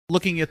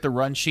looking at the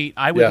run sheet,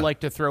 I would like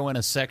to throw in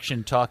a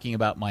section talking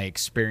about my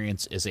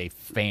experience as a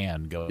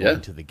fan going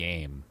into the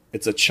game.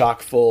 It's a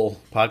chock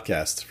full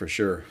podcast for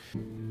sure.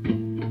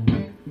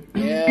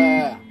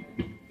 Yeah.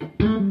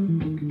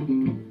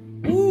 Woo.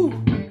 Ooh.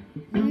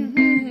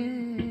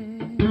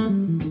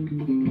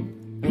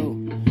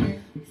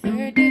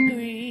 Third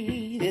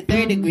Degree, the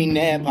Third Degree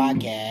Net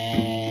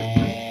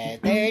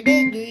Podcast. Third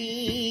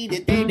Degree, the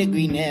Third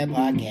Degree Net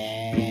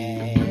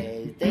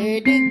Podcast.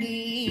 Third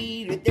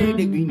Degree, the Third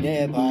Degree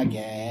Net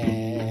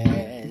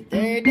Podcast.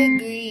 Third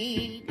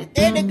Degree, the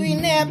Third Degree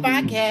Net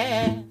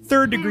Podcast.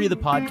 Third Degree, the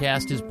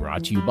podcast, is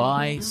brought to you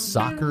by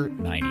Soccer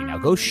 90. Now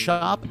go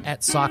shop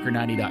at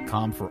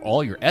soccer90.com for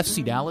all your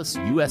FC Dallas,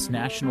 U.S.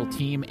 national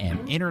team,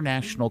 and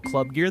international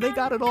club gear. They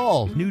got it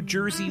all. New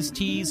jerseys,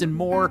 tees, and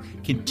more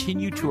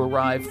continue to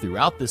arrive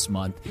throughout this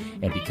month.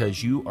 And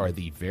because you are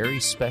the very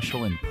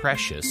special and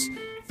precious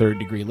Third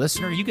Degree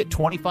listener, you get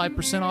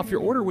 25% off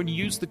your order when you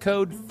use the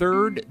code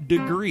Third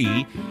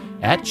Degree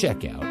at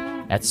checkout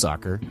at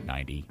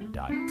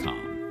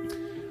soccer90.com.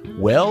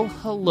 Well,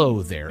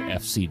 hello there,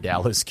 FC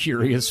Dallas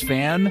Curious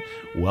fan.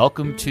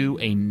 Welcome to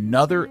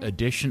another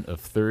edition of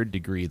Third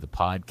Degree, the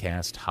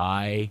podcast.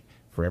 Hi,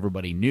 for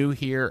everybody new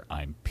here,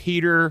 I'm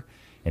Peter,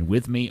 and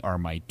with me are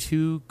my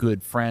two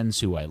good friends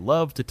who I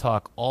love to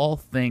talk all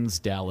things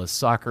Dallas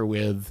soccer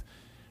with.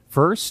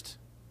 First,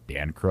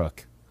 Dan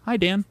Crook. Hi,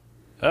 Dan.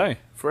 Hi.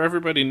 For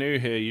everybody new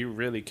here, you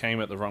really came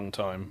at the wrong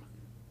time.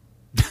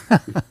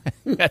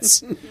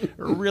 That's a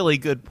really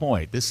good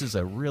point. This is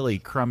a really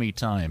crummy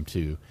time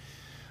to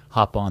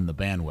hop on the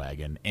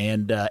bandwagon.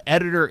 And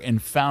editor and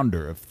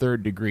founder of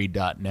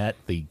thirddegree.net,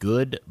 the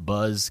good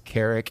Buzz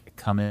Carrick.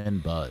 Come in,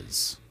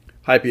 Buzz.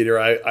 Hi, Peter.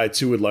 I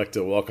too would like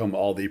to welcome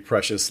all the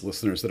precious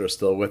listeners that are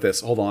still with us.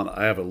 Hold on.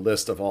 I have a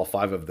list of all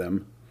five of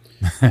them.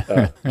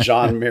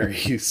 John,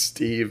 Mary,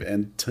 Steve,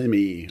 and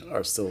Timmy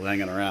are still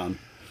hanging around.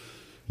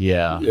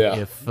 Yeah.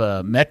 If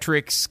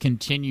metrics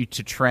continue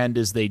to trend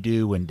as they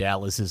do when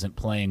Dallas isn't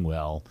playing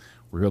well,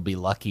 we'll be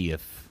lucky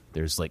if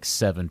there's like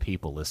 7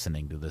 people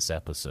listening to this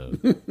episode.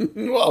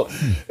 Well,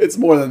 it's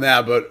more than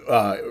that,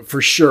 but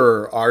for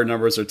sure, our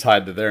numbers are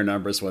tied to their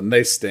numbers. When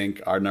they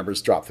stink, our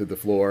numbers drop through the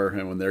floor,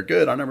 and when they're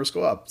good, our numbers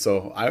go up.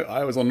 So I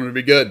always want them to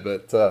be good,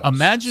 but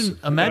imagine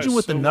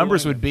what the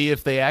numbers would be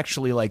if they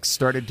actually like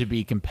started to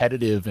be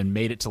competitive and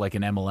made it to like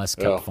an MLS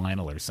Cup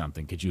final or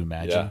something. Could you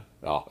imagine? Yeah.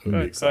 Oh, it would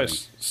be exciting.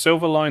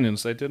 Silver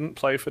linings. They didn't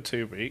play for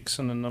 2 weeks,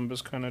 and the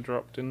numbers kind of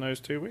dropped in those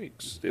 2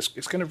 weeks.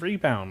 It's going to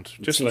rebound.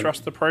 Just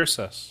trust the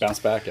process. Bounce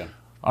back in.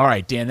 All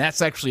right, Dan,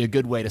 that's actually a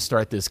good way to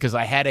start this because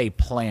I had a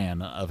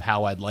plan of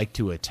how I'd like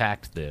to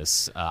attack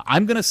this.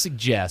 I'm going to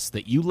suggest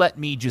that you let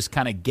me just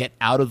kind of get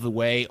out of the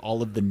way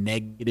all of the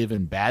negative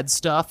and bad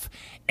stuff,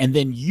 and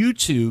then you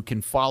two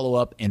can follow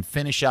up and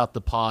finish out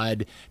the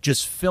pod,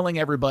 just filling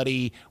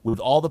everybody with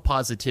all the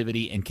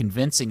positivity and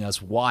convincing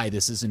us why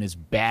this isn't as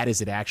bad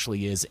as it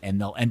actually is, and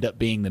they'll end up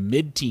being the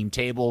mid-team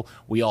table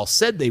we all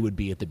said they would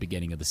be at the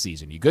beginning of the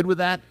season. You good with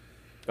that?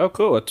 Oh,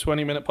 cool. A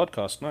 20-minute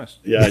podcast. Nice.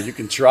 Yeah, you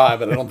can try,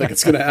 but I don't think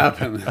it's going to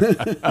happen.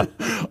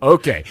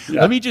 Okay.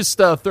 Yeah. Let me just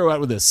throw out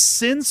with this.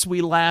 Since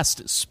we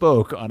last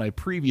spoke on a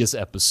previous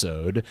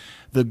episode,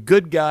 the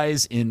good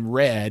guys in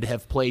red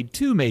have played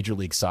 2 Major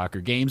League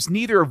Soccer games,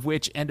 neither of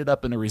which ended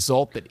up in a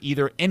result that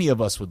any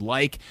of us would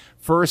like.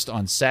 First,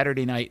 on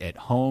Saturday night at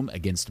home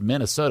against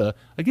Minnesota,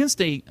 against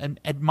an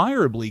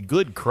admirably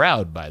good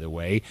crowd, by the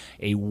way,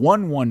 a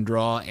 1-1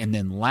 draw, and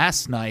then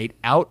last night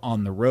out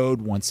on the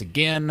road once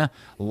again,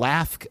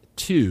 LAFC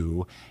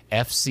 2,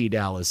 FC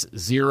Dallas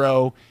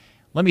 0.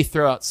 Let me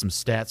throw out some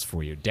stats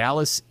for you.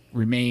 Dallas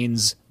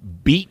remains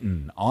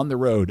beaten on the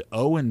road,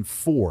 0-4.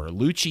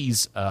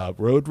 Lucci's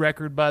road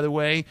record, by the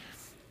way,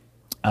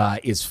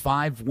 is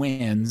 5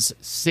 wins,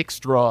 6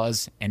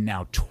 draws, and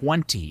now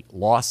 20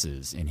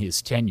 losses in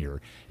his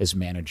tenure as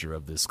manager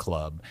of this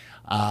club.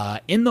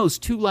 In those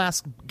 2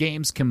 last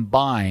games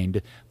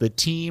combined, the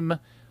team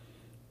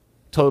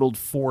totaled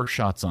 4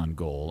 shots on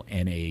goal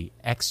and a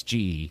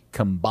XG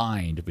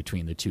combined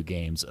between the 2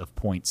 games of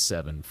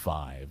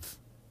 .75.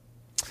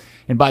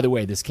 And by the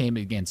way, this came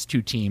against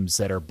 2 teams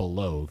that are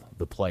below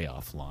the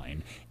playoff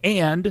line.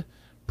 And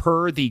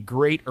per the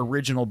great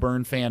original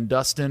Burn fan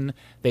Dustin,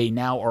 they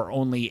now are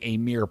only a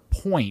mere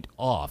point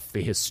off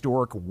the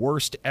historic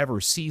worst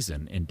ever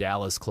season in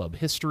Dallas club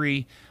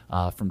history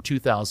from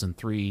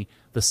 2003,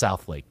 the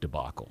South Lake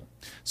debacle.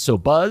 So,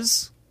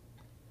 Buzz,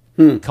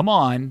 come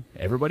on.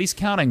 Everybody's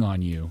counting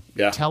on you.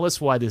 Yeah. Tell us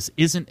why this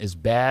isn't as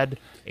bad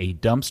a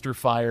dumpster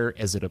fire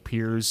as it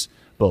appears,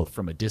 both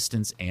from a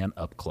distance and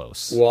up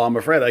close. Well, I'm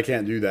afraid I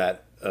can't do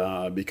that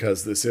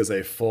because this is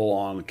a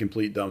full-on,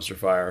 complete dumpster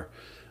fire.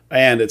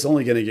 And it's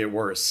only going to get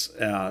worse.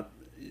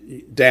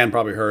 Dan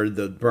probably heard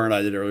the burn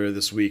I did earlier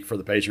this week for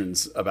the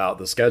patrons about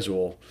the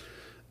schedule.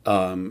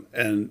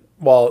 And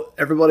while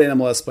everybody in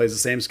MLS plays the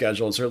same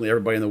schedule, and certainly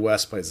everybody in the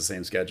West plays the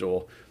same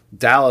schedule,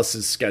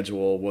 Dallas's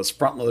schedule was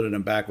front-loaded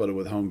and back-loaded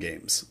with home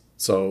games.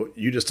 So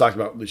you just talked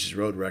about Lucci's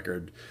road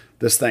record.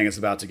 This thing is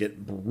about to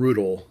get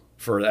brutal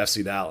for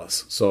FC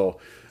Dallas. So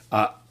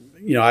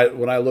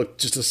When I look,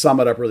 just to sum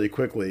it up really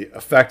quickly,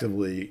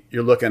 effectively,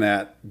 you're looking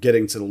at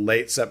getting to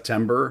late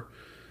September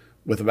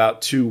with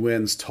about 2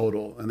 wins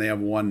total, and they have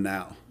 1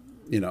 now.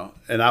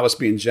 And I was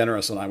being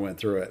generous when I went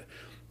through it.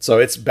 So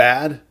it's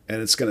bad,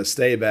 and it's going to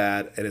stay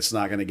bad, and it's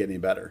not going to get any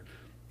better.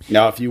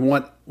 Now, if you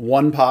want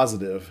one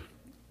positive,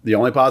 the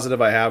only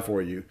positive I have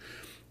for you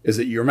is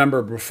that you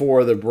remember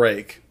before the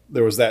break,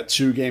 there was that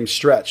 2-game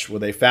stretch where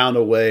they found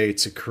a way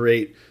to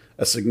create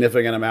a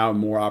significant amount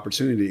more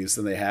opportunities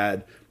than they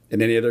had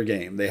in any other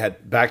game. They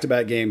had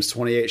back-to-back games,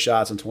 28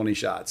 shots and 20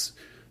 shots.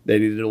 They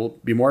needed to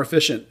be more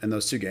efficient in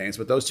those 2 games,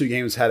 but those 2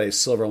 games had a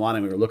silver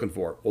lining we were looking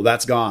for. Well,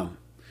 that's gone.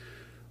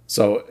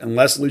 So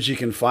unless Lucci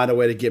can find a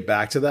way to get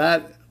back to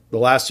that, the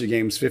last 2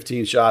 games,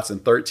 15 shots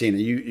and 13,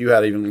 and you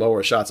had even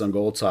lower shots on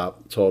goal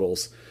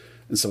totals,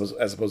 and so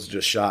as opposed to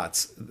just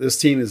shots. This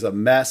team is a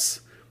mess,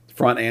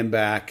 front and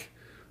back.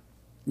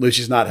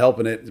 Lucci's not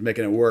helping it; he's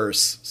making it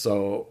worse.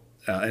 So,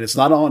 and it's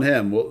not all on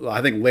him. Well,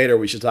 I think later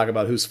we should talk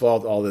about whose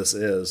fault all this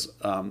is.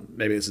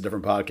 Maybe it's a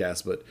different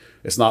podcast, but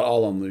it's not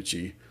all on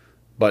Lucci.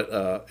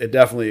 But it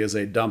definitely is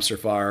a dumpster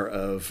fire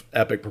of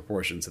epic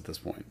proportions at this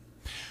point.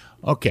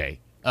 Okay,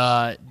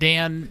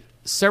 Dan.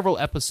 Several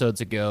episodes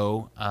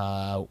ago,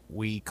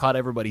 we caught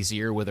everybody's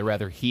ear with a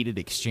rather heated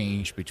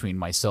exchange between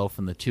myself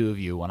and the 2 of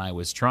you when I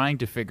was trying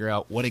to figure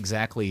out what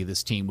exactly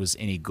this team was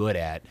any good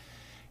at.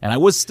 And I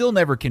was still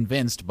never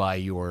convinced by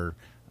your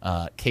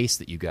case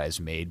that you guys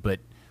made,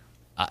 but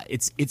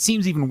it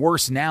seems even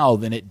worse now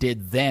than it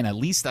did then. At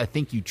least I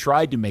think you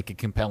tried to make a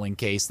compelling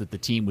case that the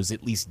team was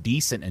at least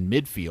decent in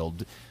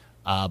midfield.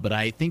 But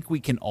I think we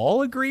can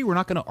all agree we're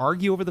not going to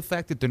argue over the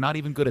fact that they're not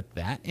even good at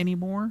that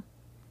anymore.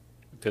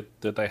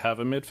 Did they have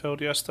a midfield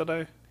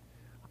yesterday?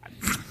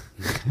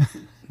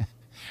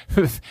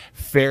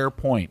 Fair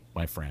point,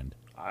 my friend.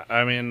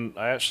 I mean,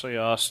 I actually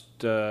asked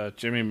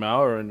Jimmy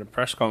Maurer in the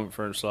press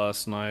conference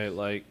last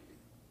night,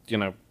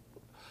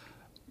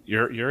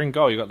 you're in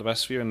goal, you got the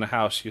best view in the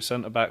house, your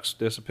centre backs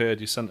disappeared,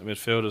 your centre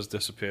midfielders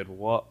disappeared.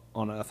 What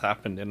on earth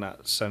happened in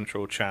that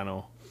central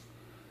channel?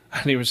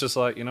 And he was just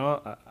like, you know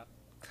what?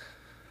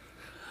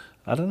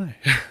 I don't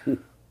know.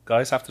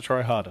 Guys have to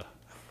try harder.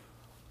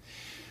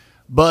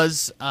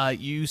 Buzz,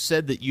 you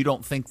said that you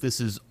don't think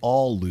this is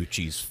all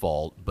Lucci's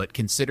fault, but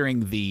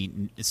considering the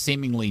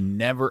seemingly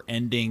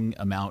never-ending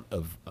amount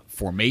of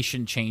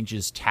formation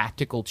changes,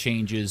 tactical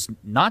changes,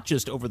 not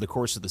just over the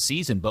course of the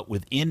season, but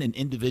within an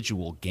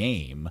individual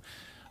game,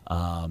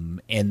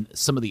 and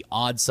some of the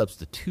odd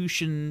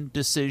substitution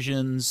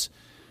decisions,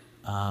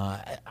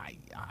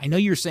 I know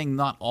you're saying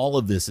not all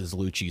of this is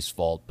Lucci's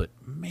fault, but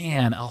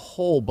man, a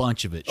whole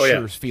bunch of it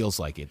feels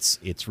like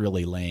it's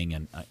really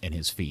laying in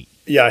his feet.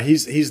 Yeah,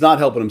 he's not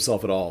helping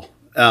himself at all.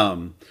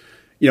 When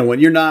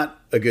you're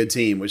not a good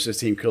team, which this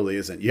team clearly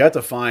isn't, you have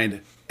to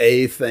find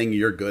a thing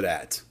you're good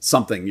at,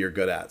 something you're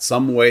good at,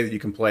 some way that you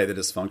can play that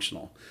is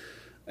functional.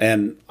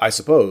 And I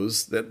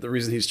suppose that the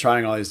reason he's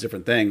trying all these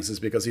different things is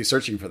because he's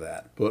searching for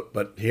that,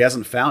 but he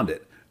hasn't found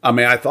it. I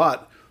mean, I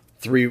thought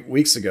 3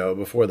 weeks ago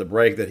before the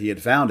break that he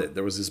had found it.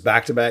 There was this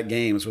back-to-back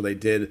games where they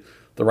did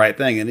the right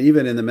thing. And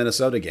even in the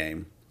Minnesota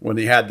game, when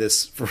he had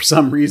this, for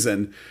some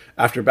reason,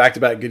 after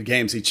back-to-back good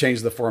games, he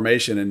changed the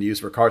formation and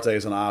used Ricarte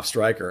as an off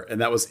striker. And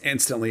that was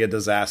instantly a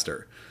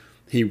disaster.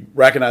 He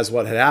recognized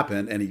what had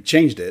happened and he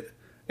changed it.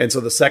 And so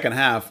the second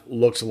half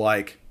looked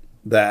like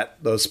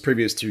those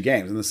previous 2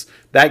 games. And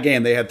that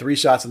game, they had 3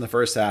 shots in the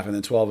first half and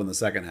then 12 in the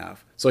second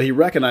half. So he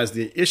recognized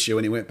the issue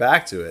and he went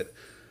back to it.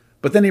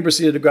 But then he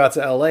proceeded to go out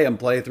to LA and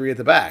play 3 at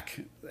the back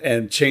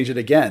and change it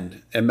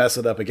again and mess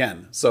it up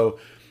again. So,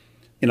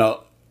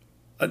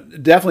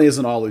 definitely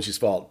isn't all Lucci's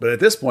fault. But at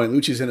this point,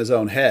 Lucci's in his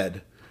own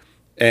head.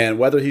 And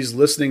whether he's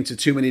listening to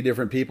too many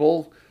different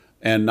people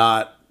and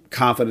not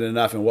confident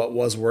enough in what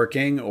was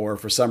working, or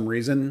for some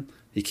reason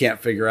he can't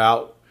figure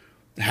out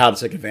how to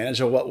take advantage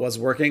of what was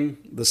working,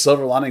 the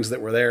silver linings that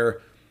were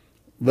there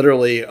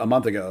literally a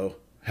month ago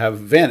have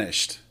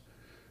vanished.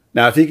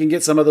 Now, if he can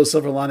get some of those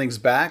silver linings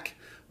back,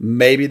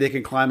 maybe they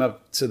can climb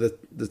up to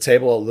the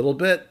table a little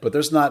bit, but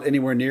there's not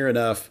anywhere near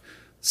enough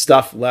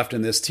stuff left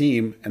in this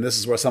team, and this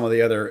is where some of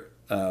the other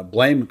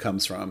blame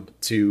comes from,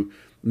 to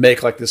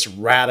make like this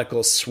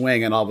radical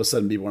swing and all of a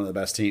sudden be one of the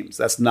best teams.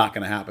 That's not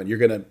going to happen. You're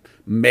going to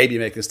maybe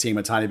make this team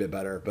a tiny bit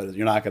better, but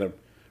you're not going to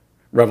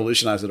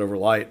revolutionize it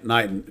overnight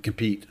and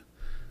compete.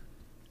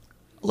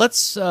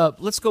 Let's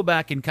go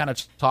back and kind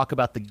of talk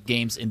about the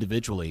games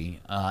individually,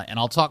 and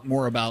I'll talk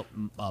more about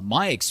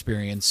my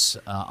experience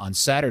on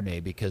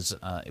Saturday because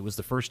it was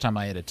the first time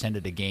I had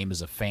attended a game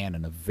as a fan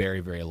in a very,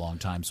 very long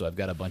time. So I've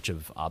got a bunch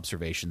of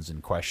observations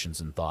and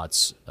questions and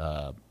thoughts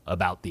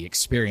about the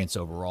experience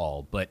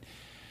overall. But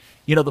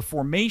the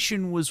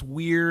formation was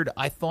weird.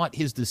 I thought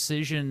his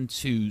decision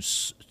to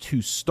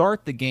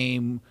start the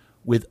game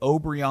with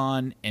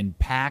O'Brien and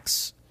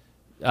Paxton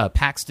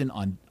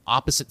on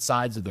opposite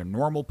sides of their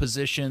normal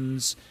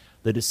positions,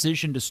 the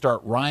decision to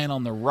start Ryan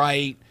on the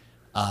right,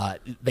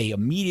 they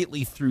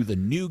immediately threw the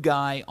new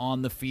guy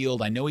on the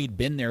field. I know he'd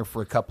been there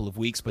for a couple of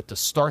weeks, but to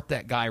start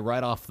that guy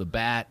right off the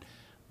bat,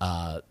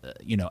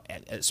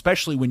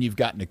 Especially when you've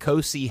got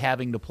Nkosi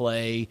having to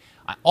play.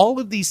 All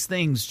of these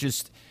things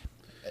just,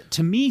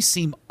 to me,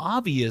 seem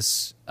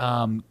obvious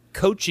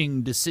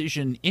coaching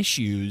decision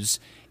issues.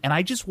 And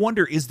I just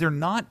wonder, is there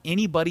not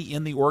anybody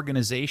in the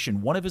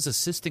organization, one of his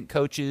assistant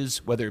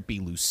coaches, whether it be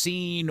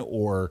Lucene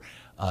or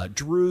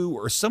Drew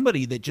or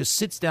somebody that just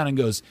sits down and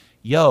goes,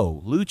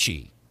 yo,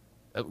 Lucci,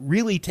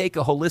 really take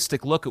a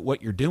holistic look at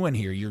what you're doing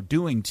here. You're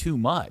doing too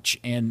much.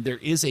 And there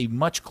is a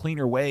much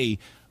cleaner way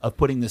of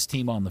putting this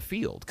team on the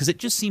field, because it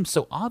just seems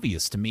so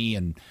obvious to me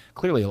and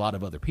clearly a lot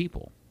of other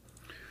people.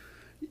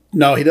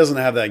 No, he doesn't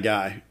have that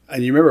guy.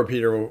 And you remember,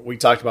 Peter, we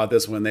talked about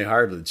this when they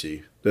hired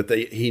Lucci, that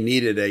he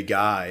needed a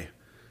guy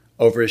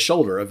over his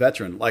shoulder, a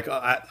veteran. Like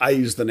I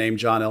used the name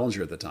John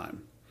Ellinger at the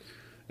time.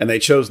 And they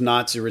chose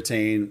not to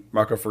retain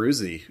Marco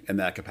Ferruzzi in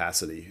that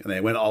capacity. And they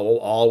went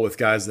all with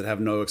guys that have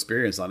no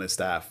experience on his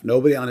staff.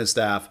 Nobody on his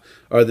staff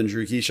other than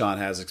Drew Keyshawn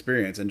has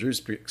experience. And Drew's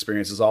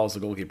experience is all as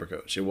a goalkeeper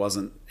coach. It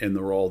wasn't in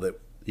the role that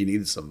he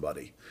needed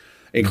somebody.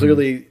 And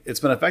clearly it's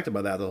been affected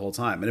by that the whole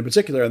time. And in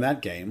particular in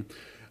that game,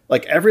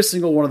 like every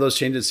single one of those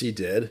changes he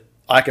did,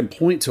 I can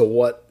point to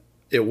what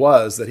it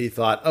was that he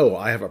thought, oh,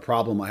 I have a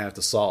problem I have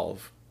to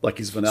solve. Like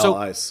he's Vanilla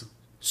Ice.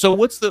 So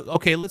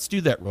okay, let's do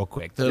that real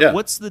quick.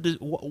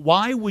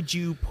 Why would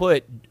you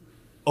put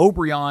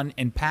Obrian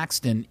and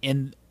Paxton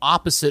in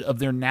opposite of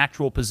their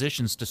natural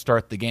positions to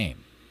start the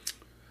game?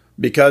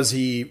 Because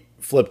he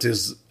flipped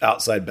his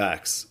outside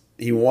backs.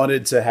 He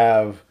wanted to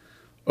have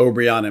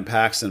Obrian and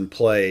Paxton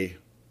play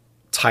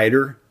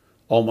tighter,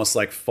 almost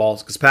like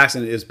false, because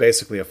Paxton is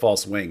basically a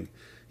false wing.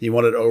 He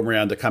wanted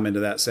Obrian to come into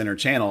that center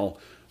channel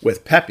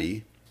with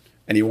Pepe,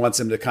 and he wants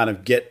him to kind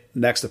of get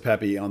next to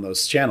Pepe on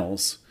those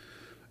channels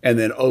and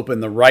then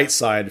open the right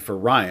side for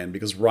Ryan,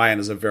 because Ryan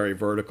is a very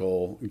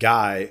vertical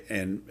guy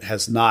and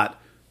has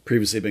not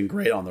previously been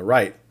great on the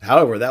right.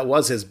 However, that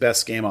was his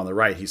best game on the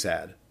right he's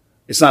had.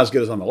 It's not as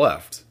good as on the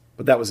left,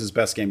 but that was his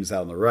best game he's had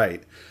on the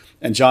right.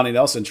 And Johnny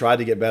Nelson tried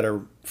to get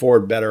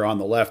forward better on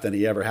the left than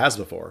he ever has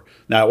before.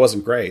 Now, it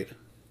wasn't great.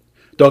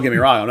 Don't get me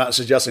wrong. I'm not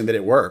suggesting that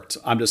it worked.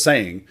 I'm just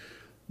saying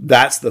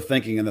that's the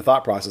thinking and the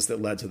thought process that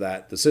led to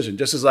that decision.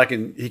 Just as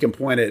he can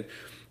point at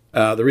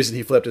the reason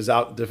he flipped his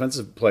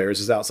defensive players,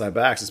 his outside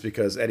backs, is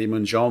because Eddie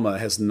Munjoma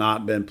has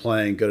not been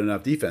playing good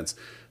enough defense.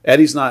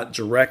 Eddie's not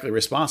directly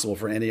responsible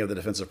for any of the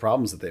defensive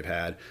problems that they've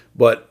had,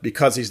 but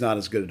because he's not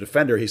as good a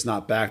defender, he's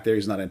not back there,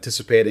 he's not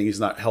anticipating, he's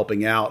not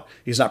helping out,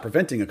 he's not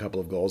preventing a couple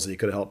of goals that he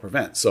could have helped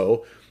prevent.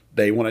 So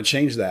they want to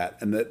change that,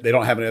 and they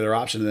don't have any other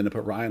option than to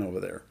put Ryan over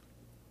there.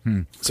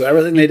 So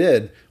everything they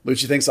did,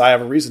 Lucci thinks I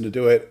have a reason to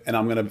do it, and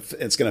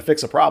it's gonna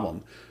fix a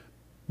problem.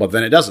 But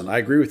then it doesn't. I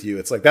agree with you.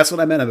 It's like, that's what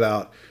I meant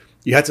about,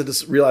 you have to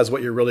just realize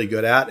what you're really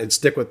good at and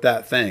stick with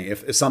that thing.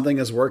 If something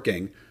is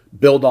working,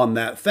 build on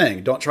that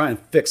thing. Don't try and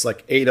fix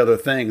like 8 other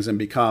things and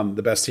become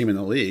the best team in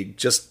the league.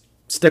 Just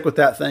stick with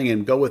that thing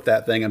and go with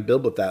that thing and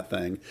build with that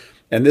thing.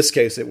 In this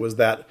case, it was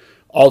that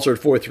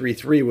altered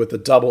 4-3-3 with the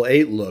double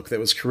 8 look that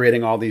was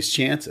creating all these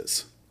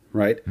chances,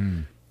 right?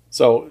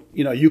 So,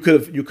 you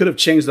could have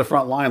changed the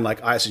front line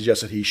like I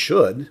suggested he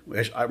should.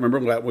 I remember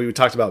when we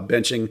talked about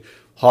benching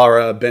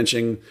Hara,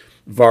 benching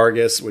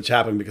Vargas, which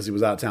happened because he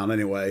was out of town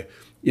anyway.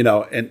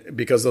 And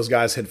because those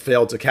guys had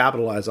failed to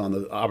capitalize on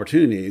the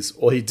opportunities.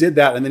 Well, he did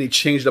that, and then he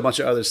changed a bunch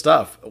of other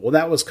stuff. Well,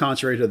 that was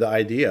contrary to the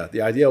idea.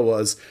 The idea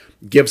was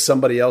give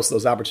somebody else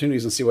those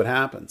opportunities and see what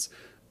happens.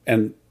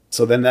 And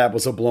so then that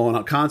was a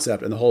blown-up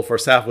concept, and the whole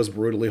first half was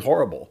brutally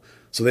horrible.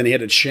 So then he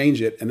had to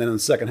change it, and then in the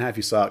second half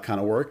you saw it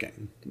kind of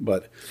working.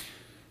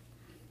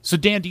 So,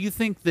 Dan, do you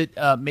think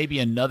that maybe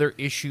another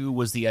issue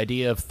was the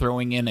idea of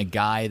throwing in a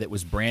guy that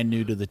was brand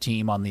new to the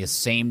team on the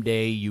same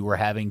day you were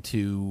having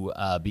to,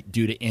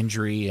 due to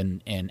injury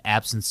and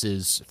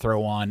absences,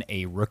 throw on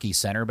a rookie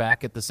center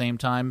back at the same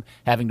time,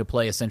 having to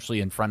play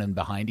essentially in front and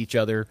behind each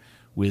other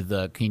with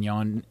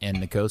Quignon and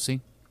Nkosi?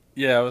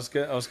 Yeah, I was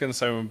going to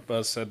say when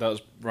Buzz said that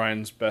was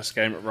Ryan's best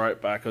game at right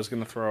back, I was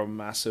going to throw a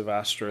massive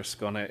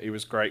asterisk on it. He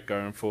was great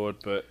going forward,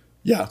 but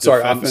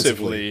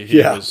offensively, he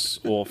was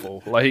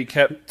awful. Like, he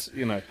kept,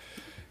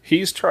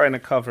 he's trying to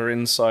cover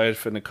inside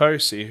for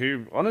Nkosi,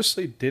 who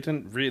honestly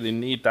didn't really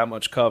need that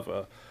much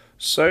cover.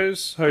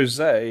 So's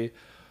Jose.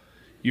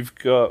 You've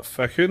got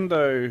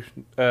Facundo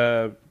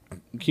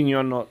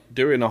Quignon not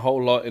doing a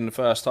whole lot in the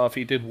first half.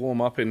 He did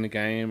warm up in the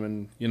game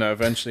and,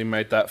 eventually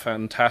made that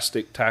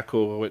fantastic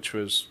tackle, which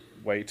was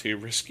way too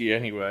risky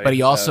anyway. But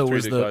he also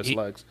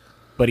legs.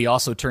 But he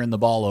also turned the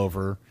ball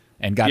over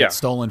and got it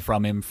stolen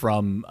from him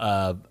from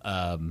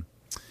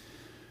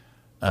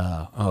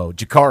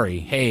Jakari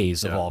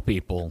Hayes of all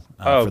people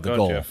for the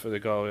goal. Yeah, for the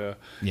goal,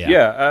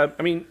 yeah.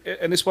 I mean,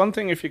 and it's one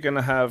thing if you're going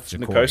to have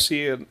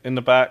Nkosi in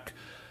the back.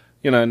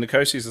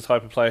 Nkosi is the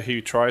type of player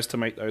who tries to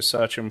make those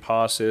searching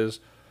passes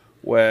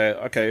where,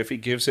 okay, if he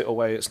gives it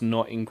away, it's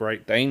not in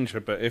great danger.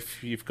 But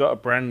if you've got a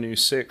brand new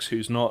 6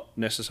 who's not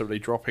necessarily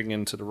dropping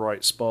into the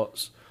right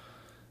spots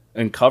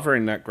and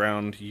covering that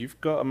ground,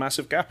 you've got a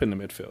massive gap in the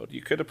midfield.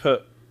 You could have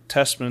put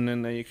Tessman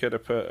in there, you could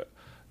have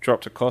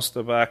dropped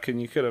Acosta back,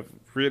 and you could have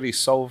really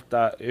solved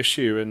that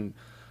issue. And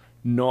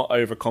not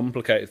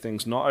overcomplicate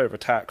things, not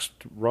overtaxed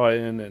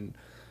Ryan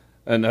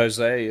and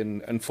Jose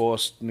and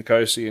forced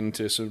Nicosi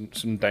into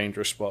some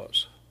dangerous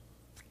spots.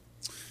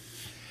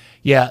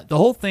 Yeah, the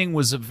whole thing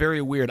was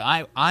very weird.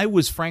 I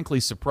was frankly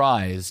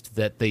surprised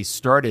that they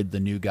started the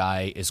new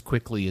guy as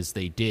quickly as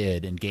they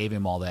did and gave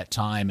him all that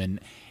time. And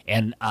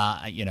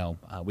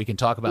we can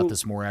talk about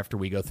this more after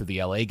we go through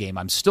the LA game.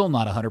 I'm still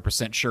not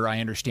 100% sure I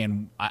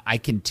understand. I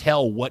can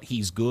tell what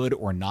he's good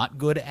or not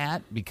good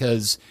at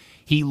because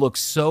he looks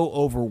so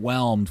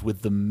overwhelmed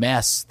with the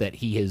mess that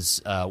he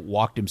has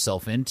walked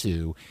himself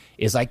into.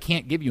 I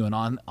can't give you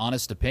an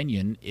honest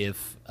opinion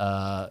if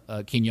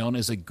Quinones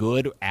is a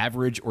good,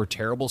 average, or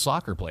terrible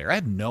soccer player. I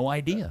have no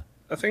idea.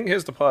 I think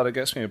here's the part that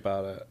gets me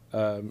about it.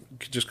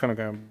 Just kind of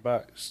going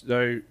back.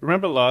 So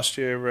remember last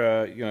year,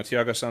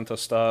 Thiago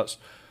Santos starts,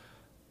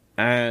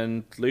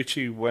 and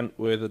Lucci went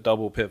with a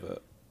double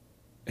pivot,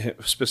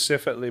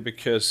 specifically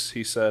because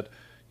he said,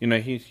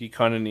 he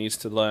kind of needs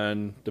to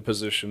learn the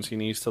positions. He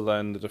needs to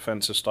learn the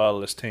defensive style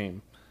of this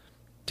team.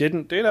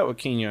 Didn't do that with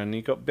Quinones, and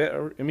he got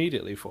better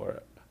immediately for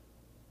it.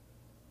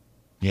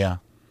 Yeah,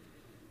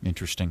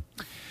 interesting.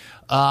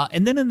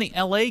 And then in the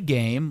LA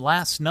game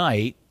last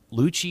night,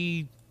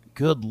 Lucci,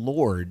 good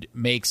Lord,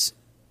 makes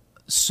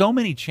so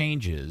many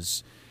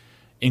changes,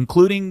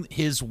 including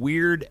his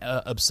weird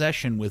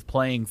obsession with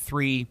playing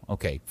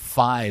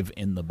 5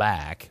 in the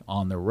back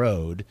on the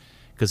road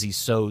because he's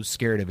so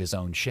scared of his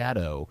own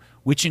shadow,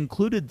 which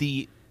included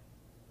the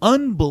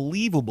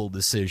unbelievable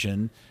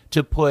decision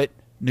to put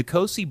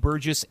Nicosi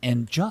Burgess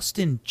and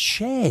Justin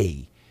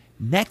Che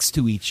next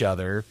to each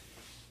other.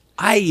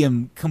 I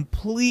am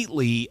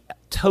completely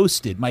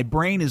toasted. My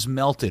brain is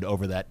melted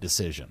over that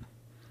decision.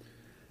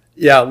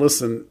 Yeah,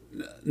 listen,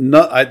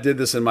 I did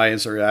this in my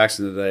instant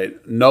reaction today.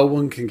 No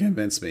one can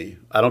convince me.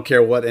 I don't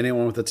care what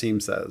anyone with the team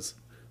says.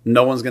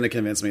 No one's going to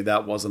convince me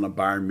that wasn't a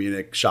Bayern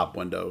Munich shop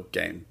window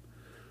game.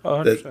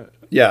 100%.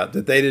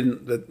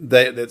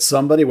 That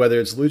somebody, whether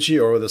it's Lucci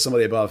or whether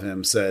somebody above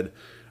him, said,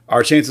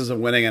 our chances of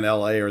winning in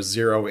LA are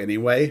 0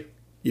 anyway.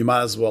 You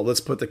might as well, let's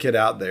put the kid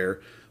out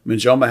there.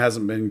 Minjoma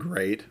hasn't been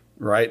great,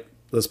 right?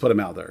 Let's put him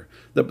out there.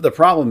 The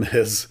problem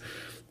is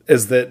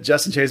that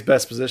Justin Che's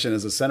best position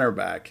is a center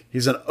back.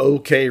 He's an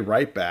okay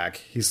right back.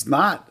 He's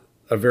not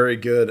a very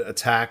good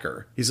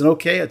attacker. He's an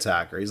okay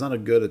attacker. He's not a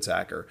good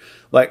attacker.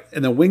 Like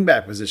in the wing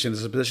back position,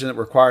 it's a position that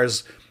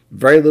requires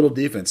very little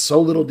defense.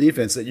 So little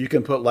defense that you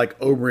can put like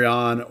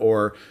Obrian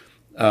or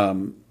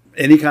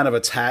any kind of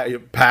attack.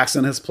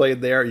 Paxson has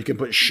played there. You can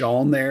put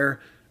Sean there,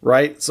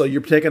 right? So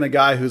you're taking a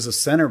guy who's a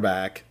center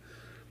back,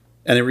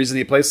 and the reason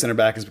he plays center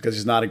back is because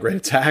he's not a great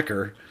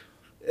attacker.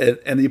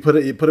 And you put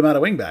him out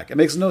of wing back. It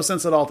makes no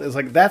sense at all. It's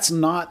like, that's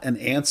not an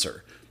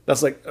answer.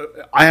 That's like,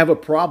 I have a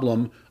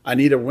problem. I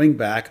need a wing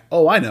back.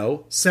 Oh, I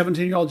know.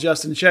 17-year-old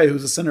Justin Che,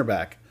 who's a center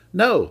back.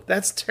 No,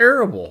 that's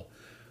terrible.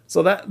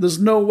 So there's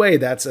no way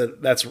that's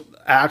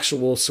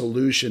actual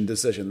solution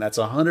decision. That's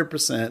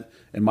 100%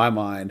 in my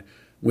mind.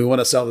 We want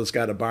to sell this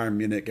guy to Bayern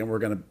Munich, and we're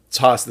going to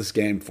toss this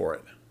game for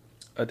it.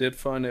 I did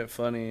find it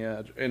funny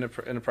in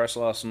the press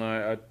last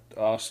night.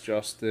 I asked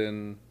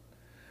Justin.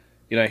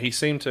 He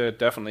seemed to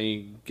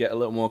definitely get a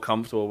little more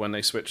comfortable when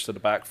they switched to the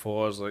back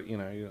four. I was like,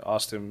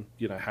 asked him,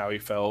 how he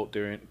felt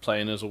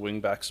playing as a wing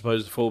back as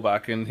opposed to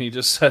fullback, and he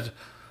just said,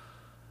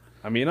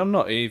 "I mean, I'm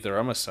not either.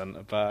 I'm a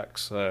centre back."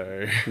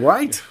 So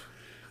right,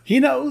 he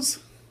knows.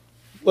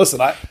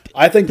 Listen,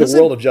 I think the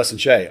world of Justin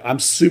Che. I'm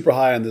super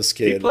high on this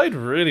kid. He played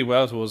really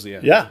well towards the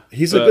end. Yeah,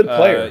 he's a good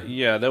player.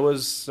 That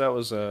was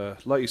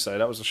like you say,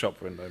 that was a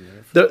shop window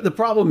move. The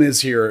problem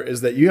is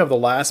that you have the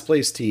last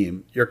place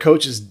team. Your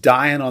coach is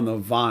dying on the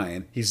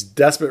vine. He's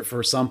desperate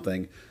for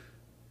something,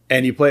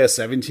 and you play a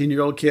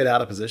 17-year-old kid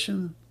out of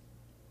position?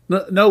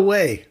 No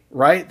way,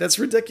 right? That's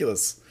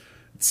ridiculous.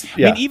 I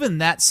mean, even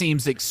that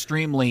seems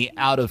extremely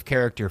out of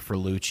character for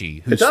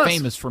Lucci, who's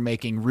famous for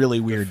making really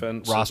weird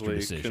roster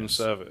decisions.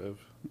 Conservative.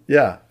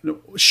 Yeah,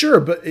 sure,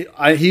 but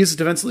he's a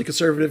defensively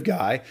conservative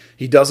guy.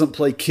 He doesn't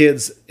play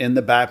kids in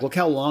the back. Look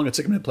how long it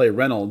took him to play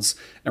Reynolds,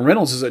 and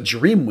Reynolds is a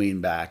dream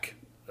wing back.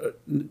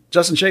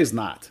 Justin Che is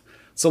not.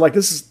 So,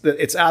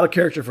 it's out of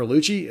character for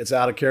Lucci. It's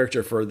out of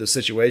character for the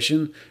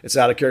situation. It's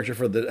out of character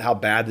for how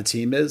bad the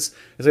team is.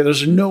 It's like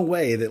there's no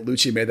way that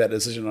Lucci made that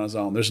decision on his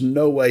own. There's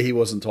no way he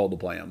wasn't told to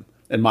play him,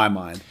 in my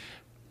mind.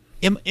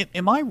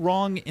 Am I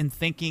wrong in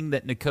thinking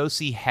that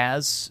Nicosi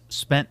has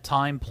spent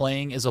time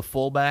playing as a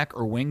fullback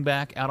or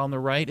wingback out on the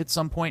right at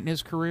some point in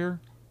his career?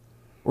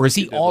 Or has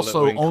he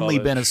also only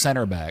been a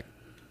center back?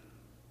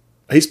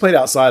 He's played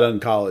outside in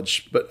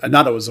college, but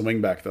not as a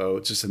wingback, though.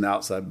 It's just an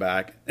outside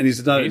back. And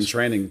he's done it in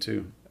training,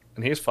 too.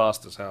 And he's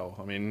fast as hell.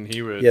 I mean,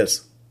 he would...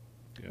 Yes.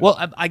 Yeah.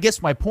 Well, I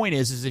guess my point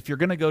is if you're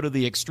going to go to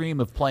the extreme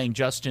of playing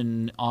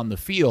Justin on the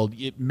field,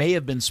 it may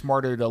have been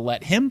smarter to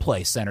let him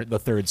play the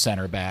third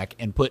center back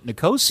and put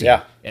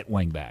Nicosi at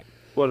wing back.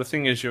 Well, the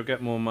thing is, you'll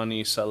get more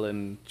money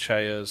selling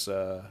Che as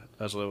a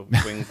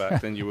wing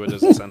back than you would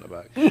as a center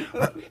back.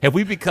 Have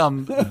we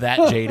become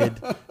that jaded,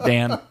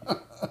 Dan?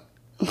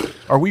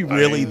 Are we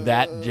really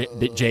that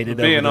jaded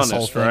over this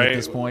whole thing at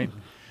this point?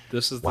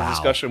 This is the Wow.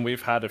 discussion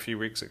we've had a few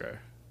weeks ago.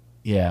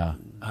 Yeah,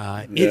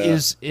 Yeah.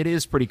 it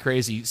is pretty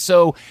crazy.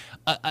 So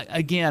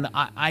again,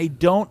 I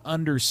don't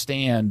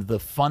understand the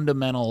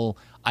fundamental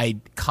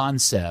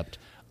concept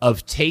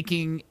of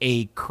taking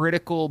a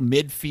critical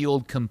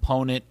midfield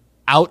component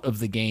out of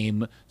the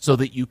game so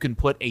that you can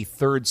put a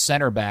third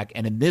center back,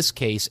 and in this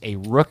case, a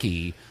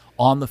rookie,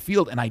 on the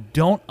field. And I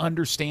don't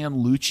understand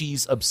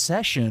Lucci's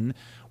obsession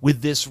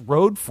with this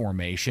road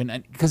formation,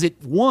 and because it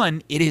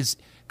has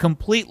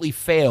completely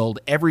failed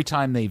every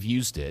time they've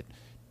used it,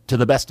 to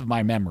the best of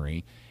my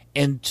memory.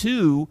 And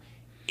two,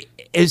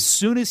 as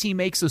soon as he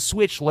makes a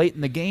switch late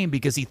in the game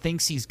because he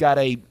thinks he's got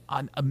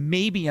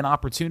maybe an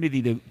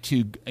opportunity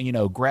to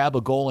grab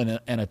a goal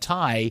and a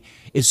tie,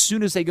 as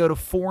soon as they go to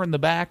 4 in the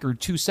back or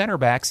 2 center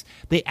backs,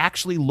 they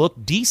actually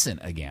look decent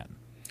again.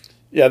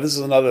 Yeah, this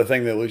is another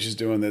thing that Lucci's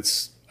doing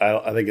that's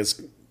I think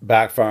it's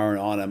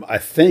backfiring on him. I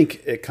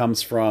think it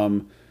comes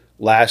from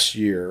last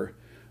year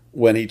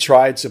when he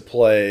tried to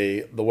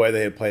play the way they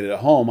had played it at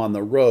home on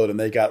the road, and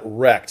they got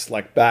wrecked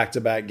like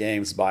back-to-back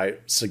games by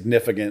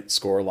significant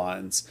score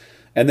lines.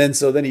 And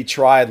then he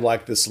tried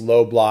like this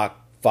low block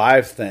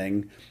 5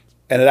 thing,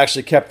 and it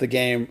actually kept the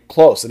game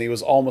close, and he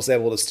was almost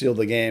able to steal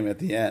the game at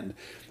the end.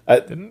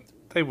 Didn't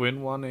they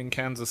win one in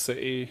Kansas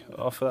City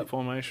off of that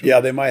formation? Yeah,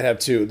 they might have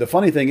too. The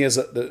funny thing is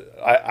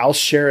that I'll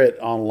share it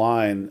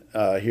online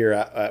here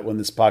when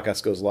this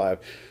podcast goes live.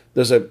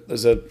 There's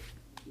a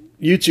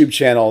YouTube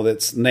channel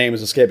that's name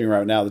is escaping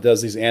right now that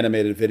does these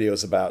animated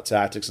videos about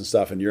tactics and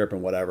stuff in Europe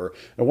and whatever.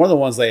 And one of the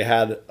ones they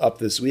had up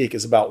this week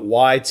is about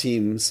why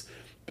teams,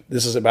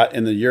 this is about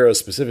in the Euros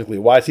specifically,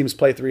 why teams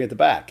play 3 at the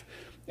back.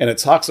 And it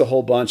talks a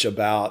whole bunch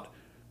about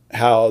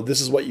how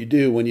this is what you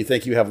do when you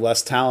think you have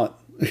less talent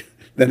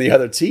than the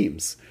other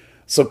teams.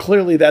 So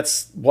clearly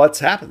that's what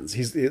happens.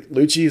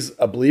 Lucci's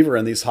a believer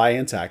in these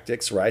high-end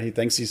tactics, right? He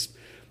thinks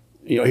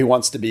he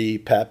wants to be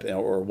Pep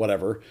or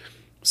whatever.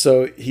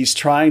 So he's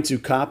trying to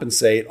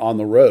compensate on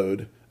the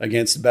road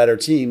against better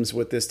teams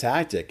with this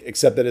tactic,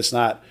 except that it's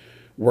not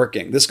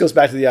working. This goes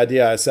back to the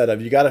idea I said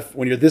of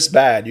when you're this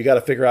bad, you got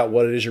to figure out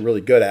what it is you're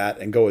really good at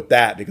and go with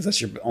that, because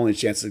that's your only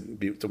chance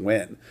to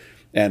win.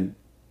 And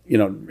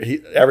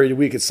every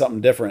week it's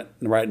something different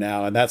right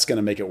now, and that's going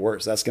to make it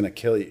worse. That's going to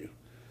kill you.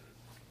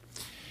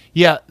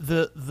 Yeah,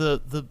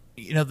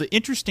 the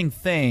interesting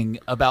thing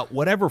about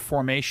whatever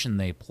formation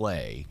they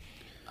play,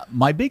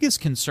 my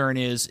biggest concern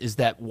is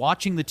that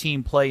watching the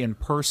team play in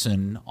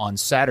person on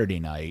Saturday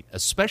night,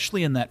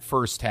 especially in that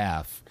first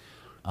half,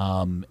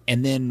 and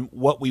then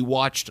what we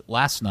watched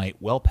last night,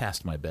 well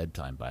past my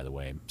bedtime, by the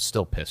way, I'm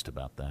still pissed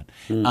about that,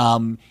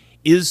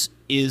 is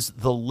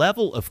the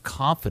level of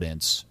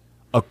confidence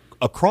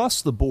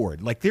across the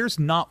board. Like, there's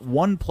not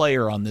one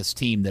player on this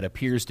team that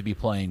appears to be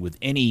playing with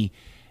any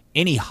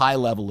high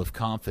level of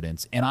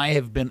confidence. And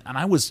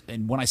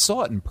when I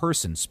saw it in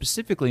person,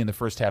 specifically in the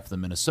first half of the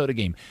Minnesota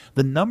game,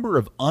 the number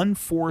of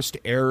unforced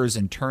errors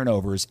and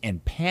turnovers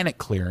and panic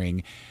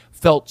clearing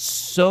felt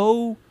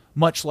so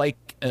much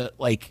like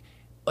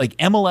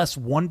MLS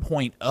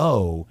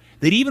 1.0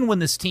 that even when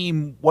this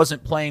team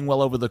wasn't playing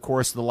well over the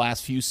course of the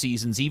last few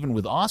seasons, even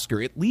with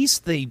Oscar, at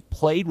least they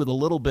played with a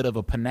little bit of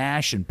a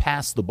panache and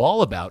passed the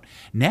ball about.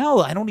 Now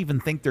I don't even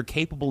think they're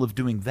capable of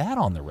doing that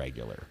on the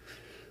regular.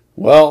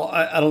 Well,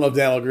 I don't know if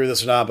Dan will agree with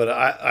this or not, but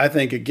I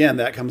think, again,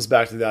 that comes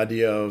back to the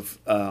idea of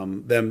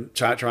them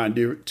trying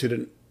to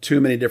do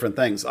too many different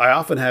things. I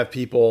often have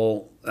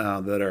people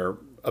that are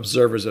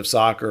observers of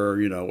soccer,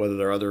 whether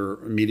they're other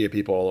media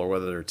people or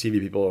whether they're TV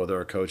people or whether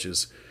they're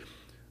coaches,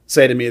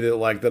 say to me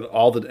that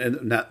all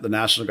the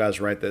national guys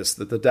write this,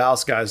 that the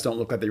Dallas guys don't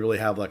look like they really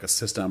have like a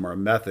system or a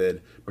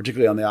method,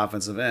 particularly on the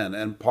offensive end.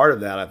 And part of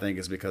that, I think,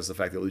 is because of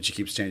the fact that Lucci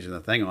keeps changing the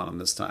thing on him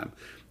this time.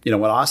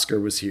 When Oscar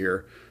was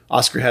here,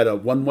 Oscar had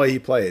one way he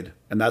played,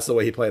 and that's the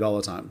way he played all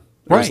the time.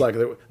 It was like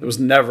there was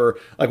never,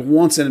 like,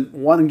 once in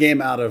one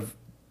game out of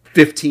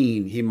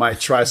 15, he might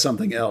try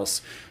something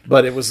else,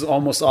 but it was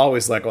almost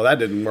always like, "Oh, that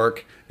didn't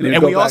work."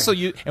 And we also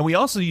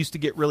used to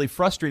get really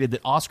frustrated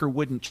that Oscar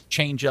wouldn't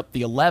change up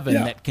the 11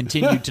 that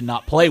continued to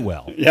not play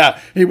well. Yeah,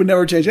 he would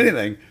never change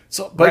anything.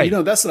 So, but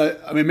that's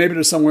maybe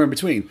there's somewhere in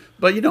between.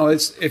 But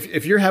it's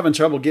if you're having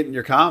trouble getting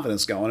your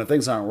confidence going, if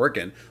things aren't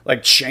working,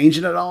 like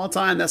changing it all the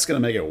time, that's going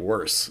to make it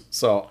worse.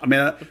 So,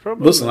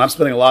 listen, I'm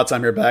spending a lot of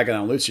time here bagging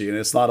on Lucci, and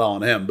it's not all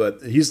on him,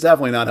 but he's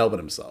definitely not helping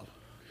himself.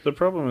 The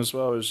problem as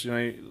well is,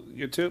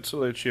 you talk to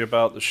Lucci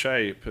about the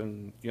shape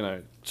and,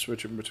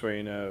 switching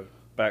between a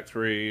back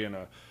 3 and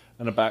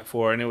a back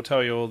 4, and he'll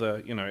tell you all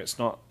it's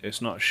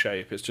not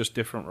shape, it's just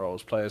different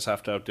roles. Players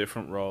have to have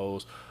different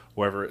roles,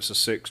 whether it's a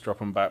 6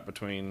 dropping back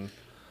between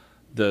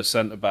the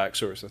centre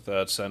backs or it's a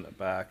third centre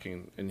back,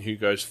 and who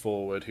goes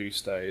forward, who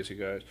stays, who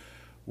goes,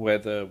 where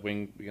the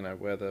wing,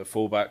 where the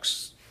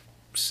fullbacks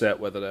set,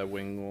 whether they're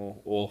wing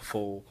or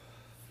full.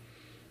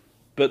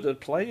 But the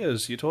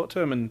players, you talk to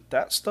them, and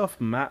that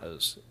stuff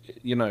matters.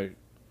 Ryan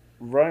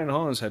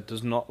Hollinshead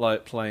does not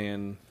like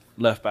playing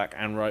left back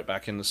and right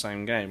back in the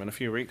same game. And a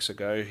few weeks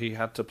ago, he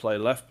had to play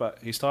left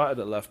back. He started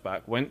at left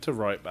back, went to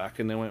right back,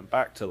 and then went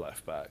back to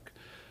left back.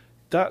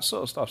 that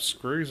sort of stuff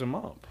screws him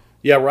up.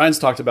 Yeah, Ryan's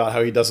talked about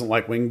how he doesn't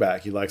like wing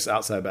back. He likes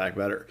outside back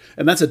better.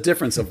 And that's a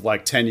difference of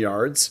like 10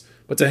 yards.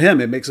 But to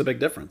him, it makes a big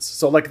difference.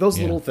 So like those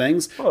little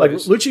things, like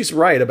Lucci's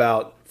right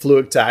about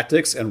fluid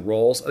tactics and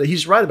roles.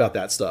 He's right about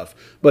that stuff.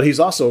 But he's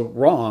also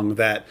wrong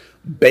that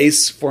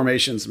base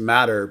formations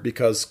matter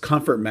because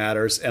comfort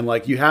matters. And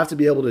like you have to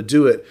be able to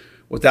do it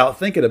without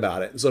thinking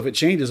about it. And so if it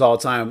changes all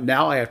the time,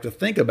 now I have to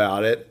think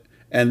about it.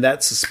 And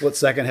that's a split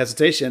second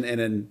hesitation.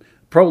 And in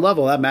pro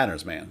level, that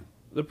matters, man.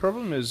 The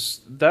problem is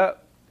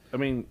that, I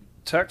mean,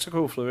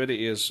 tactical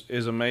fluidity is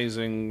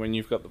amazing when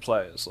you've got the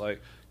players.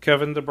 Like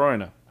Kevin De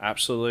Bruyne,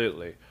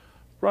 absolutely.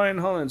 Ryan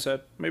Hollins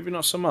said, maybe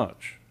not so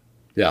much.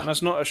 Yeah. And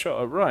that's not a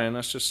shot at Ryan.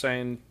 That's just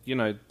saying, you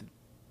know,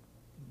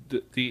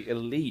 the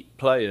elite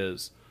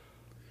players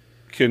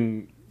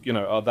can, you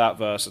know, are that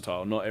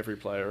versatile. Not every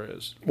player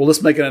is. Well,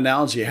 let's make an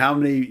analogy. How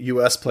many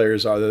U.S.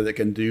 players are there that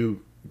can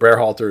do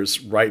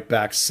Berhalter's right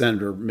back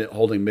center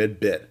holding mid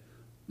bit?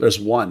 There's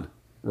one,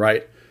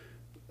 right?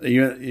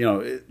 You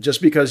know,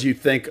 just because you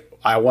think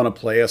I want to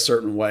play a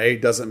certain way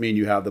doesn't mean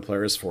you have the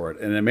players for it.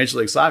 And in Major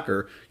League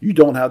Soccer, you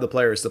don't have the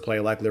players to play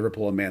like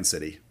Liverpool and Man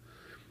City.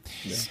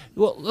 Yeah.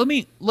 Well, let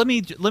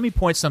me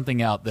point something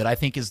out that I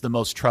think is the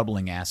most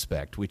troubling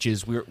aspect, which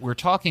is we're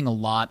talking a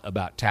lot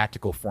about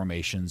tactical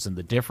formations and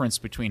the difference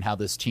between how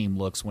this team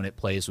looks when it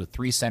plays with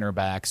 3 center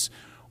backs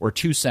or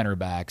 2 center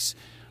backs.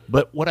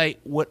 But what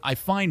I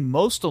find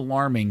most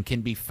alarming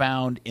can be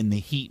found in the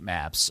heat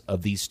maps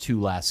of these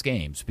 2 last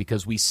games,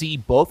 because we see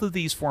both of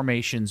these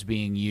formations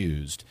being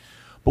used.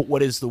 But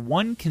what is the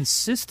one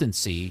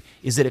consistency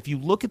is that if you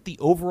look at the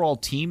overall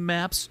team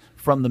maps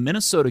from the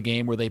Minnesota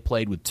game where they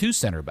played with 2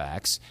 center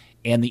backs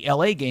and the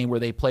LA game where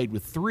they played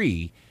with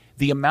 3,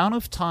 the amount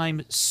of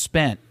time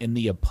spent in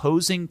the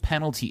opposing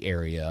penalty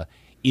area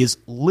is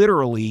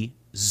literally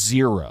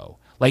 0.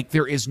 Like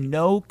there is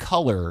no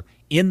color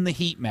in the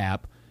heat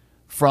map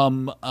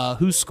from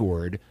who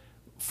scored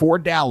for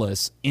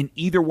Dallas in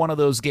either one of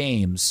those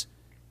games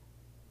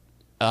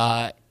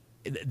that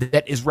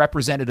is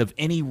representative of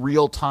any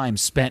real time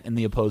spent in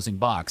the opposing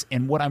box.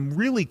 And what I'm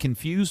really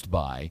confused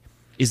by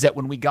is that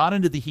when we got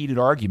into the heated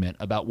argument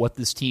about what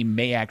this team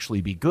may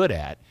actually be good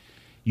at,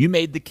 you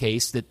made the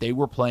case that they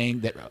were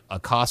playing, that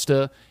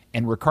Acosta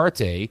and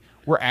Ricarte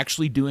were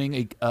actually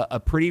doing a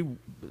pretty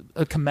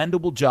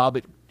commendable job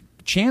at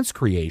chance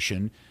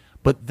creation.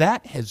 But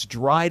that has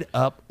dried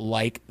up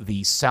like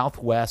the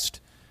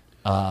Southwest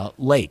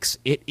lakes.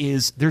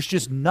 There's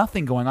just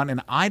nothing going on,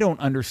 and I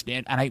don't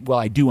understand. And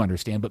I do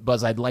understand, but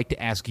Buzz, I'd like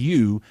to ask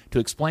you to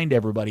explain to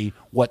everybody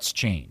what's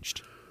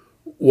changed.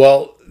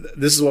 Well,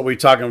 this is what we were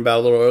talking about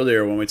a little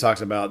earlier when we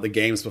talked about the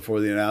games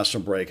before the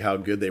international break, how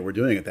good they were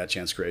doing at that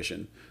chance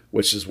creation,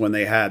 which is when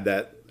they had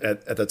that,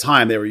 at the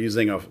time, they were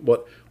using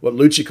what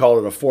Lucci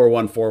called it a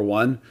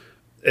 4-1-4-1.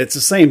 It's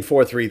the same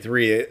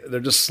 4-3-3. They're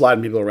just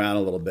sliding people around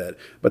a little bit.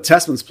 But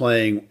Tessman's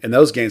playing, in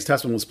those games,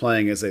 Tessman was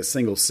playing as a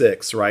single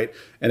 6, right?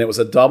 And it was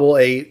a double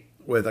 8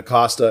 with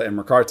Acosta and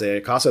Ricarte.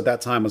 Acosta at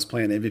that time was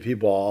playing MVP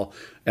ball.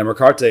 And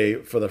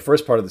Ricarte, for the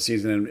first part of the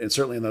season, and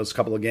certainly in those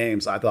couple of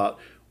games, I thought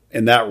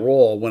in that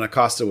role, when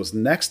Acosta was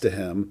next to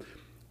him,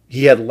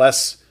 he had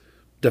less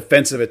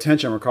defensive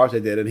attention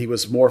Ricarte did, and he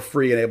was more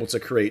free and able to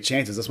create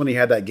chances. That's when he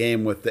had that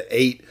game with the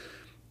 8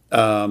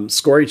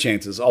 scoring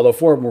chances, although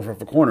 4 of them were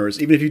for corners.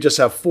 Even if you just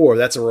have 4,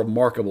 that's a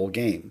remarkable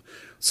game.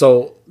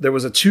 So there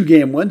was a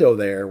 2-game window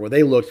there where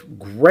they looked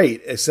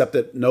great, except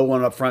that no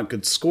one up front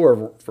could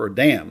score for a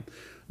damn.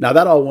 Now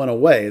that all went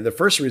away. The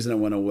first reason it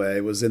went away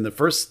was in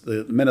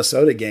the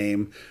Minnesota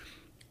game,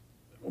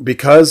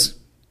 because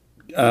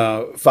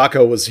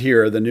Faco was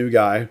here, the new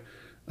guy.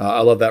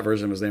 I love that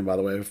version of his name, by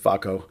the way,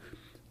 Faco.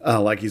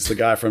 Like he's the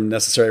guy from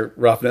Necessary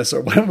Roughness,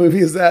 or what movie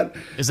is that?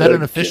 Is that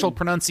an official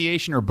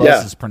pronunciation or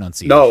Buzz's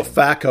pronunciation? No,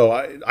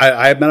 Faco.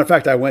 Matter of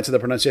fact, I went to the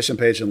pronunciation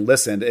page and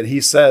listened, and he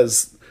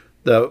says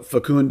the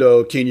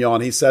Facundo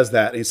Quignon. He says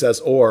that. He says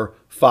or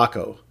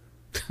Faco.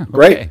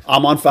 Great, okay.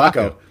 I'm on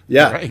Faco.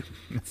 Yeah, right.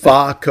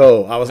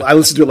 Faco. I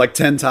listened to it like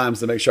 10 times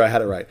to make sure I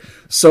had it right.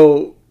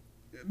 So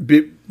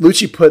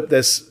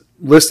Lucci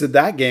listed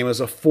that game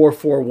as a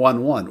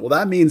 4-4-1-1. Well,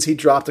 that means he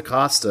dropped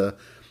Acosta,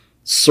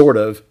 sort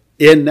of,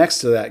 in next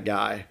to that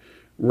guy,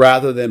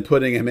 rather than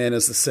putting him in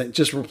as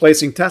just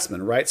replacing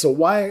Tessman, right? So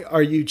why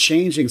are you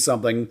changing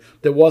something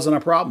that wasn't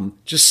a problem?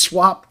 Just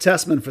swap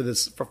Tessman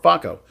for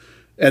Faco,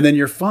 and then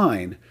you're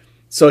fine.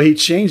 So he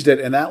changed it,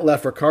 and that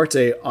left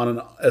Ricarte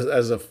on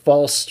as a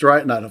false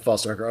strike, not a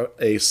false striker,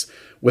 ace,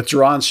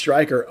 withdrawn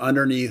striker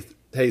underneath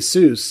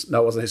Jesus.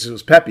 No, it wasn't Jesus. It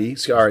was Pepe.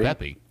 Sorry,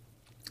 Pepe.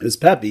 It's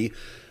Pepe.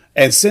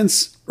 And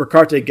since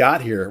Ricarte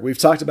got here, we've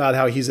talked about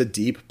how he's a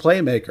deep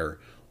playmaker.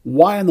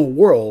 Why in the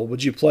world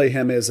would you play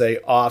him as a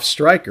off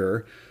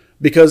striker?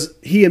 Because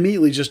he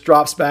immediately just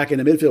drops back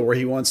into midfield where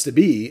he wants to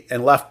be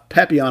and left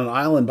Pepe on an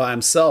island by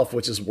himself,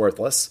 which is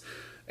worthless.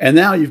 And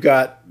now you've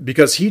got,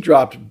 because he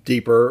dropped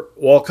deeper,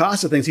 well,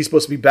 Acosta thinks he's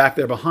supposed to be back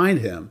there behind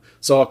him.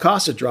 So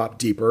Acosta dropped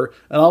deeper,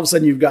 and all of a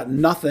sudden you've got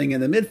nothing in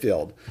the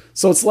midfield.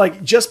 So it's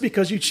like, just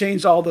because you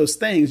changed all those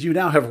things, you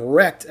now have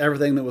wrecked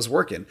everything that was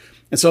working.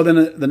 And so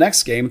then the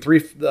next game,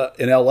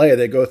 in LA,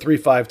 they go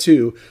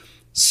 3-5-2,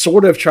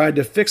 sort of tried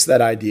to fix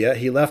that idea.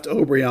 He left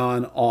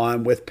Obrian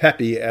on with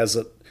Pepe as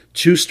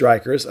two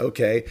strikers.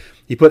 Okay.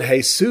 He put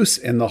Jesus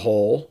in the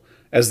hole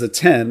as the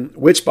 10,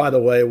 which, by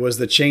the way, was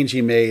the change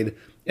he made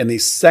in the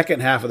second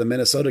half of the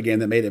Minnesota game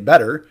that made it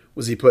better,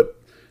 was he put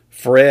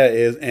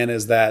Freya in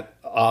as that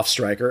off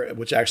striker,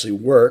 which actually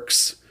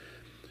works.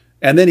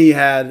 And then he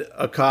had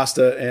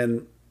Acosta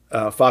and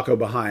Faco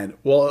behind.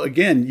 Well,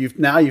 again, you've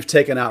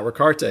taken out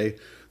Ricarte,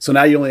 so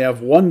now you only have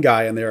one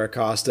guy in there,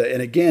 Acosta,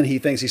 and again, he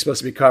thinks he's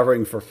supposed to be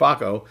covering for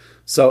Faco.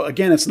 So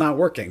again, it's not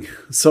working.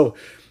 So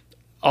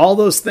all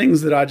those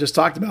things that I just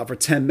talked about for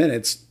 10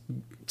 minutes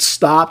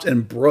stopped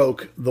and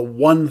broke the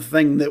one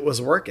thing that was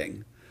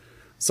working.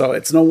 So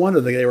it's no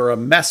wonder that they were a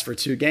mess for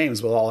 2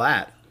 games with all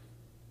that.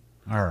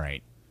 All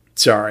right.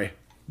 Sorry.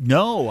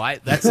 No,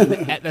 that's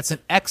an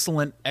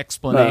excellent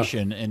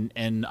explanation,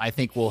 and I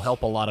think will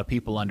help a lot of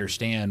people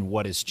understand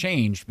what has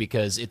changed,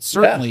 because it's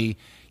certainly,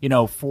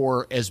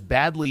 for as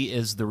badly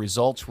as the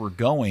results were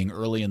going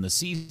early in the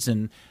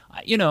season,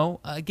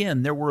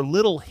 again, there were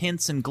little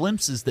hints and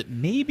glimpses that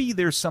maybe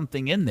there's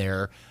something in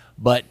there.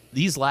 But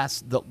the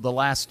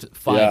last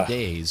 5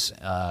 days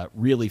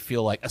really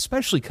feel like,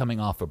 especially coming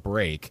off a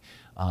break,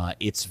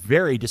 it's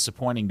very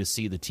disappointing to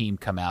see the team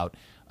come out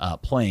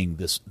playing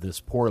this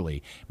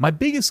poorly. My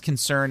biggest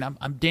concern,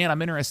 Dan,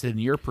 I'm interested in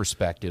your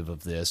perspective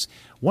of this.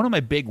 One of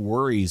my big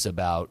worries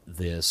about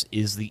this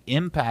is the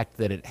impact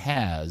that it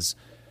has,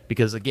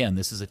 because, again,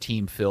 this is a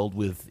team filled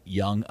with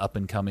young,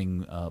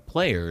 up-and-coming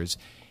players,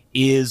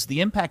 is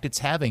the impact it's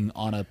having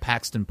on a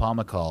Paxton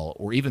Pomykal,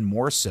 or even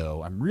more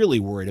so, I'm really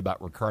worried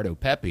about Ricardo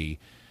Pepi,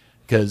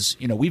 because,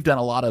 we've done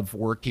a lot of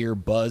work here.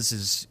 Buzz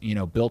is,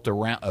 built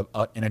around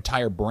an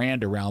entire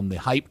brand around the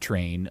hype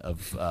train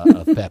of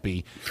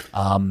Pepi.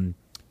 And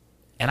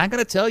I got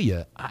to tell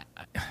you,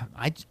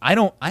 I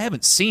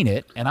haven't seen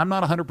it, and I'm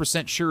not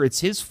 100% sure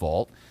it's his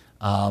fault.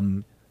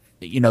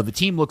 The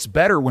team looks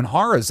better when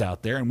Hara's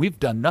out there, and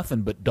we've done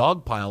nothing but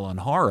dogpile on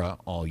Hara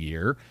all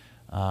year.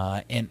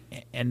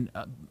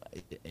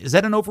 Is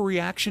that an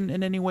overreaction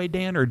in any way,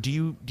 Dan, or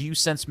do you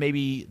sense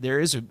maybe there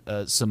is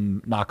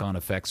some knock-on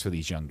effects for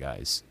these young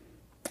guys?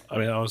 I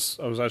mean, I was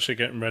actually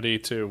getting ready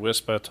to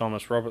whisper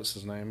Thomas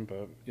Roberts' name,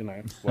 but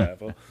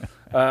whatever.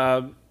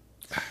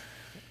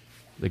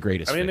 The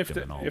greatest. I mean, if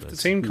the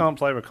team can't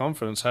play with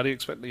confidence, how do you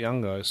expect the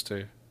young guys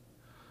to?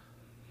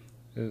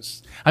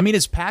 Does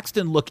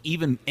Paxton look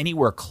even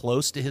anywhere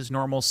close to his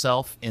normal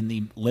self in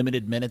the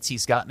limited minutes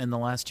he's gotten in the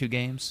last 2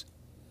 games?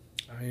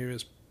 He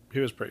was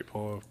pretty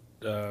poor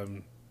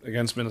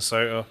against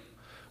Minnesota,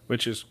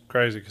 which is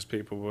crazy because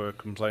people were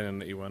complaining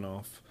that he went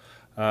off.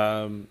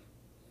 No,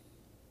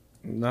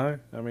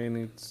 I mean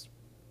he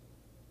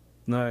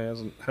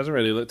hasn't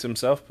really looked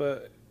himself,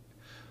 but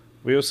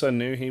we also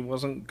knew he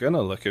wasn't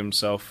gonna look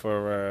himself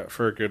for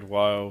a good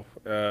while,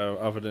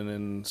 other than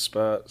in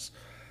spurts.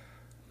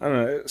 I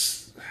don't know.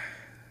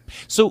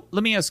 So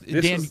let me ask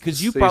Dan,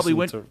 because you probably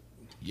went.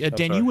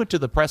 Dan, you went to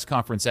the press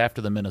conference after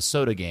the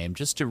Minnesota game.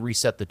 Just to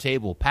reset the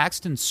table,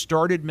 Paxton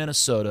started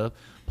Minnesota,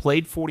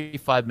 played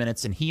 45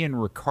 minutes, and he and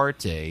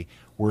Ricarte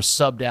were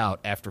subbed out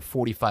after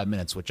 45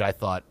 minutes, which I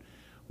thought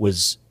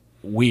was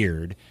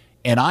weird.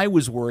 And I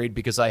was worried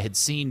because I had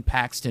seen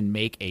Paxton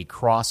make a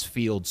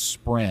cross-field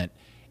sprint,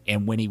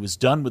 and when he was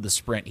done with the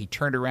sprint, he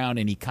turned around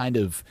and he kind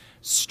of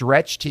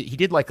stretched. He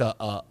did like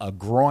a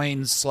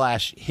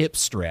groin/hip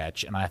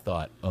stretch, and I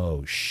thought,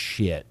 oh,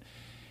 shit.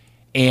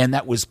 And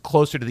that was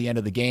closer to the end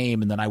of the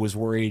game, and then I was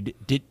worried.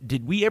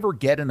 Did we ever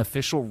get an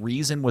official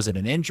reason? Was it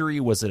an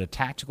injury? Was it a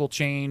tactical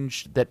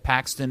change that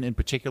Paxton in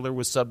particular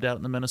was subbed out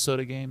in the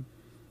Minnesota game?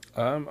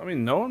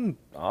 No one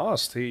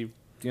asked. It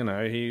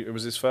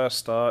was his first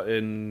start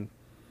in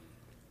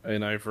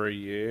over a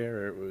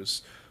year. It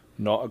was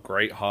not a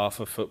great half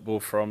of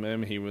football from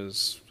him. He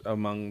was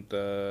among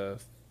the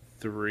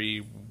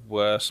 3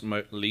 worst,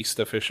 least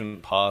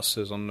efficient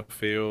passes on the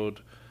field.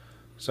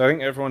 So I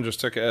think everyone just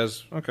took it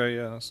as, okay,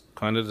 yeah, that's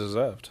kind of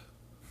deserved.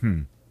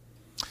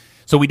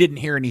 So we didn't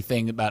hear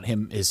anything about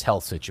his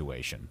health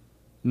situation?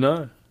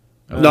 No.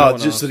 No,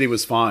 just that he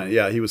was fine.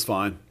 Yeah, he was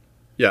fine.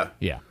 Yeah.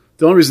 Yeah.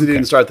 The only reason he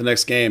didn't start the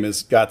next game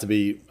has got to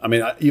be,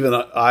 when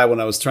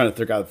I was trying to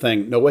figure out the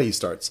thing, no way he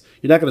starts.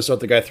 You're not going to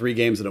start the guy 3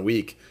 games in a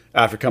week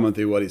after coming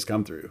through what he's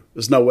come through.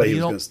 There's no way he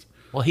was going to.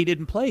 Well, he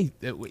didn't play.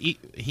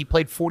 He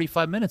played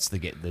 45 minutes the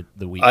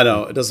week. I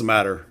know. It doesn't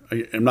matter.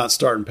 I'm not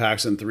starting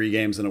Paxton 3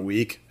 games in a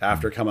week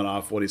after coming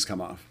off what he's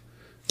come off.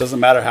 It doesn't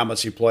matter how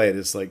much he played.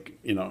 It's like,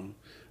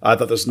 I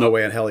thought there's no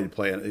way in hell he'd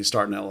play it. He's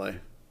starting L.A.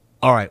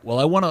 All right. Well,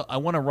 I want to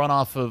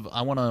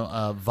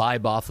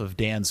vibe off of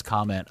Dan's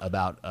comment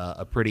about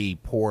a pretty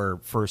poor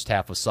first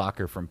half of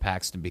soccer from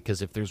Paxton,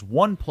 because if there's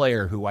one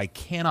player who I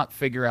cannot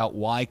figure out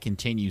why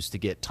continues to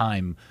get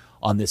time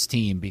on this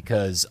team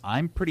because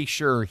I'm pretty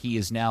sure he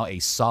is now a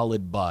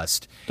solid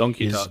bust.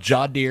 Donkey is touch.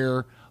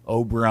 Jadir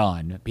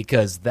O'Brien,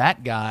 because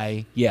that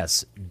guy,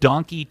 yes,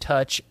 donkey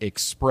touch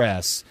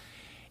express,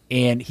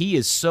 and he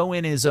is so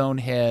in his own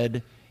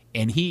head,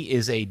 and he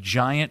is a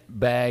giant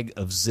bag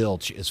of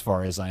zilch as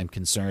far as I'm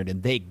concerned,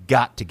 and they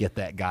got to get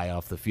that guy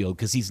off the field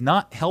because he's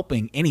not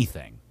helping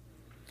anything.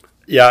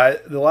 Yeah,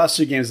 the last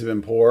 2 games have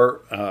been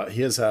poor.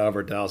 He is,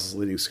 however, Dallas'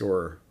 leading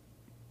scorer.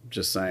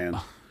 Just saying.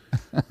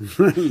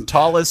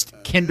 Tallest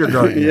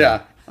kindergartner.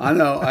 Yeah, I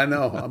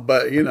know.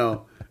 But,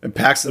 and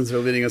Paxton's their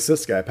leading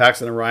assist guy.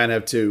 Paxton and Ryan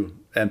have 2,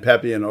 and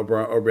Pepe and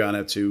O'Brien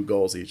have 2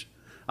 goals each.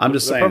 I'm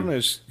just saying. The problem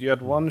is you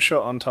had 1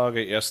 shot on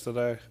target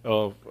yesterday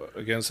or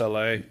against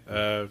LA.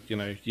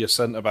 Your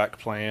centre back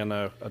playing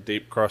a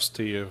deep cross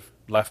to your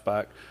left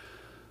back.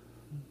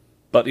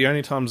 But the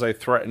only times they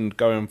threatened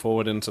going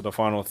forward into the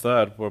final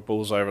third were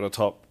balls over the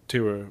top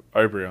to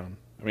O'Brien.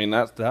 I mean,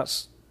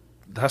 that's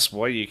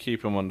why you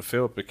keep him on the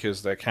field,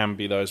 because there can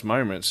be those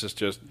moments. It's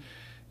just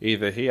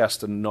either he has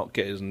to not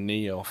get his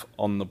knee off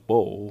on the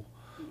ball,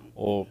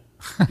 or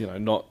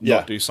not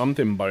do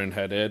something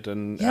boneheaded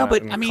and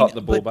cut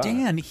the ball back.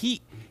 Dan,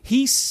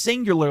 he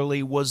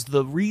singularly was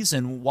the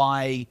reason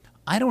why,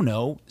 I don't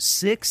know,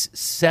 6,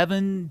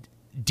 7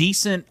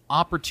 decent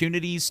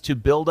opportunities to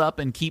build up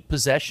and keep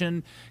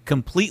possession,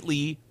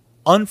 completely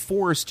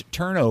unforced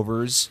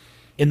turnovers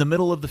in the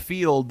middle of the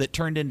field that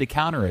turned into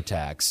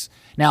counterattacks.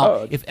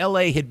 Now, if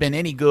LA had been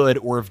any good,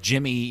 or if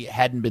Jimmy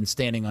hadn't been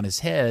standing on his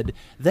head,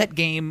 that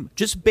game,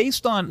 just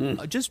based on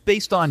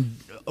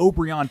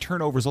O'Brien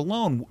turnovers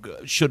alone,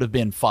 should have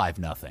been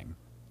 5-0.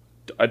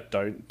 I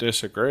don't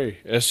disagree.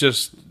 It's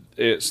just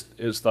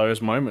it's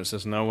those moments.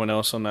 There's no one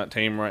else on that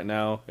team right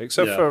now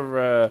except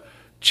for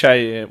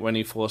Che when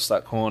he forced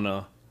that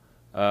corner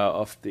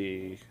off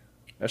the.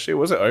 Actually,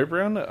 was it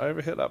O'Brien that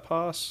overhit that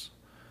pass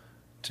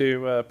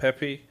to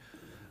Pepe?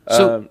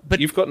 But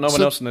you've got no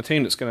one else on the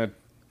team that's going to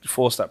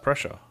force that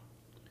pressure.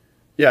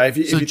 Yeah, if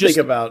you think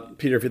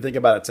about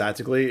it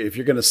tactically, if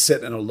you're going to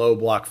sit in a low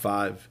block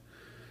 5,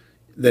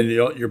 then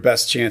your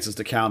best chance is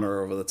to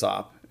counter over the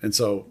top. And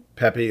so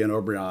Pepe and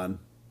O'Brien,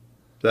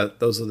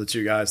 those are the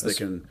 2 guys that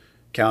can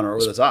counter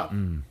over the top.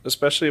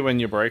 Especially when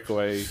your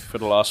breakaway for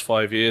the last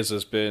 5 years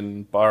has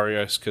been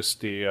Barrios,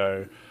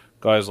 Castillo,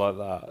 guys like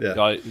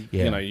that.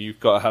 Yeah. You've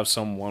got to have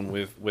someone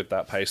with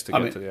that pace to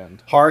get to the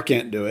end. Har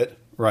can't do it,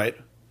 right?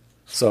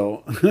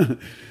 So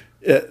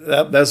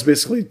that's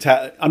basically.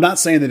 I'm not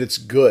saying that it's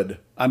good.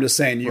 I'm just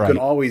saying you can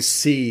always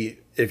see,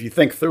 if you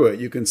think through it,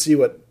 you can see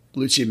what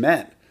Lucci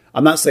meant.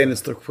 I'm not saying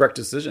it's the correct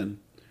decision.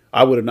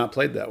 I would have not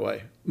played that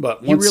way.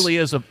 But he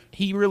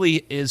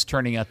really is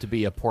turning out to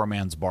be a poor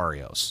man's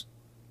Barrios.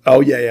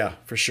 Oh yeah,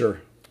 for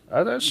sure.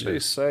 I'd actually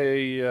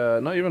say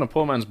not even a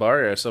poor man's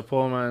Barrios, a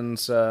poor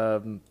man's.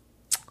 What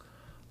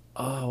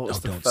was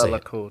the fella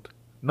called?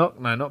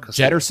 Not Castillo.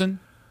 Jetterson.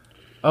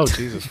 Oh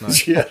Jesus, no.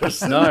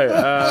 Jetterson. No.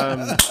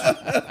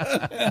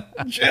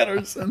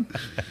 Jetterson.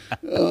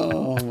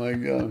 Oh my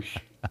gosh.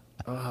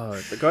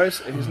 The guy's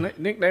his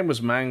nickname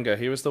was Manga.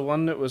 He was the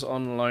one that was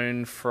on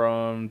loan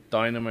from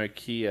Dynamo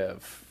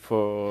Kiev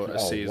for a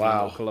season.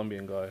 Wow. A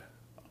Colombian guy.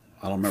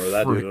 I don't remember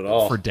that dude at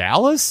all. For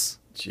Dallas?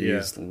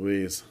 Jeez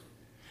Louise.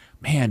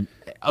 Man.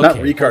 Okay, not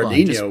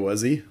Ricardinho,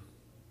 was he?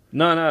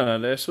 No.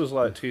 This was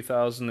like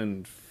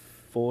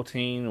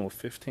 2014 or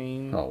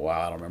 15. Oh,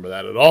 wow. I don't remember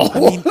that at all. I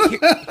mean,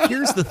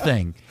 here's the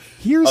thing.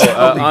 Here's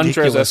how Andres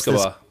ridiculous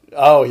Escobar.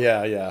 Oh,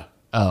 yeah.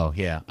 Oh,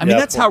 yeah. I mean,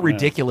 that's how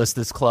ridiculous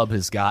this club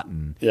has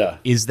gotten. Yeah.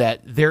 Is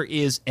that there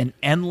is an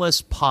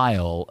endless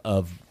pile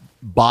of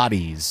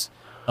bodies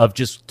of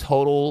just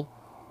total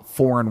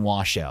foreign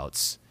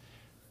washouts.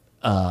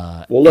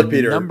 Well, look,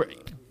 Peter,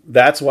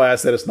 that's why I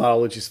said it's not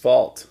Alucci's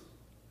fault.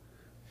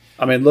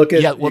 I mean, look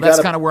at... Yeah, well,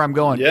 that's kind of where I'm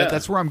going. Yeah.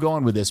 That's where I'm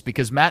going with this,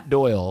 because Matt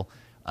Doyle,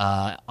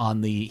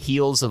 on the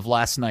heels of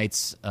last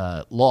night's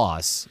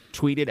loss,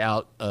 tweeted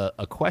out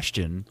a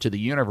question to the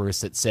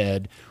universe that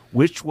said,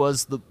 which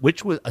was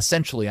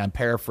essentially, I'm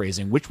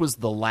paraphrasing, which was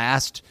the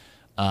last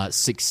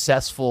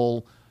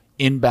successful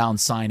inbound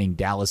signing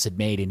Dallas had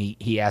made, and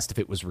he asked if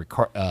it was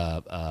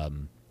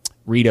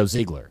Rito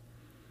Ziegler.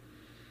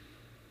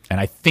 And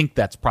I think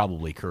that's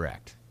probably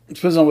correct. It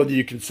depends on whether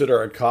you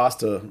consider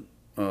Acosta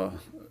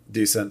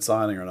decent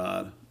signing or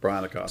not.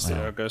 Brian Acosta.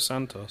 Thiago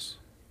Santos.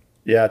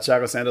 Yeah,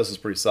 Thiago Santos is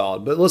pretty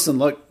solid. But listen,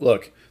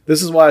 look.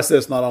 This is why I said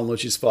it's not on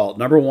Lucci's fault.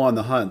 Number one,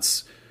 the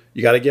Hunts.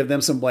 You got to give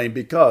them some blame,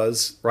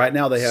 because right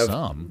now they have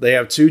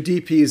 2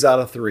 DPs out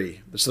of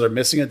 3. So they're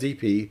missing a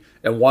DP,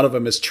 and one of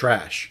them is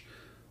trash.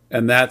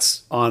 And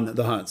that's on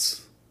the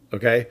Hunts.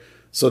 Okay?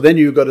 So then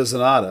you go to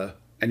Zanata,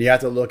 and you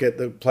have to look at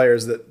the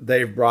players that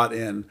they've brought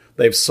in.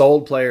 They've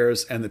sold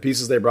players, and the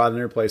pieces they brought in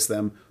to replace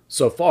them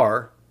so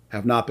far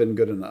have not been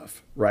good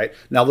enough, right?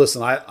 Now,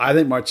 listen, I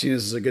think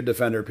Martinez is a good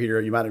defender,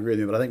 Peter. You might agree with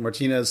me, but I think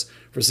Martinez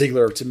for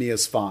Ziegler, to me,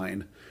 is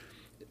fine.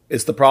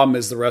 It's the problem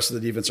is the rest of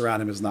the defense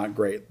around him is not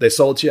great. They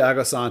sold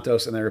Thiago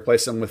Santos, and they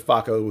replaced him with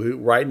Faco, who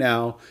right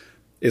now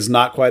is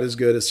not quite as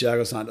good as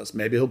Thiago Santos.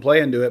 Maybe he'll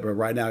play into it, but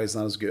right now he's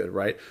not as good,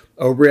 right?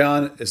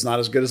 O'Brien is not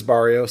as good as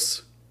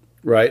Barrios.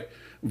 right?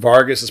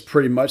 Vargas is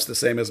pretty much the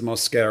same as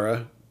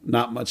Mosquera,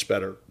 not much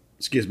better.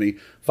 Excuse me.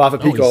 Fafa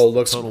Pico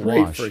looks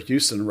great wash for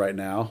Houston right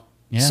now.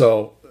 Yeah.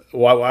 So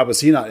why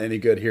was he not any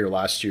good here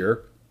last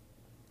year?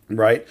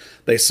 Right?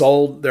 They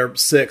sold their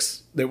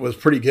 6 that was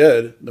pretty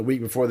good the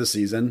week before the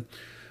season.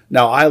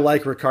 Now, I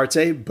like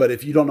Ricarte, but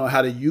if you don't know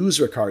how to use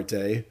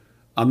Ricarte,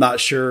 I'm not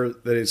sure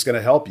that it's going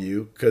to help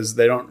you because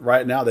they don't.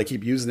 Right now, they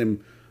keep using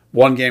him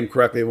one game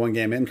correctly, one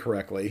game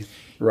incorrectly.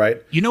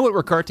 Right? You know what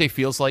Ricarte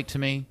feels like to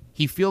me?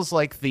 He feels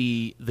like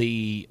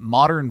the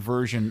modern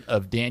version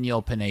of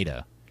Daniel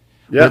Pineda.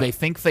 Yeah. Where they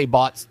think they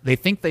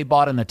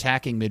bought an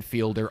attacking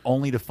midfielder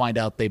only to find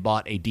out they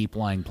bought a deep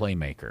lying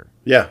playmaker.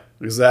 Yeah,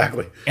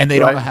 exactly. And they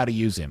don't know how to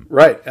use him.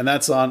 Right. And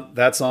that's on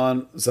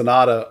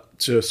Zanata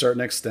to a certain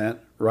extent,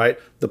 right?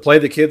 The play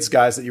the kids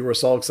guys that you were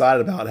so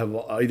excited about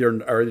are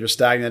either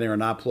stagnating or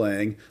not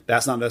playing.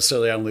 That's not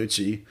necessarily on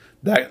Lucci.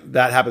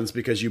 That happens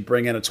because you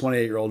bring in a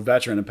 28-year-old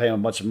veteran and pay him a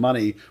bunch of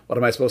money. What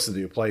am I supposed to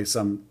do? Play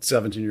some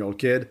 17-year-old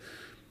kid?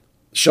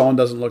 Sean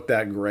doesn't look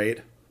that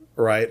great,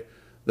 right?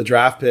 The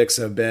draft picks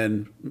have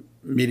been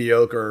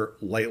mediocre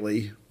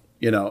lately.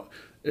 You know,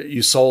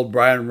 you sold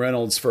Brian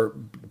Reynolds for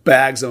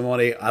bags of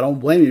money. I don't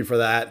blame you for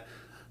that.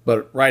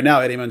 But right now,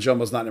 Eddie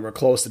Manjoma's not anywhere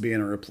close to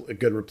being a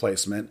good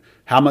replacement.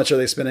 How much are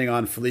they spending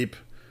on Philippe?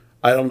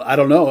 I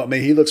don't know. I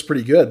mean, he looks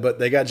pretty good, but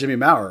they got Jimmy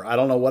Maurer. I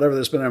don't know. Whatever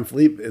they're spending on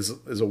Philippe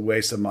is a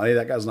waste of money.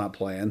 That guy's not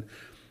playing.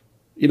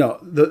 You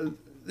know,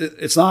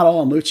 it's not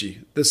all on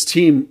Lucci. This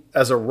team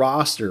as a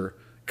roster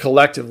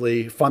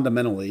collectively,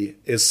 fundamentally,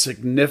 is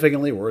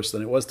significantly worse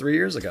than it was 3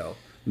 years ago.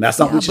 And that's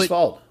not Lucci's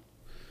fault.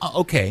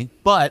 Okay,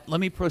 but let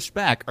me push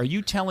back. Are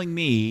you telling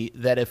me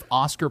that if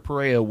Oscar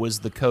Pereira was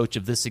the coach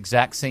of this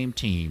exact same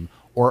team,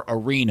 or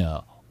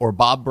Arena, or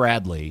Bob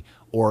Bradley,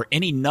 or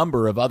any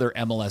number of other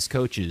MLS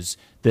coaches,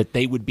 that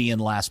they would be in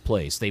last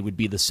place? They would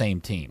be the same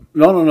team?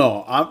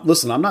 No.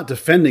 Listen, I'm not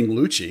defending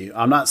Lucci.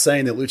 I'm not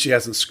saying that Lucci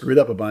hasn't screwed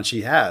up a bunch.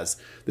 He has.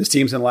 This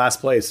team's in last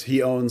place.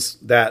 He owns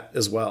that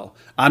as well.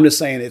 I'm just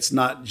saying it's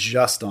not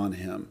just on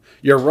him.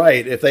 You're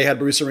right. If they had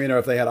Bruce Arena or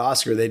if they had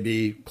Oscar, they'd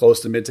be close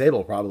to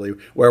mid-table probably,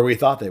 where we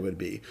thought they would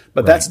be.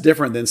 But that's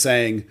different than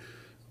saying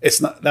it's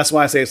not. That's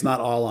why I say it's not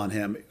all on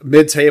him.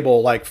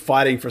 Mid-table, like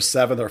fighting for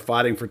 7th or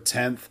fighting for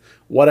 10th,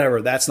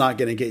 whatever, that's not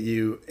going to get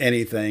you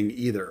anything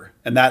either.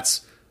 And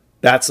that's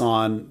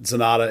on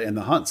Zanata and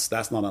the Hunts.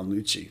 That's not on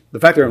Lucci. The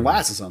fact they're in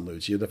last is on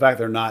Lucci. The fact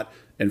they're not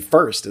in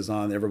first is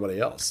on everybody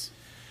else.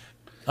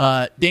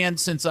 Dan,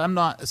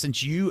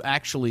 since you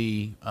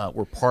actually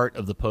were part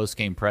of the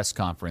post-game press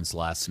conference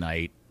last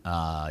night,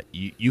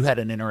 you had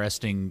an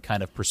interesting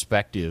kind of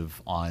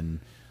perspective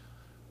on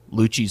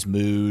Lucci's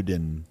mood,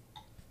 and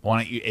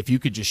if you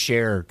could just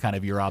share kind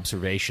of your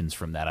observations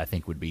from that, I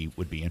think would be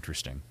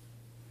interesting.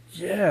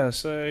 Yeah,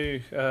 so,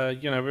 we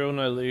all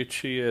know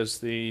Lucci as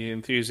the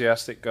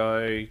enthusiastic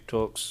guy,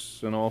 talks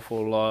an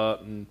awful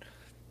lot and,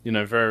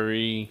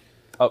 very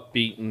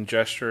upbeat and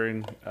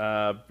gesturing.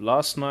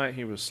 Last night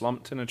he was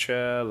slumped in a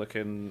chair,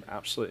 looking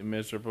absolutely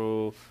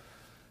miserable.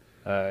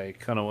 He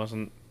kind of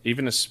wasn't,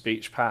 even his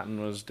speech pattern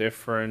was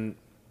different.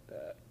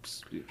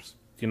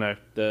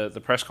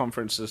 The press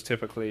conferences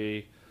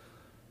typically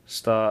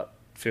start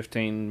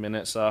 15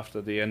 minutes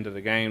after the end of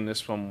the game.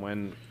 This one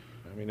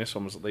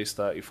was at least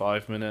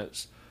 35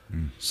 minutes.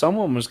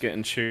 Someone was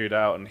getting chewed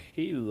out, and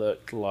he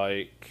looked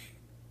like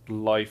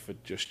life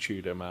had just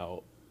chewed him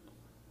out.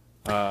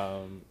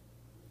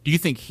 Do you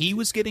think he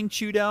was getting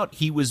chewed out?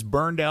 He was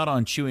burned out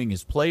on chewing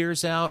his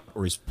players out,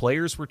 or his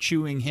players were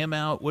chewing him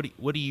out? What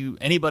do you?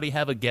 Anybody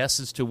have a guess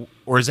as to,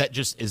 or is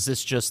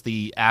this just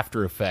the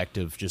after effect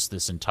of just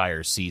this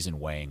entire season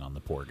weighing on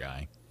the poor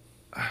guy?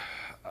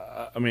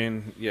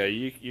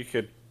 You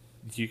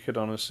could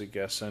honestly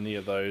guess any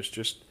of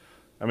those.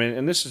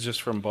 And this is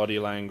just from body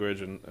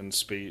language and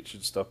speech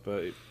and stuff.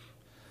 But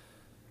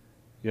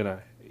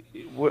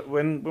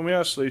when we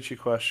ask Lucci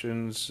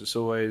questions, it's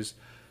always,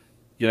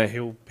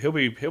 he'll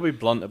be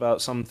blunt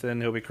about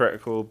something, he'll be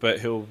critical, but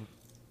he'll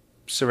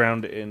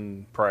surround it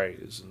in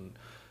praise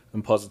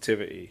and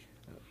positivity,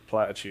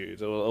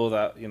 platitudes, all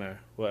that,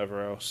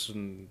 whatever else,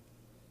 and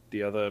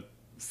the other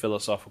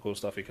philosophical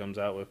stuff he comes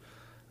out with.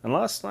 And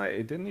last night,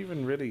 he didn't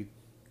even really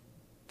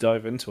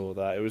dive into all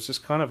that. It was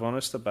just kind of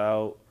honest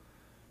about,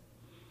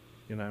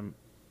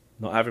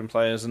 not having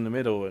players in the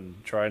middle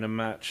and trying to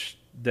match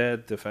their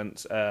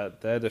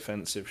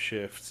defensive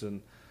shifts,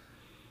 and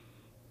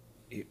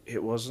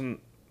it wasn't.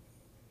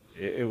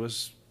 It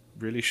was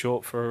really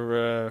short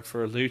for a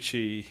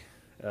Lucci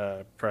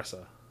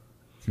presser.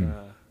 Kind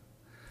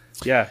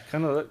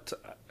of looked.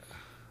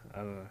 I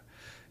don't know.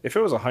 If it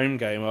was a home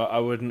game, I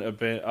wouldn't have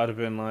been. I'd have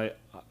been like,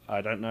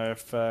 I don't know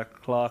if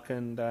Clark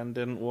and Dan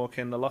didn't walk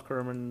in the locker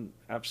room and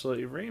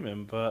absolutely ream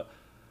him, but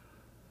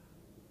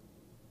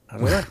I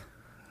don't know.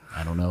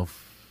 I don't know.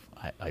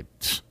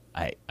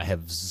 I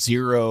have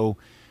zero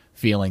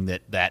feeling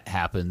that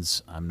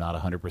happens. I'm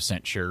not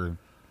 100% sure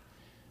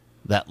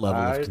that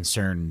level of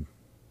concern.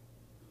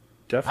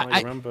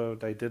 Definitely remember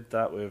they did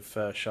that with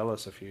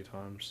Shellis a few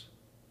times.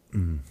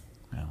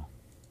 Well,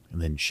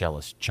 and then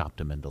Shellis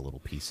chopped him into little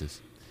pieces.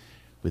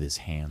 with his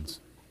hands.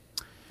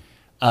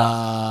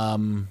 All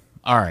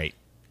right.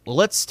 Well,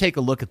 let's take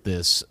a look at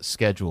this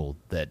schedule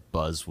that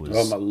Buzz was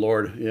Oh my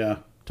lord, yeah.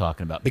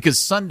 talking about, because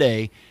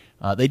Sunday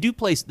they don't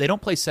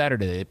play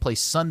Saturday. They play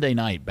Sunday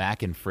night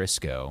back in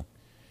Frisco.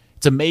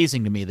 It's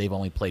amazing to me they've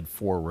only played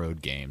 4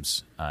 road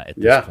games at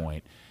this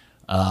point.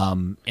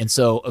 And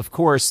so, of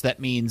course, that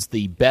means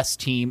the best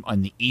team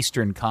on the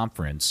Eastern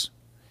Conference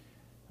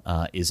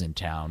is in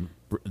town,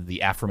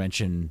 the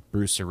aforementioned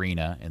Bruce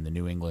Arena and the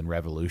New England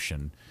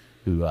Revolution,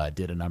 who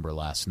did a number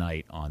last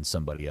night on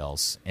somebody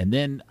else. And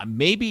then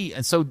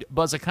so,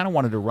 Buzz, I kind of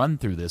wanted to run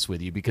through this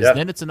with you, because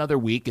then it's another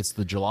week. It's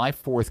the July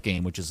 4th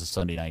game, which is a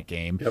Sunday night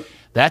game. Yep.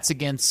 That's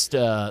against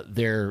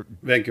their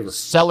Vancouver.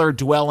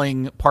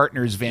 cellar-dwelling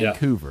partners,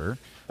 Vancouver.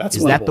 That's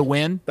Is that the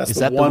win? That's Is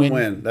the that one the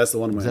win. That's the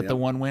one win. Is that yeah. the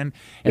one win?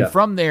 And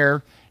from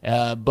there,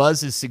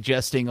 Buzz is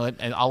suggesting,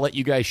 and I'll let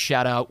you guys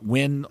shout out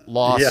win,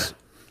 loss,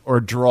 or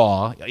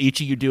draw.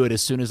 Each of you do it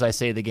as soon as I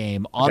say the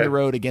game. On the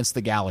road against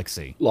the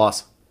Galaxy.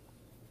 Loss.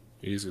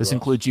 Easy This loss.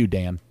 includes you,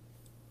 Dan.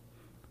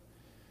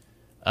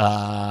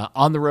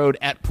 On the road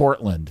at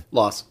Portland.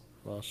 Loss.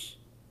 Loss.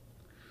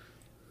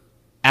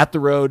 At the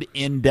road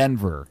in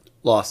Denver.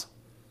 Loss.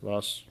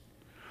 Loss.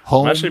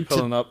 Home I'm actually to-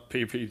 pulling up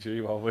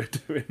PPG while we're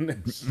doing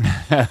this.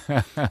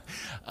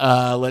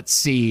 let's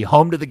see.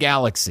 Home to the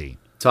Galaxy.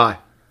 Tie.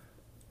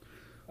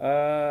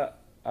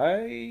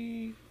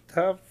 I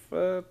have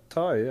a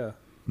tie, yeah.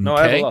 No,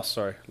 I have Okay. a loss,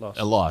 sorry. Loss.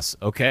 A loss.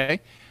 Okay.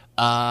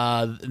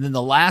 And then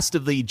the last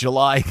of the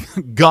July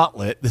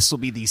gauntlet, this will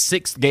be the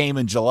 6th game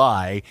in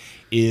July,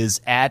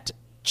 is at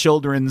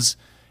Children's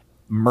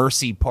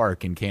Mercy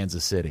Park in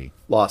Kansas City.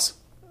 Loss.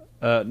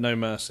 No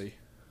mercy.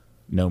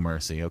 No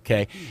mercy,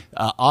 okay?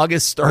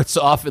 August starts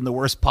off in the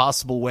worst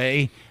possible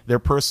way, their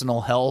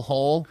personal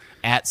hellhole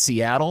at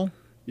Seattle.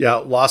 Yeah,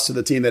 loss to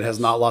the team that has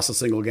not lost a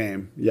single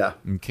game. Yeah.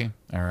 Okay,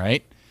 all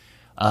right.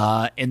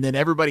 And then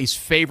everybody's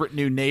favorite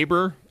new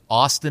neighbor,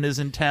 Austin, is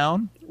in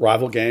town.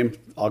 Rival game.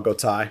 I'll go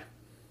tie.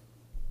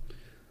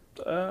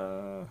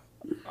 I'll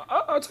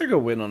take a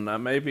win on that.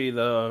 Maybe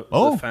the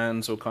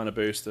fans will kind of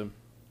boost them.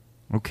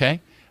 Okay.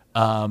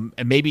 And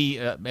maybe,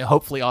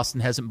 hopefully, Austin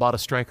hasn't bought a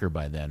striker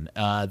by then.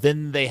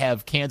 Then they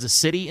have Kansas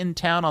City in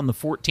town on the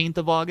 14th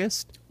of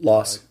August.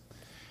 Loss.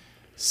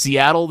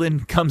 Seattle then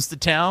comes to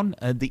town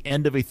at the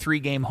end of a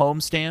 3-game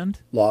homestand.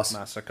 Loss.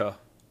 Massacre.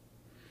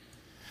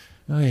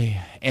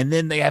 Oy. And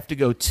then they have to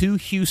go to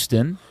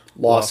Houston.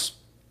 Loss.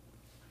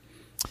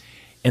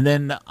 And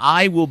then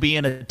I will be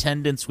in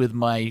attendance with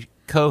my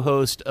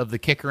co-host of the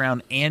Kick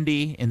Around,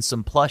 Andy, in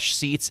some plush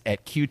seats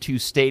at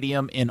Q2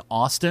 Stadium in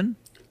Austin.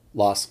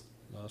 Loss.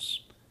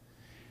 Loss.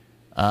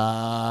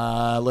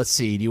 Let's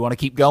see. Do you want to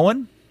keep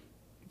going?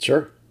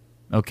 Sure.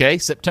 Okay.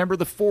 September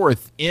the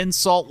 4th in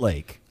Salt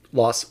Lake.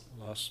 Loss.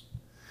 Loss.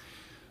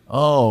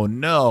 Oh,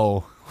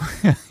 no.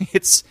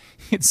 It's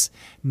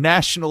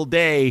National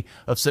Day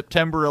of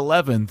September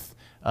 11th,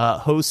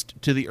 host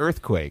to the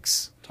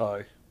Earthquakes.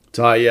 Tie.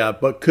 Tie, yeah,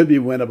 but could be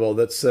winnable.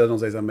 That's San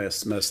Jose's a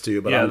miss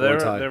too, but Yeah, I'm going they're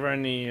tie.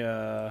 only,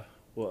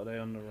 what are they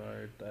on the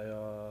road? They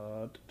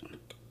are...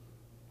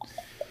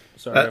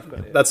 Sorry, I've got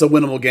it. That's a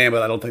winnable game,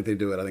 but I don't think they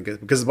do it. I think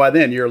because by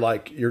then you're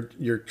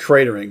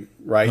cratering,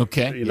 right?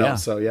 Okay. You know,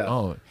 so yeah.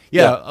 Oh,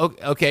 yeah.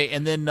 Okay.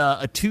 And then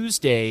a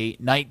Tuesday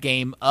night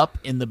game up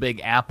in the Big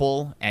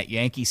Apple at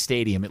Yankee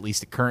Stadium. At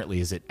least it currently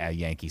is at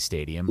Yankee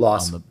Stadium.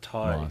 Loss. On the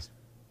Tie. loss.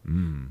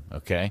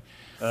 Okay.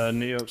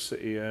 New York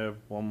City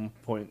 1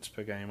 point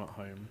per game at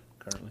home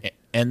currently.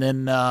 And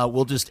then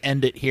we'll just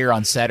end it here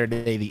on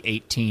Saturday the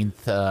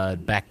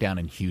 18th, back down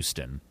in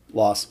Houston.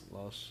 Loss.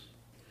 Loss.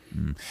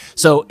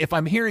 So if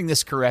I'm hearing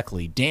this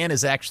correctly, Dan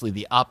is actually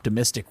the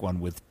optimistic one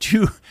with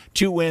two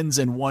wins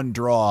and 1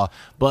 draw.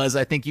 Buzz,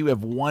 I think you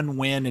have 1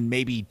 win and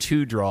maybe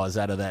 2 draws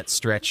out of that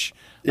stretch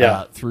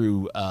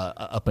through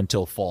up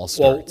until fall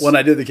starts. Well, when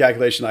I did the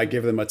calculation, I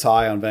gave them a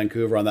tie on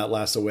Vancouver on that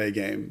last away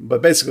game.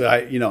 But basically,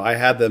 I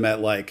had them at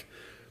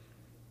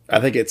I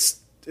think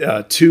it's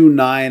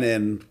 2-9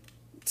 and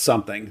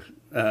something,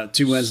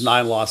 2 wins,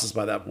 9 losses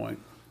by that point.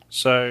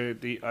 So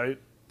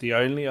the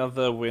only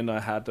other win I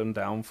had them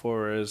down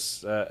for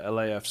is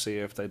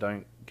LAFC if they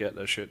don't get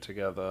their shit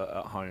together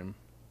at home.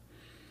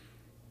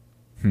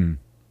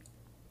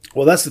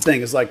 Well, that's the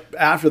thing. Is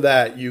after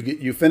that,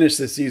 you finish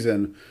the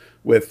season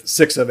with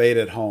 6 of 8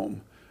 at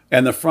home,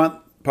 and the front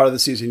part of the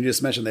season you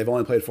just mentioned they've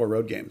only played 4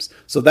 road games.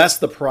 So that's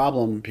the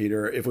problem,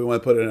 Peter. If we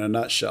want to put it in a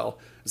nutshell,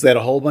 is they had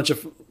a whole bunch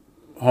of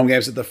home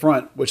games at the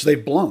front, which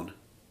they've blown.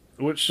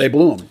 Which They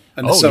blew them,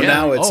 and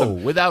now it's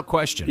without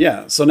question.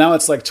 yeah. So now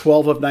it's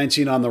 12 of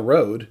 19 on the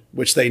road,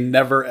 which they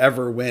never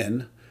ever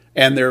win,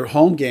 and their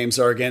home games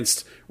are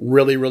against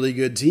really really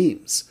good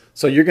teams.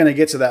 So you're going to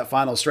get to that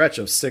final stretch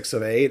of 6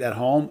 of 8 at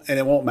home, and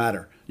it won't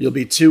matter. You'll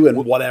be 2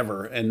 and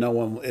whatever, and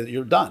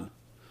you're done.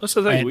 That's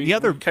the thing. And We the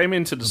other- came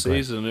into the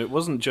season. It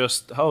wasn't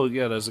just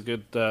there's a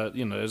good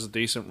there's a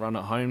decent run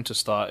at home to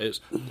start.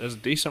 There's a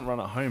decent run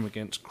at home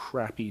against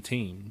crappy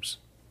teams.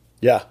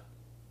 Yeah.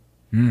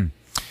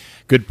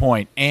 Good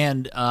point.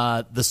 And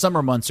the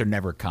summer months are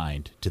never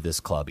kind to this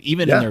club.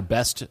 Even in their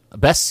best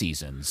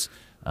seasons,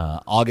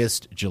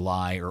 August,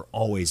 July are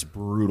always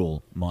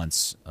brutal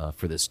months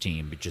for this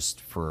team, but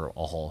just for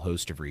a whole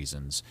host of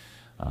reasons.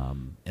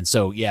 And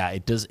so, yeah,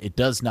 it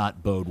does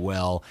not bode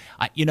well.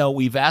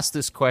 We've asked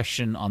this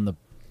question on the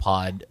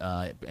pod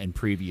in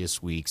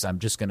previous weeks. I'm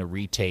just going to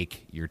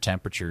retake your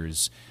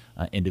temperatures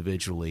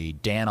individually.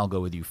 Dan, I'll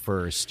go with you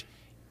first.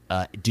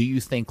 Do you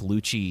think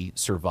Lucci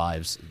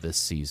survives this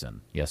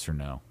season? Yes or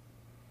no?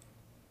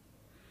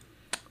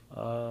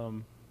 I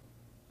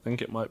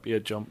think it might be a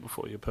jump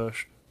before you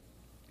push.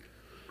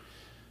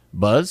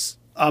 Buzz?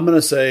 I'm going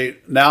to say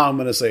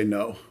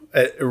no.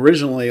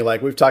 Originally,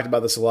 like we've talked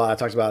about this a lot, I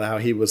talked about how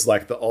he was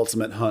like the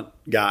ultimate Hunt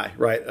guy,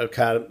 right?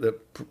 The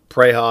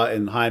Preha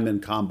and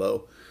Hyman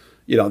combo.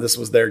 This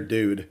was their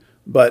dude.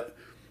 But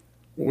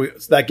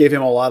that gave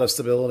him a lot of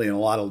stability and a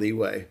lot of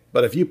leeway.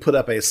 But if you put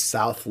up a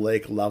South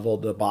Lake level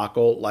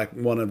debacle, like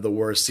one of the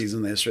worst seasons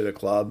in the history of the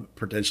club,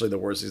 potentially the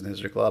worst season in the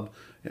history of the club,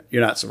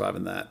 you're not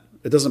surviving that.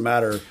 It doesn't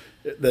matter.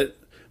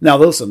 Now,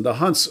 listen, the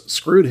Hunts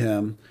screwed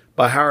him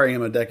by hiring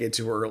him a decade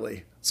too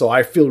early. So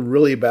I feel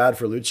really bad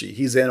for Lucci.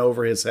 He's in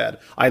over his head.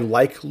 I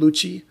like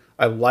Lucci.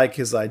 I like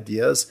his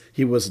ideas.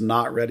 He was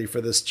not ready for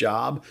this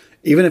job.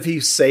 Even if he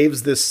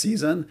saves this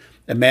season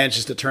and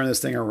manages to turn this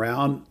thing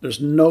around,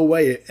 there's no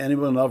way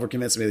anyone will ever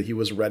convince me that he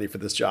was ready for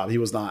this job. He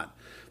was not.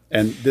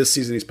 And this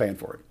season he's paying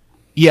for it.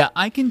 Yeah,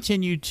 I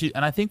continue to,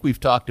 and I think we've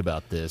talked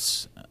about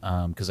this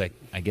because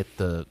I get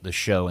the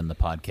show and the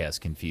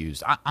podcast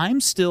confused. I'm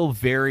still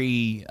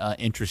very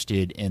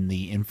interested in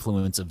the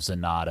influence of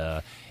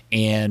Zanata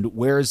and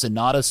where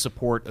Zanata's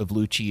support of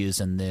Lucci is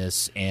in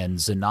this, and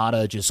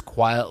Zanata just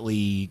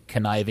quietly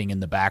conniving in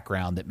the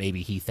background that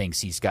maybe he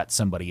thinks he's got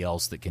somebody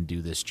else that can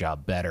do this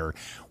job better,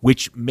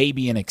 which may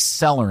be an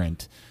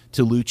accelerant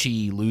to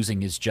Lucci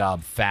losing his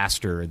job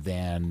faster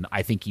than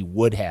I think he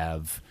would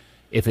have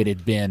if it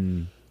had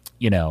been,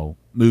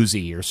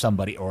 Muzi or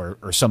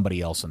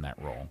somebody else in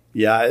that role.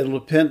 Yeah,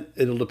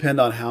 it'll depend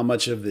on how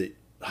much of the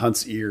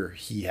Hunt's ear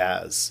he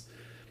has.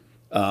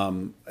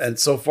 And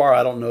so far,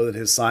 I don't know that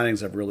his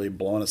signings have really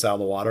blown us out of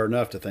the water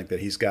enough to think that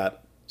he's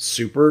got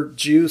super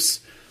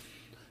juice.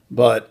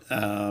 But,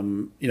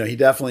 he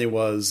definitely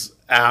was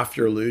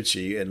after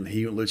Lucci, and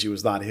Lucci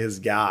was not his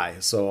guy.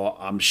 So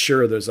I'm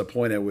sure there's a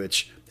point at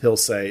which he'll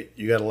say,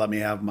 you got to let me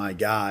have my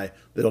guy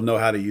that'll know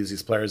how to use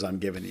these players I'm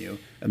giving you.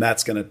 And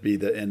that's going to be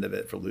the end of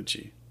it for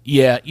Lucci.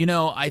 Yeah,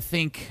 I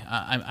think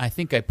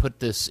I put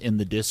this in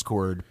the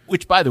Discord,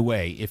 which, by the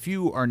way, if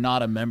you are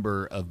not a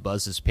member of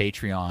Buzz's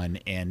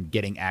Patreon and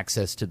getting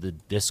access to the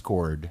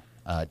Discord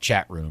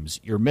chat rooms,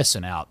 you're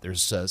missing out.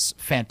 There's a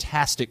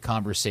fantastic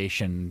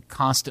conversation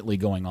constantly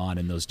going on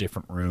in those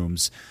different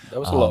rooms. That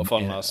was a lot of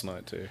fun last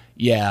night, too.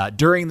 Yeah,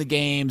 during the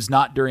games,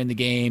 not during the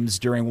games,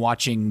 during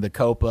watching the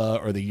Copa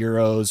or the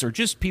Euros, or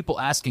just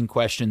people asking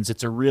questions.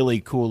 It's a really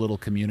cool little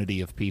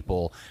community of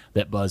people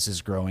that Buzz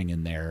is growing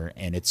in there,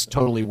 and it's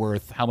totally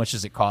worth. How much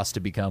does it cost to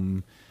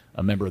become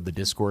a member of the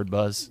Discord,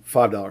 Buzz?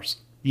 $5.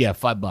 Yeah,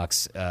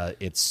 $5.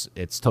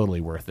 It's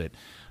totally worth it.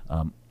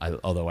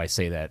 Although I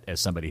say that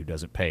as somebody who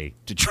doesn't pay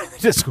to join the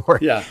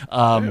Discord. Yeah.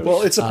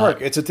 Well, it's a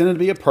perk. It's intended to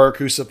be a perk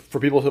for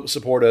people who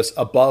support us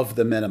above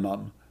the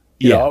minimum.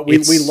 We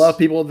love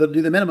people that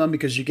do the minimum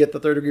because you get the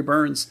third degree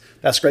burns.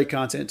 That's great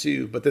content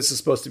too. But this is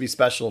supposed to be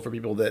special for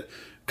people that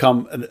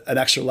come an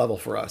extra level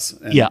for us.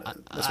 And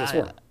that's what it's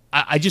for.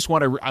 I just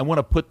want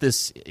to put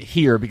this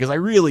here because I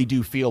really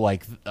do feel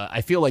like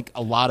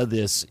a lot of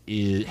this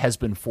has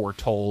been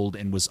foretold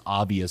and was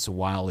obvious a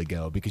while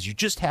ago, because you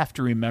just have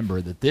to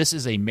remember that this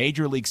is a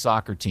Major League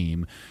Soccer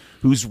team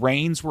whose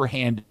reins were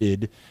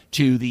handed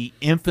to the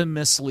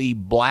infamously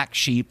black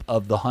sheep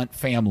of the Hunt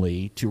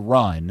family to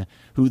run,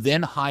 who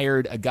then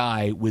hired a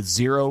guy with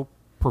zero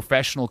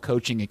professional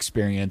coaching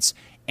experience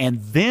and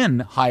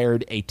then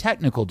hired a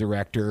technical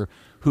director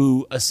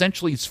who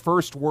essentially his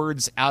first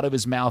words out of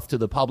his mouth to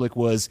the public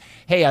was,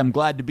 hey, I'm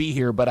glad to be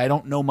here, but I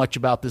don't know much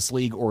about this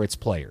league or its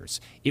players.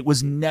 It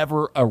was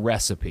never a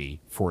recipe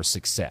for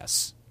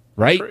success,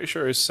 right? I'm pretty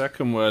sure his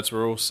second words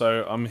were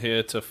also, I'm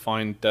here to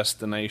find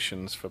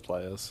destinations for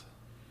players.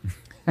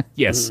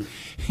 Yes.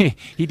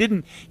 He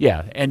didn't.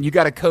 Yeah. And you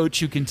got a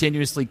coach who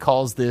continuously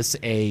calls this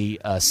a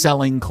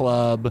selling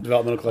club.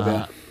 Developmental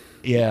club,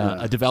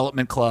 a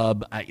development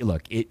club.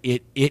 Look,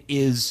 it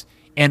is...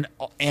 And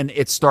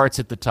it starts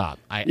at the top.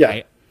 I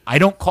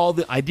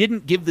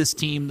didn't give this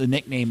team the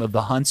nickname of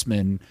the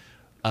Huntsman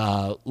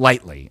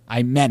lightly.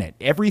 I meant it.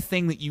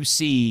 Everything that you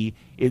see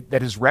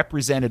that is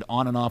represented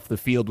on and off the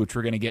field, which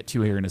we're going to get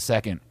to here in a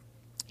second,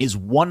 is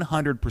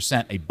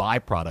 100% a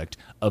byproduct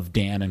of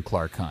Dan and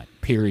Clark Hunt.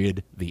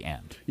 Period. The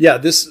end. Yeah,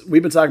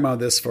 we've been talking about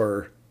this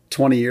for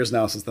 20 years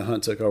now since the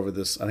Hunt took over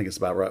this. I think it's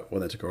about right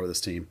when they took over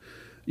this team.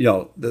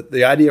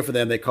 The idea for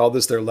them, they called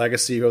this their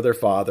legacy of their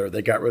father.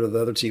 They got rid of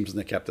the other teams and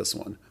they kept this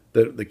one.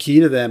 The key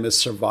to them is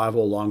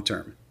survival long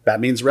term. That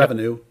means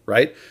revenue,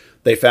 right?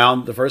 They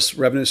found the first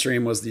revenue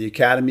stream was the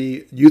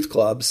academy youth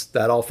clubs.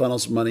 That all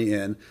funnels money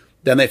in.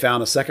 Then they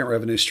found a second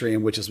revenue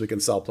stream, which is we can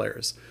sell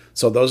players.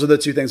 So those are the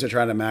two things they're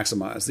trying to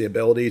maximize: the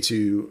ability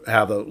to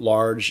have a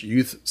large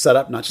youth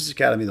setup, not just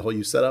academy, the whole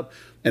youth setup,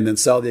 and then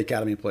sell the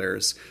academy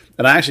players.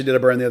 And I actually did a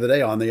burn the other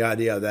day on the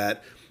idea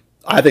that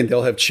I think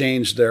they'll have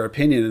changed their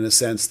opinion in a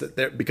sense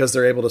that because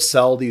they're able to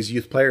sell these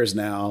youth players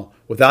now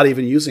without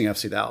even using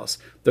FC Dallas.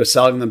 They're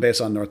selling them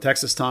based on North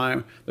Texas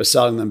time. They're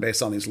selling them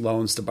based on these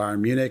loans to Bayern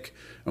Munich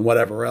and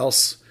whatever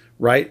else,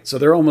 right? So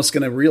they're almost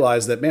going to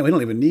realize that, man, we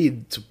don't even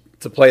need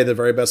to play the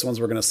very best ones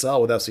we're going to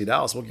sell with FC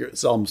Dallas. We'll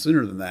sell them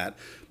sooner than that.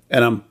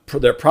 And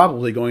they're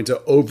probably going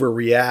to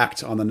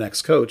overreact on the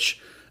next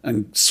coach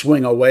and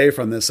swing away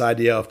from this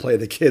idea of play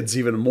the kids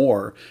even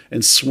more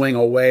and swing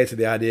away to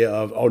the idea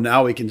of, oh,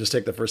 now we can just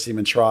take the first team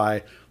and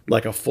try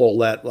like a full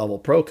level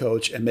pro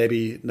coach and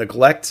maybe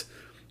neglect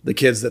the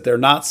kids that they're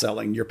not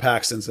selling, your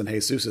Paxtons and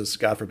Jesuses.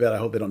 God forbid, I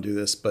hope they don't do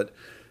this. But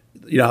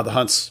you know how the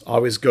Hunts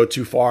always go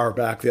too far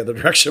back the other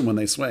direction when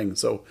they swing.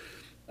 So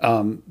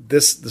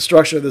the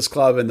structure of this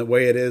club and the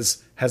way it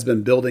is has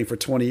been building for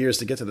 20 years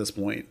to get to this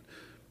point.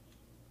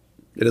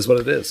 It is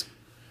what it is.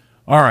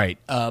 All right.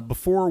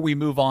 Before we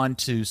move on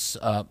to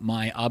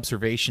my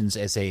observations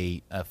as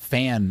a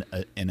fan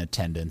in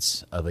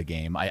attendance of a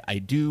game, I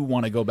do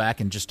want to go back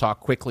and just talk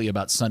quickly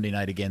about Sunday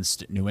night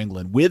against New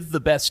England. With the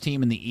best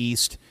team in the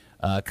East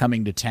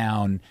coming to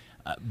town,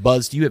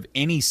 Buzz, do you have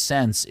any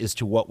sense as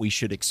to what we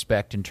should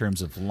expect in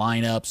terms of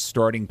lineups,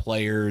 starting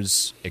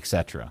players,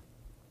 etc.?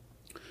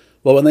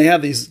 Well, when they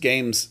have these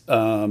games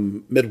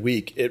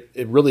midweek,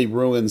 it really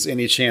ruins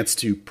any chance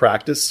to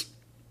practice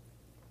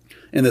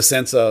in the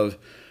sense of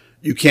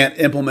you can't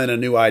implement a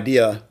new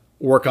idea,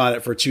 work on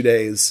it for 2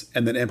 days,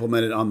 and then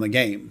implement it on the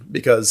game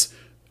because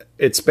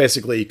it's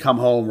basically come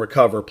home,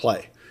 recover,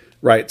 play,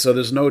 right? So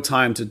there's no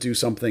time to do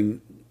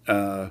something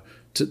to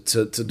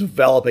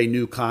develop a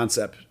new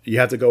concept. You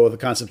have to go with the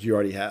concept you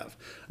already have.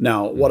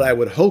 Now, what I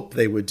would hope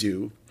they would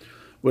do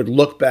would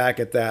look back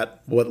at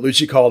that, what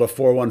Lucci called a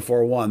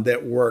 4-1-4-1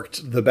 that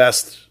worked the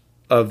best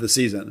of the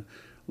season.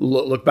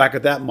 Look back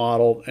at that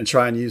model and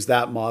try and use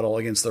that model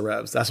against the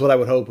Revs. That's what I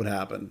would hope would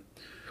happen.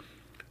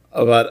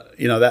 But,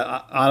 you know,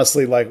 that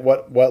honestly, like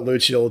what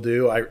Lucci will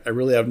do, I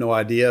really have no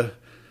idea.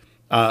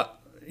 They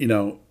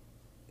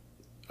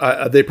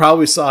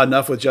probably saw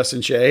enough with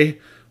Justin Shea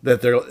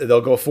that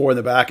they'll go four in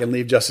the back and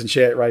leave Justin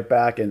Shea at right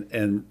back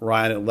and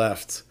Ryan at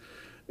left.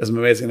 As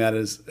amazing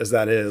as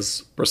that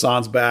is,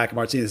 Bresson's back,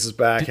 Martinez is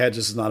back,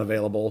 Hedges is not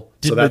available.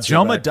 Did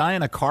Majoma die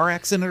in a car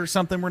accident or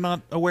something we're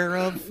not aware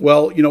of?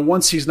 Well, you know,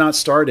 once he's not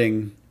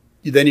starting,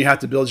 then you have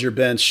to build your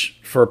bench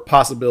for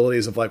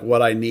possibilities of like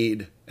what I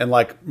need. And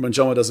like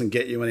Majoma doesn't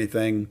get you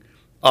anything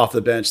off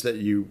the bench that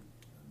you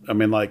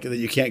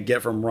can't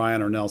get from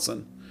Ryan or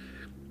Nelson.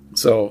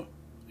 So,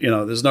 you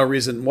know, there's no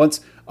reason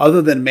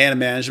other than man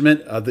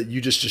management that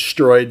you just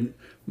destroyed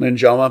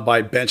Majoma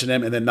by benching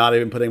him and then not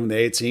even putting him in the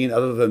 18.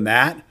 Other than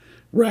that,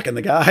 wrecking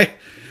the guy.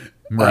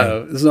 Right.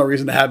 There's no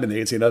reason to have him in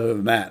the 18 other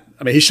than that.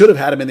 I mean, he should have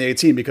had him in the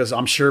 18 because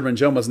I'm sure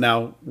Manjoma's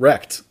now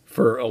wrecked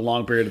for a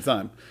long period of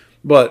time.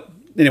 But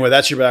anyway,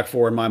 that's your back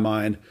four in my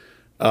mind.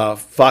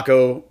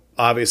 Faco,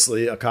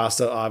 obviously.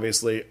 Acosta,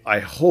 obviously. I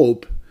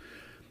hope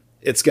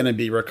it's going to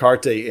be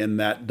Ricarte in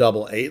that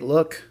 8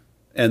 look.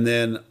 And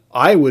then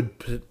I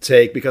would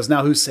take, because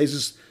now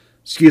Jesus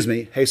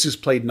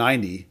played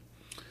 90.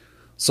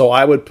 So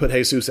I would put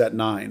Jesus at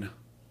 9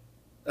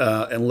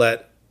 and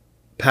let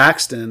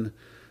Paxton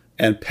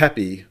and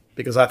Pepe,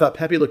 because I thought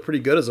Pepe looked pretty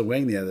good as a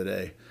wing the other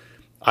day.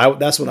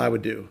 That's what I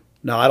would do.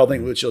 No, I don't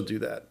think Lucci will do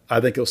that. I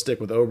think he'll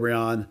stick with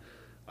Obrian.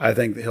 I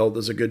think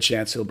there's a good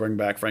chance he'll bring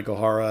back Frank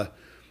O'Hara,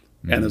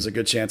 and there's a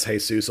good chance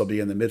Jesus will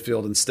be in the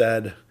midfield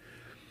instead.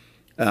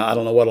 I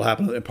don't know what will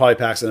happen. Probably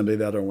Paxton will be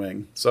the other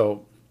wing.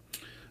 So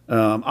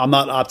I'm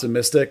not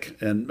optimistic,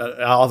 and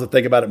I'll have to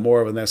think about it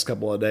more over the next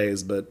couple of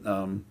days. But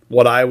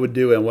what I would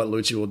do and what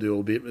Lucci will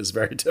do is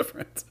very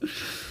different.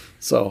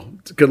 So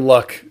good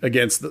luck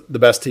against the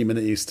best team in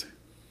the East.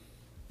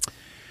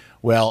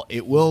 Well,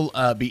 it will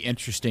be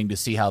interesting to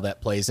see how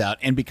that plays out.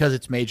 And because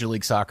it's Major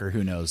League Soccer,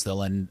 who knows?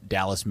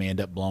 Dallas may end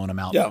up blowing them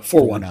out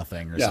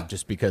 4-0 or something,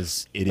 just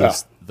because it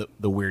is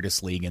the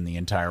weirdest league in the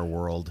entire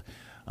world.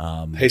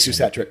 Jesus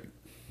hat trick.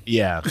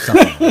 Yeah,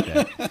 something like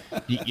that.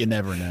 You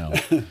never know.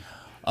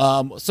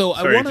 So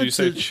Sorry, I wanted you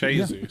say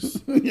Jesus?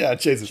 Yeah,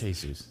 Jesus.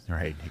 Jesus,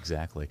 right,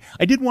 exactly.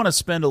 I did want to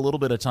spend a little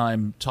bit of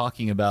time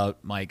talking about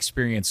my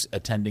experience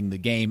attending the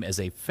game as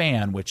a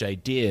fan, which I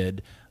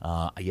did.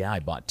 I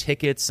bought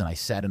tickets and I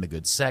sat in a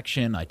good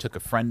section. I took a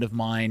friend of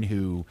mine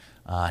who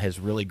has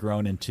really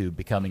grown into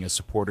becoming a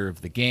supporter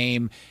of the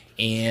game,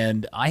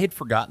 and I had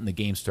forgotten the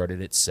game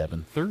started at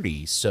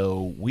 7:30.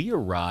 So we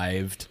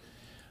arrived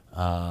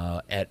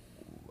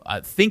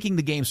at thinking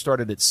the game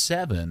started at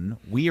 7,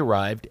 we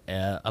arrived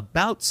at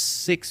about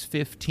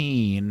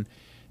 6:15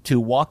 to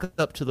walk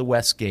up to the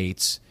West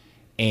Gates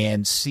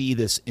and see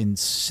this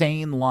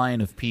insane line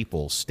of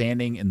people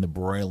standing in the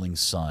broiling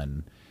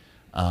sun.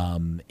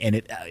 And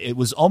it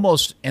was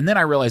almost, and then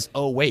I realized,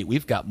 oh wait,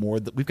 we've got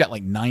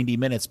like 90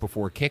 minutes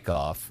before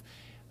kickoff.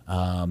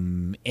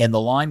 And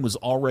the line was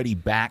already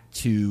back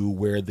to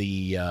where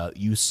the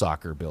youth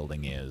soccer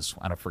building is.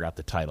 I forgot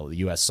the title, the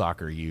U.S.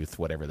 Soccer Youth,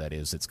 whatever that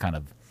is. It's kind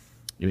of,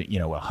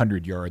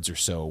 100 yards or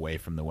so away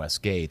from the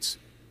West Gates.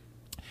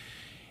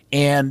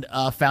 And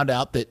found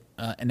out that,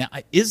 now,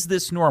 is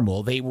this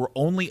normal? They were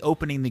only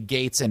opening the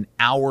gates an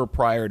hour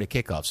prior to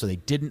kickoff, so they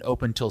didn't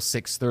open till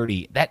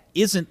 6:30. That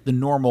isn't the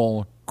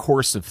normal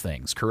course of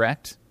things,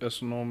 correct?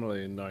 It's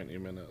normally 90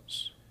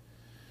 minutes.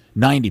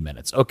 90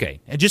 minutes.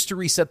 Okay. And just to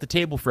reset the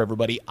table for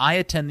everybody, I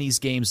attend these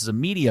games as a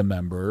media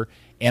member,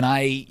 and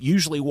I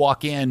usually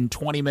walk in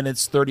 20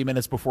 minutes, 30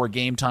 minutes before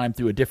game time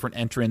through a different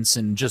entrance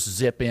and just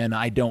zip in.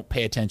 I don't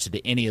pay attention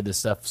to any of this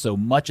stuff. So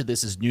much of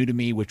this is new to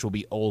me, which will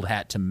be old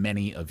hat to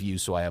many of you,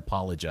 so I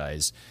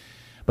apologize.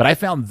 But I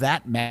found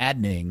that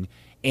maddening,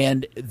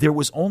 and there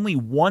was only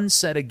one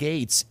set of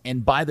gates,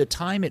 and by the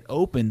time it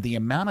opened, the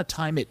amount of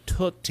time it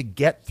took to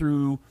get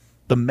through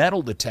the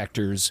metal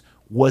detectors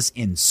was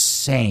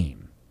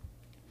insane.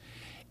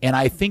 And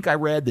I think I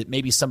read that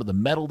maybe some of the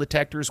metal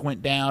detectors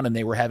went down and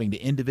they were having to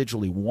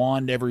individually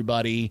wand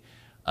everybody.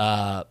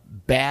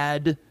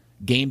 Bad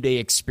game day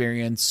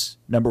experience,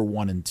 number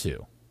 1 and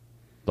 2.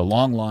 The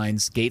long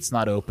lines, gates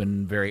not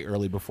open very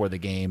early before the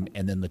game,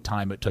 and then the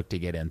time it took to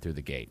get in through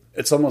the gate.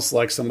 It's almost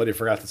like somebody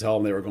forgot to tell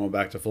them they were going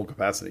back to full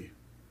capacity.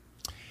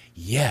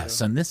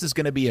 Yes, and this is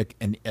going to be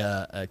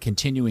a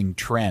continuing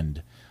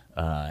trend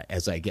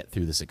as I get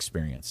through this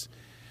experience.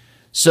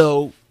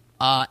 So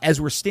as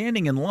we're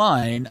standing in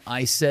line,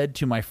 I said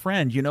to my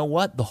friend, you know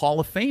what? The Hall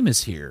of Fame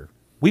is here.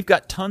 We've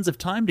got tons of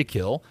time to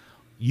kill.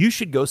 You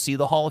should go see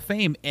the Hall of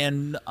Fame.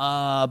 And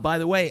by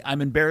the way,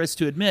 I'm embarrassed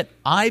to admit,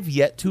 I've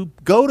yet to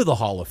go to the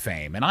Hall of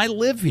Fame, and I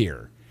live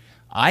here.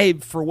 I,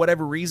 for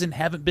whatever reason,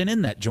 haven't been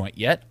in that joint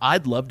yet.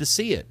 I'd love to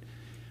see it.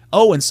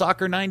 Oh, and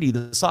Soccer 90,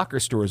 the soccer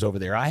store is over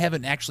there. I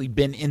haven't actually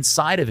been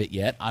inside of it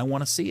yet. I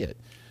want to see it.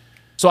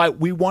 So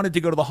we wanted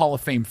to go to the Hall of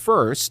Fame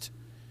first.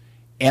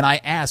 And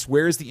I asked,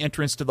 where's the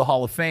entrance to the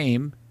Hall of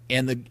Fame?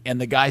 And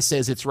the guy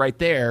says it's right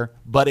there,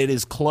 but it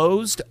is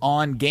closed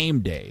on game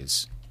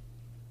days.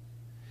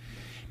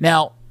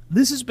 Now,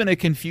 this has been a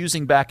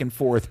confusing back and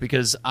forth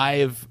because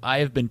I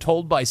have been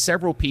told by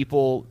several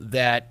people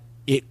that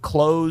it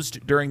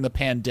closed during the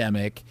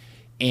pandemic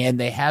and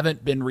they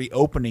haven't been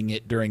reopening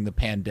it during the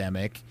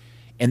pandemic,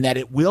 and that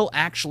it will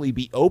actually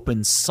be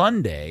open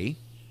Sunday,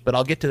 but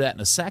I'll get to that in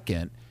a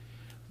second.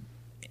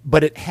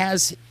 But it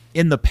has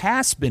in the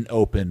past been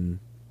open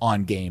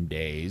on game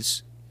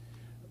days,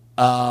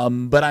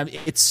 but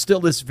it's still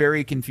this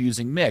very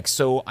confusing mix.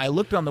 So I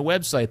looked on the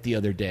website the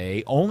other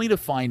day only to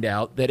find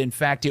out that, in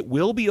fact, it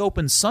will be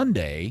open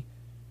Sunday,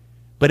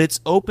 but it's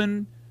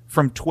open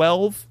from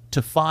 12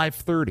 to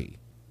 5:30.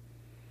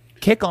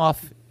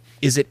 Kickoff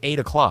is at 8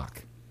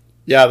 o'clock.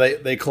 Yeah,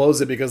 they close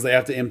it because they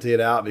have to empty it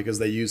out because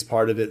they use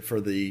part of it for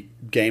the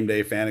game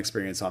day fan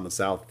experience on the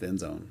south end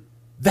zone.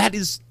 That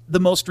is the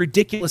most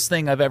ridiculous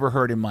thing I've ever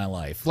heard in my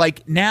life.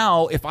 Like,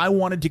 now, if I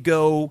wanted to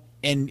go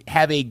and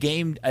have a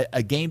game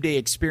day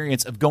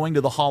experience of going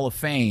to the Hall of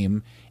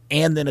Fame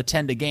and then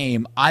attend a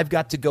game, I've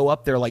got to go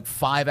up there like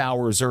 5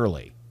 hours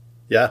early.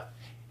 Yeah.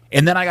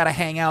 And then I got to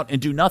hang out and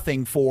do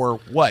nothing for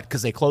what?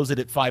 Because they close it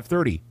at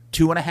 5:30.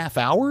 2.5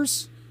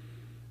 hours?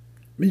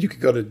 I mean, you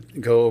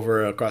could go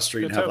over across the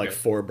street and have like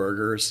 4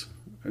 burgers.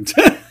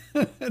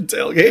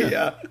 Tailgate,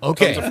 yeah.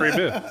 Okay. Comes a free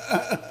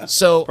beer.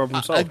 So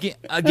Problem solved.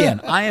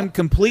 again, I am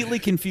completely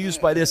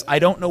confused by this. I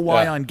don't know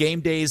why on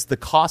game days the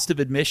cost of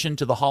admission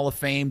to the Hall of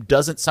Fame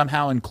doesn't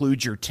somehow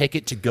include your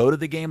ticket to go to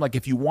the game. Like,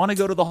 if you want to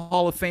go to the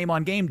Hall of Fame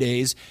on game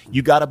days,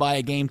 you got to buy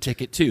a game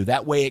ticket too.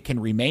 That way it can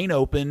remain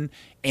open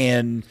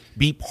and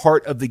be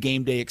part of the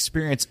game day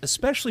experience,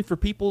 especially for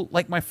people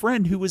like my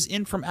friend who was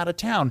in from out of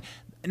town.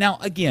 Now,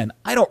 again,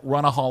 I don't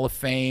run a Hall of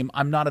Fame.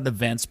 I'm not an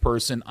events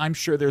person. I'm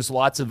sure there's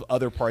lots of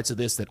other parts of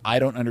this that I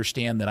don't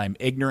understand, that I'm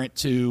ignorant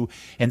to,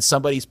 and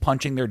somebody's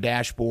punching their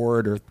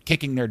dashboard or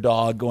kicking their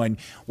dog going,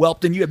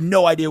 Welpton, you have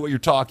no idea what you're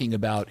talking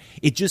about.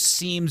 It just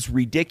seems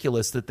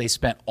ridiculous that they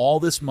spent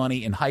all this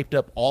money and hyped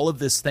up all of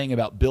this thing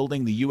about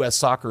building the U.S.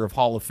 Soccer of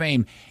Hall of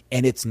Fame,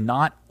 and it's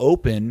not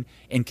open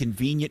and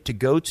convenient to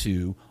go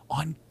to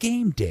on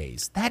game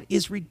days. That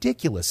is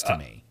ridiculous to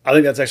me. I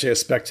think that's actually a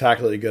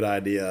spectacularly good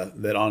idea,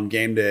 that on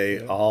game day,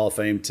 a Hall of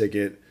Fame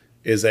ticket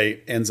is a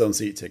end zone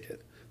seat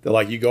ticket. That,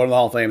 like, you go to the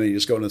Hall of Fame and you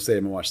just go into the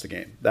stadium and watch the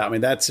game.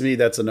 That to me,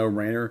 that's a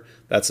no-brainer.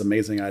 That's an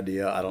amazing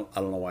idea. I don't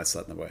know why it's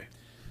set in the way.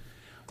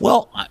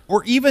 Well,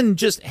 or even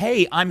just,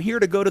 hey, I'm here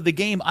to go to the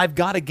game. I've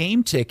got a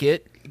game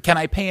ticket. Can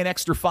I pay an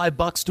extra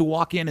 $5 to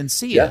walk in and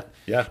see it?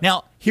 Yeah.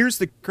 Now, here's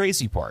the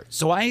crazy part.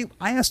 So I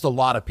asked a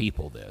lot of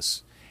people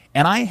this,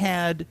 and I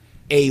had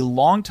a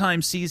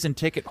longtime season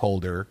ticket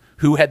holder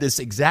who had this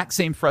exact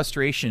same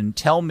frustration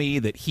tell me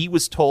that he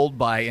was told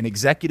by an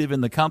executive in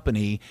the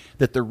company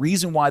that the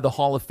reason why the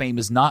Hall of Fame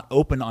is not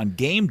open on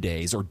game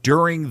days or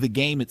during the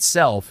game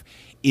itself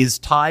is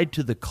tied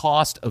to the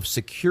cost of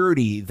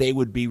security they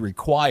would be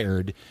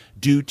required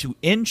due to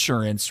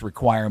insurance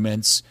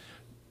requirements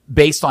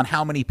based on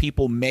how many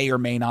people may or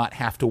may not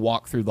have to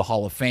walk through the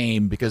Hall of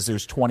Fame because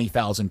there's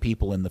 20,000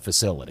 people in the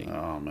facility.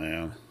 Oh,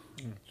 man.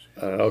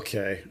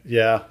 Okay.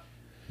 Yeah.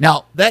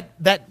 Now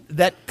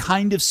that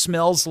kind of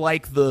smells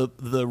like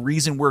the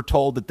reason we're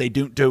told that they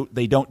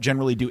don't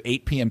generally do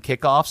 8 p.m.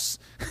 kickoffs,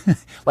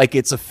 like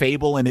it's a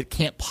fable and it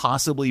can't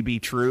possibly be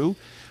true,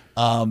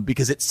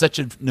 because it's such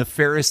a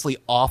nefariously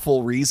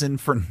awful reason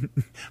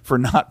for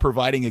not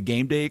providing a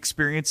game day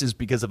experience is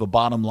because of a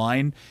bottom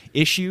line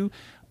issue.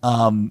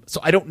 So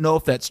I don't know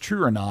if that's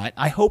true or not.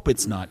 I hope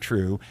it's not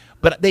true,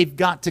 but they've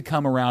got to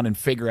come around and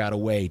figure out a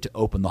way to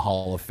open the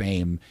Hall of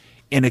Fame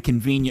in a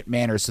convenient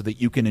manner so that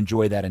you can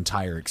enjoy that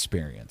entire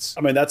experience.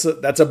 I mean, that's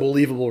a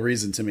believable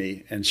reason to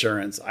me.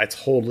 Insurance, I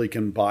totally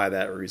can buy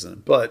that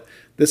reason. But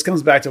this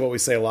comes back to what we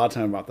say a lot of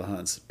time about the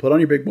hunts: put on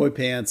your big boy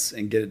pants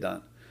and get it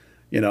done.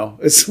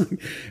 It's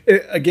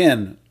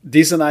again,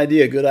 decent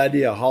idea, good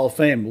idea, Hall of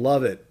Fame,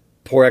 love it.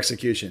 Poor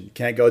execution,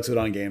 can't go to it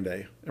on game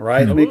day,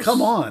 right? I mean,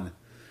 come on.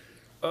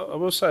 I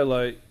will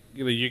say,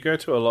 you go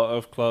to a lot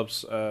of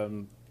clubs,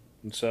 and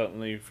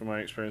certainly from my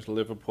experience,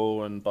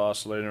 Liverpool and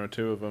Barcelona are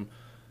two of them.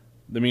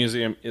 The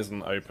museum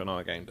isn't open on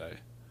a game day.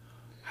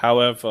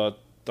 However,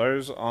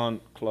 those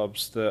aren't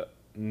clubs that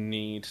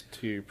need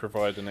to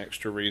provide an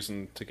extra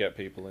reason to get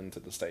people into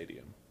the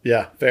stadium.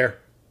 Yeah, fair.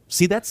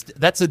 See,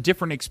 that's a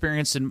different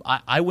experience. And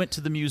I went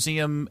to the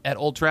museum at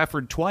Old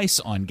Trafford twice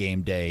on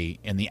game day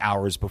in the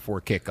hours before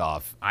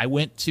kickoff. I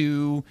went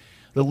to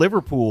the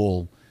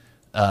Liverpool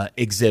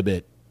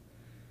exhibit,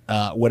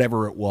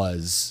 whatever it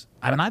was.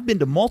 I mean, I've been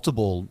to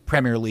multiple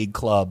Premier League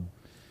club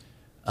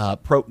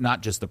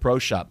not just the pro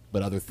shop,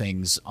 but other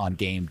things on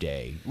game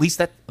day.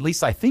 At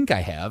least I think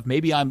I have.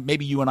 Maybe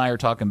you and I are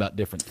talking about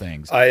different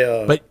things.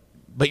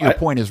 But your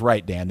point is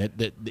right, Dan,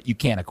 that you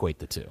can't equate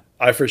the two.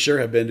 I for sure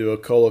have been to a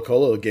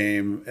Colo-Colo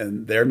game,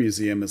 and their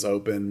museum is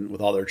open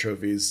with all their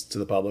trophies to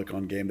the public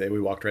on game day. We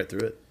walked right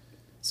through it.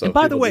 So, and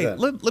by the way,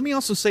 let me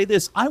also say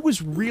this. I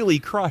was really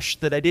crushed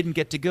that I didn't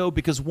get to go,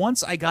 because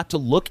once I got to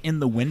look in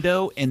the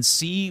window and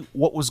see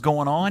what was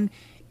going on,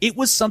 it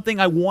was something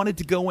I wanted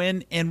to go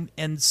in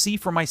and see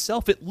for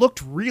myself. It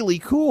looked really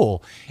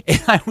cool,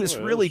 and I was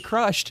really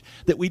crushed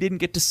that we didn't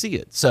get to see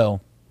it.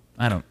 So,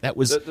 I don't. That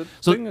was the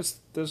thing is,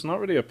 there's not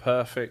really a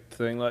perfect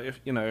thing. Like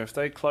if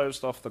they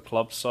closed off the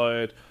club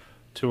side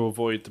to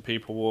avoid the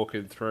people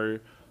walking through,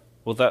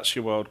 well, that's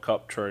your World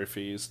Cup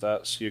trophies,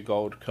 that's your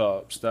Gold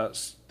Cups,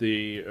 that's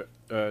the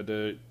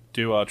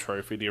Dewar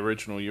Trophy, the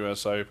original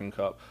US Open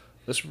Cup.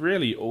 That's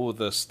really all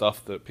the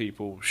stuff that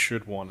people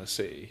should want to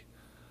see.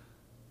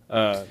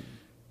 So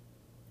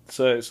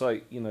it's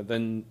like,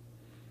 then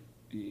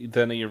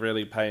you're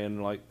really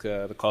paying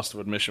the cost of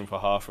admission for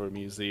half of a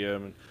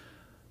museum. And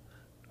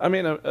I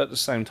mean, at the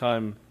same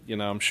time,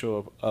 I'm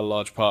sure a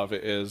large part of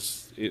it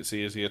is it's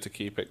easier to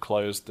keep it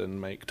closed and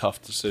make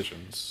tough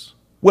decisions.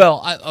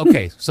 Well,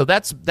 okay, so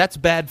that's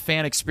bad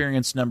fan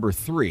experience number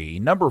 3.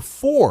 Number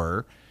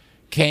 4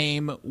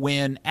 came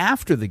when,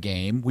 after the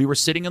game, we were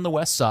sitting on the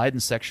west side in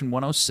section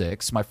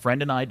 106. My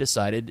friend and I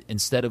decided,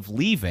 instead of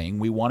leaving,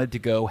 we wanted to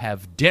go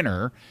have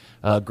dinner,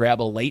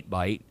 grab a late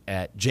bite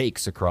at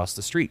Jake's across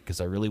the street, because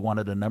I really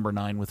wanted a number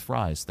 9 with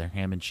fries. Their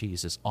ham and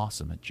cheese is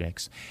awesome at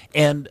Jake's.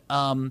 And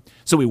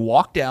so we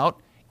walked out,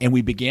 and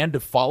we began to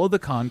follow the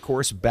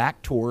concourse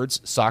back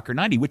towards Soccer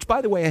 90, which, by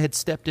the way, I had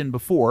stepped in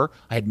before.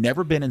 I had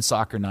never been in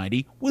Soccer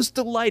 90. Was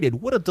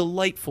delighted. What a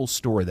delightful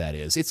store that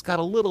is. It's got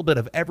a little bit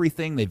of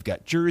everything. They've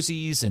got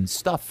jerseys and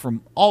stuff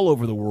from all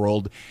over the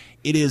world.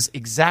 It is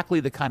exactly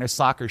the kind of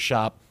soccer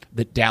shop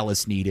that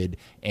Dallas needed,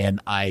 and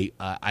I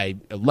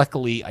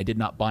luckily I did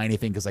not buy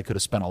anything, because I could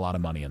have spent a lot of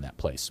money in that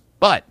place.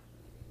 But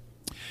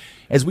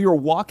as we were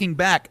walking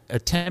back,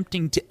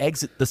 attempting to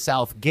exit the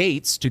south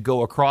gates to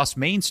go across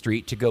Main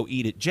Street to go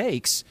eat at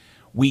Jake's,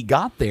 we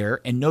got there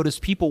and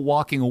noticed people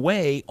walking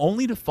away,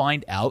 only to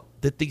find out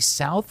that the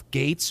south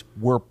gates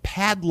were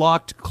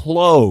padlocked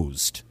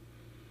closed.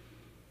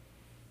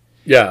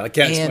 Yeah, I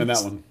can't explain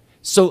that one.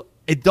 So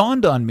it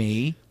dawned on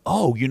me,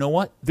 oh, you know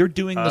what? They're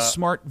doing the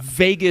smart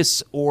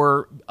Vegas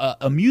or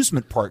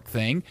amusement park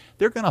thing.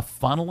 They're going to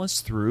funnel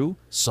us through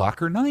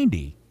Soccer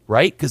 90.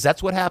 Right? Because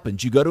that's what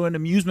happens. You go to an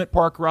amusement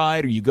park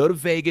ride, or you go to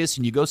Vegas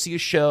and you go see a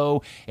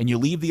show and you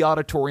leave the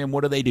auditorium.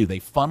 What do? They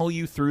funnel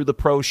you through the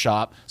pro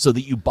shop so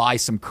that you buy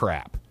some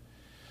crap.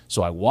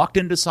 So I walked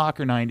into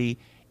Soccer 90,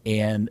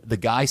 and the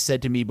guy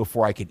said to me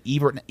before I could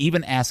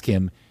even ask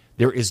him,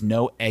 there is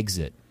no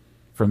exit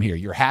from here.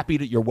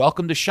 You're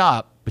welcome to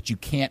shop, but you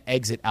can't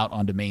exit out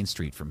onto Main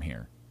Street from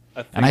here.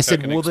 I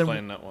said, well,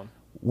 then that one.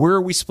 Where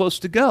are we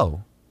supposed to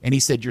go? And he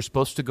said, you're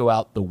supposed to go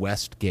out the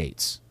west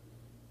gates.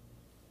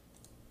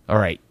 All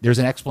right, there's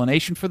an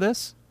explanation for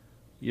this?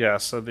 Yeah,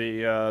 so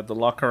the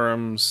locker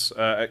rooms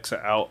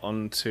exit out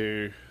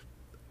onto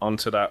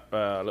that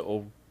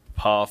little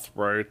path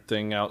road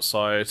thing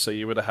outside. So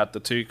you would have had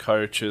the 2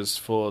 coaches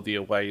for the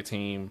away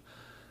team,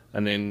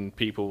 and then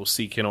people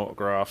seeking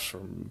autographs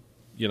from,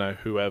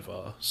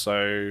 whoever.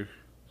 So,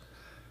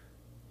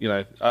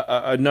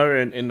 I know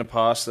in the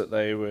past that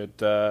they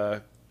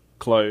would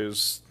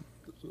close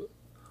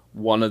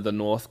one of the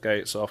north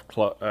gates off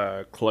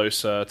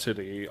closer to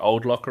the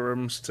old locker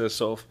rooms to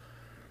sort of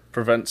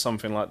prevent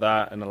something like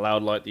that, and allow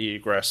the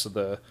egress of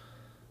the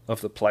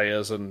of the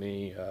players and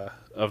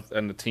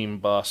the team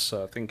bus.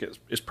 I think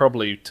it's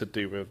probably to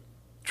do with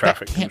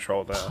traffic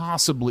control there.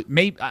 Possibly,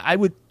 maybe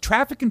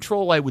traffic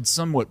control. I would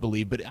somewhat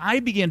believe, but I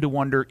began to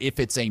wonder if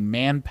it's a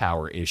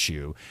manpower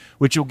issue.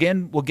 Which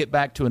again, we'll get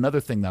back to another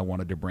thing that I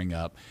wanted to bring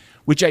up.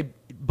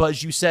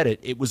 Buzz, you said it.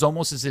 It was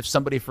almost as if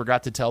somebody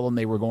forgot to tell them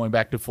they were going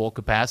back to full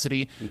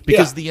capacity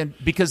because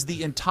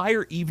the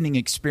entire evening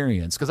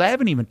experience. Because I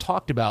haven't even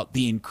talked about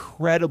the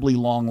incredibly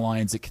long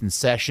lines at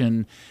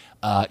concession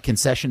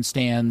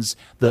stands,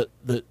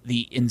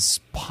 the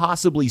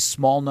impossibly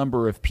small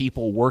number of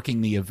people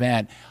working the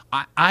event.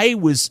 There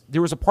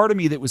was a part of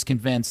me that was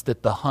convinced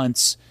that the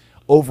Hunts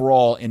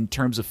overall, in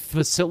terms of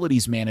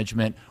facilities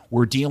management,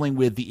 were dealing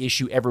with the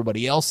issue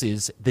everybody else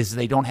is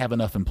they don't have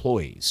enough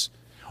employees.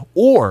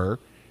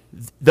 Or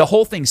the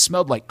whole thing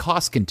smelled like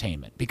cost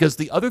containment, because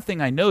the other thing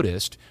I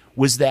noticed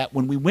was that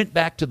when we went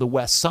back to the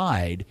west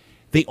side,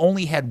 they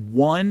only had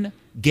one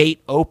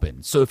gate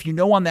open. So if you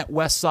know on that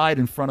west side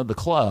in front of the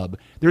club,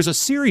 there's a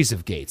series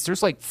of gates.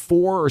 There's like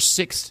 4 or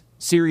 6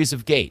 series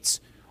of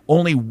gates.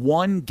 Only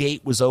one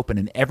gate was open,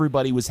 and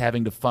everybody was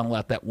having to funnel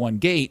out that one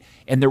gate,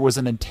 and there was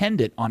an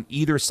attendant on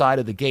either side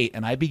of the gate.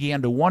 And I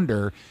began to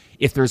wonder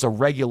if there's a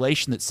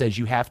regulation that says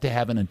you have to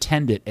have an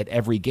attendant at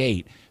every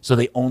gate, so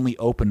they only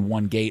open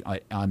one gate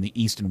on the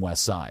east and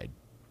west side,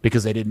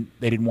 because they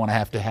didn't want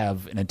to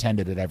have an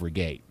attendant at every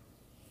gate.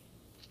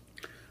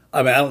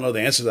 I mean, I don't know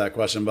the answer to that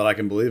question, but I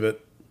can believe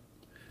it.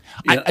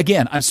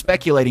 Again, I'm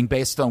speculating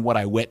based on what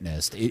I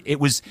witnessed. It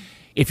was,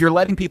 if you're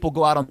letting people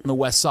go out on the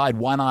west side,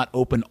 why not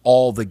open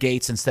all the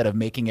gates instead of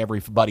making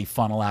everybody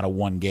funnel out of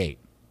one gate?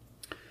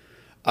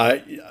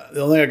 The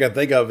only thing I can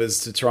think of is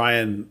to try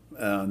and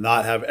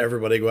not have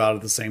everybody go out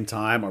at the same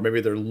time, or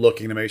maybe they're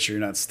looking to make sure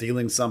you're not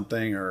stealing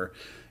something, or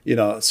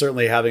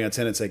certainly having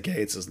attendants at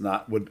gates is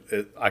not.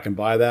 I can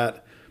buy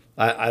that.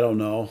 I don't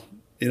know.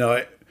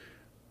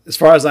 As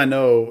far as I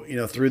know,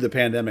 through the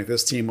pandemic,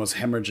 this team was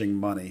hemorrhaging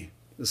money.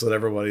 That's what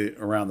everybody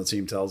around the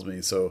team tells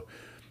me. So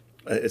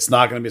it's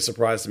not going to be a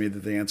surprise to me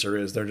that the answer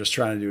is they're just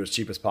trying to do as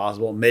cheap as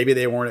possible. Maybe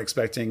they weren't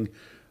expecting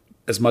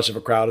as much of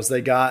a crowd as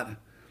they got.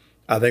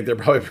 I think they're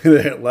probably going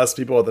to get less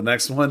people at the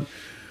next one.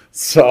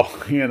 So,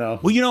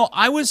 Well,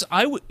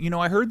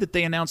 I heard that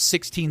they announced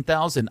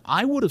 16,000.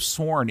 I would have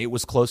sworn it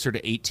was closer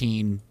to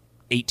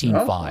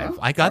 18.5.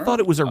 I thought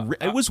it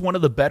was one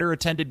of the better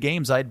attended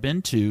games I'd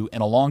been to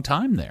in a long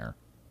time there.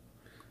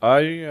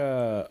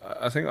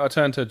 I think I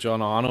turned to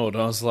John Arnold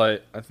and I was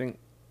like, I think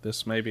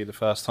this may be the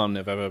first time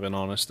they've ever been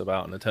honest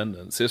about an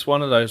attendance. It's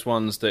one of those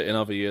ones that in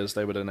other years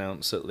they would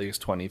announce at least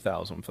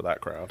 20,000 for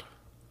that crowd.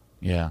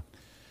 Yeah.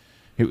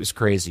 It was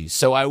crazy.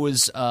 So I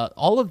was,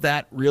 all of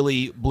that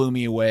really blew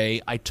me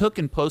away. I took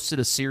and posted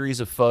a series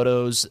of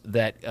photos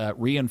that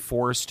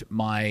reinforced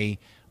my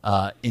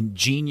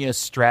ingenious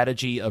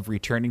strategy of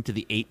returning to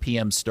the 8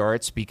 p.m.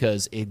 starts,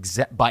 because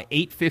by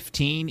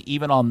 8:15,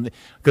 even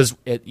because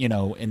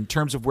in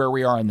terms of where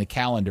we are in the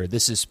calendar,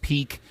 this is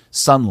peak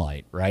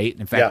sunlight, right?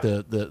 In fact,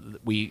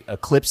 we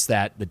eclipsed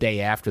that the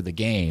day after the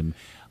game.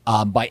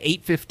 By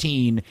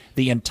 8:15,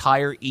 the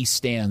entire east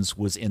stands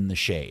was in the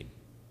shade.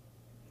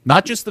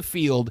 Not just the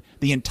field,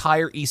 the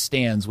entire east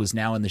stands was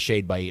now in the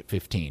shade by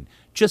 8:15.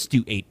 Just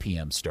do 8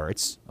 p.m.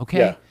 starts,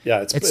 okay?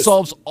 Yeah. It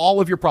solves all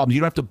of your problems.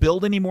 You don't have to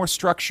build any more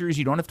structures.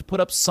 You don't have to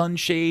put up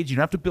sunshades. You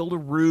don't have to build a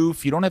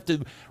roof. You don't have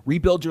to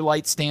rebuild your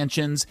light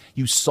stanchions.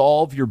 You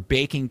solve your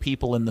baking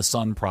people in the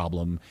sun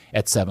problem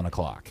at 7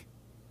 o'clock.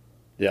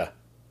 Yeah.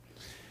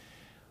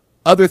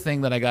 Other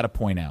thing that I got to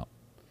point out.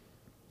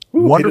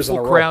 Ooh,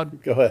 wonderful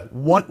crowd. Go ahead.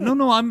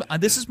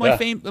 This is my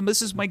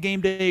This is my game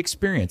day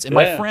experience. And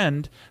my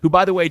friend, who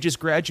by the way just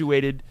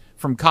graduated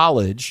from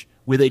college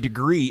with a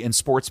degree in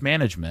sports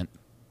management,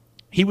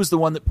 he was the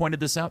one that pointed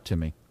this out to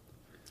me.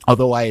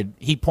 Although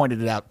he pointed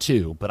it out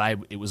too, but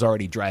it was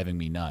already driving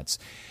me nuts.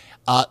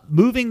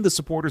 Moving the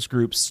supporters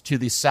groups to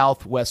the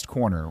southwest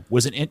corner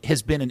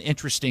has been an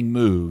interesting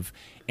move,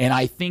 and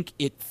I think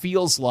it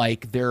feels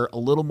like they're a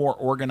little more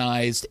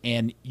organized,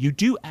 and you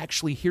do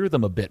actually hear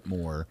them a bit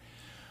more.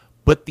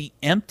 But the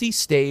empty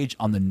stage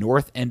on the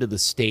north end of the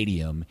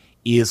stadium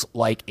is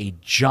like a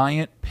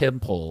giant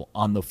pimple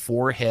on the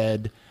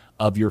forehead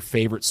of your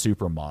favorite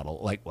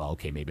supermodel. Like, well,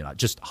 okay, maybe not,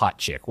 just hot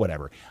chick,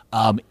 whatever.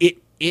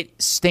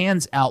 It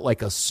stands out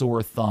like a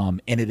sore thumb,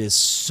 and it is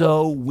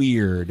so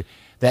weird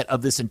that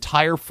of this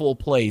entire full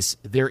place,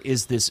 there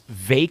is this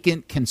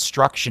vacant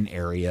construction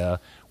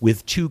area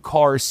with 2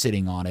 cars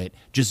sitting on it,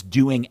 just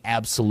doing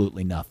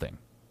absolutely nothing.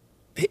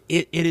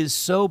 It is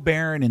so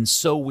barren and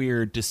so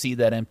weird to see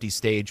that empty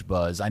stage,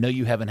 Buzz. I know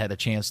you haven't had a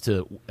chance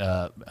to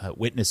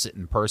witness it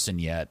in person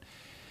yet.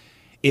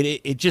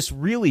 It just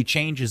really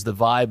changes the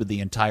vibe of the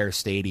entire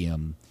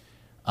stadium.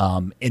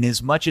 And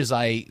as much as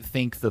I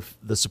think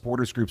the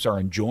supporters groups are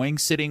enjoying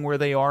sitting where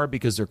they are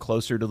because they're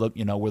closer to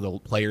where the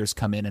players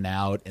come in and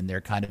out, and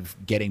they're kind of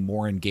getting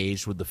more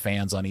engaged with the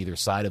fans on either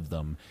side of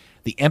them,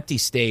 the empty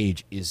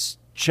stage is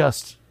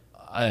just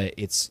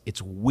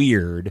it's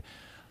weird.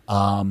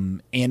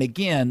 And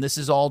again, this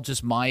is all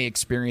just my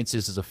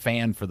experiences as a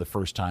fan for the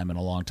first time in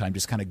a long time,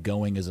 just kind of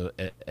going as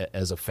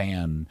a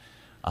fan.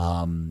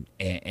 And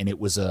it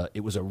was a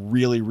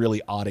really,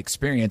 really odd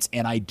experience.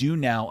 And I do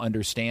now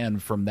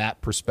understand from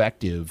that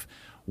perspective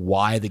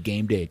why the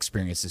game day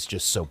experience is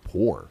just so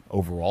poor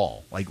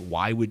overall. Like,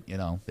 why would,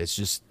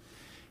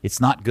 it's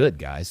not good,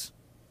 guys.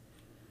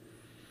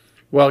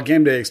 Well,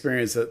 game day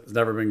experience has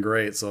never been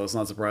great, so it's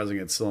not surprising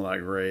it's still not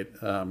great.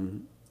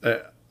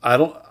 I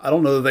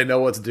don't know that they know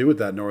what to do with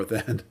that north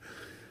end.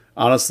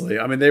 Honestly,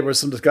 I mean, there was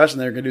some discussion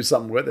they were going to do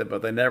something with it,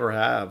 but they never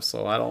have.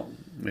 So I don't,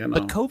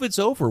 But COVID's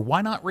over.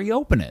 Why not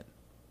reopen it?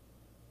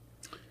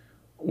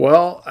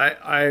 Well,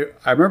 I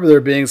remember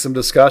there being some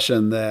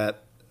discussion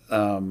that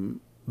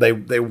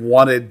they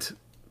wanted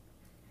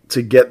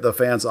to get the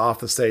fans off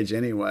the stage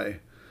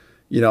anyway.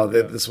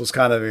 This was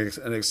kind of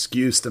an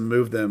excuse to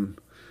move them.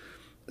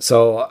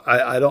 So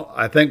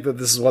I think that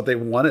this is what they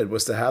wanted,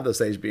 was to have the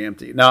stage be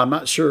empty. Now, I'm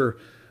not sure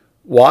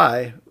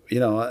why,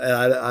 and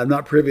I'm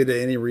not privy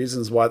to any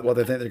reasons what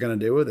they think they're going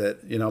to do with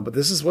it, but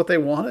this is what they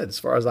wanted as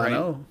far as I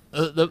know.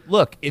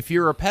 Look, if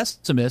you're a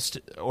pessimist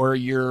or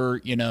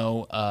you're,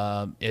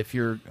 if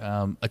you're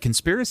a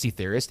conspiracy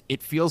theorist,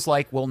 it feels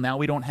like, well, now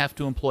we don't have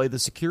to employ the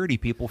security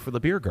people for the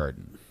beer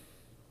garden.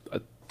 I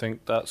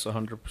think that's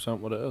 100%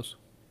 what it is.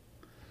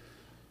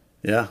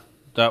 Yeah.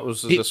 That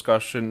was the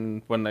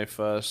discussion when they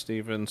first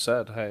even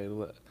said, hey,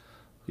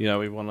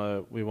 we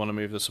want to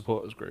move the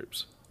supporters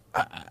groups.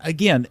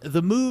 Again,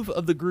 the move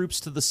of the groups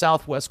to the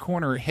southwest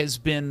corner has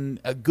been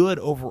good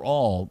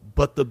overall,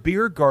 but the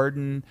beer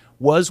garden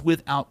was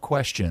without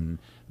question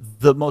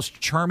the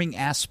most charming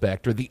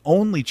aspect, or the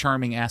only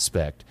charming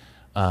aspect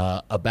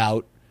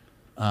about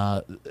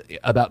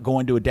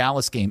going to a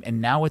Dallas game, and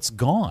now it's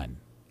gone.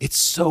 It's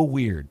so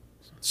weird,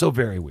 so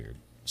very weird.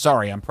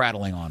 Sorry, I'm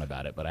prattling on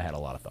about it, but I had a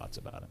lot of thoughts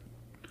about it.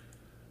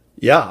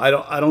 Yeah, I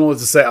don't know what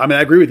to say. I mean,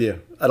 I agree with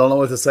you. I don't know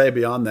what to say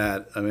beyond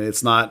that. I mean,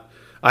 it's not.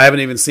 I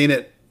haven't even seen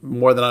it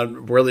more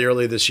than really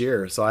early this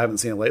year, so I haven't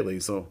seen it lately.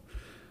 So,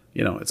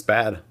 it's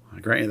bad. I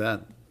grant you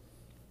that.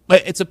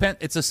 But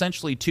it's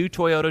essentially 2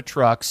 Toyota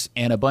trucks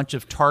and a bunch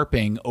of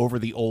tarping over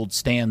the old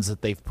stands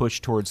that they've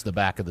pushed towards the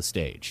back of the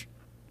stage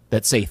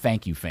that say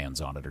 "Thank you, fans"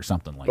 on it or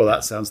something like that. Well,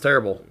 that sounds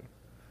terrible.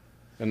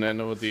 And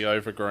then with the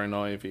overgrown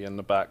ivy in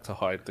the back to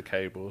hide the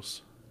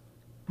cables.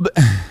 But,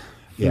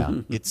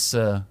 yeah,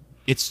 the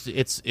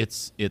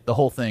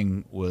whole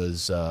thing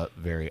was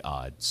very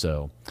odd.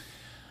 So,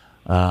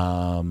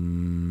 all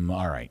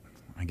right.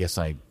 I guess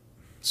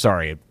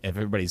sorry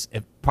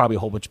if probably a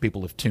whole bunch of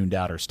people have tuned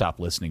out or stopped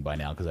listening by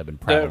now because I've been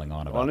prattling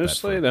on about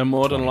honestly, that. They're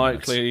more than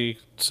likely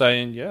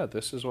saying, yeah,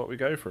 this is what we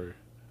go through.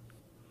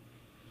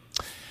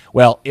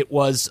 Well, it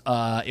was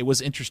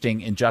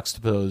interesting and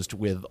juxtaposed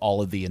with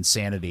all of the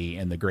insanity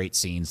and the great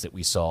scenes that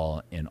we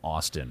saw in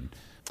Austin.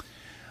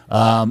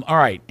 All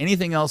right.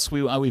 Anything else?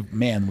 We've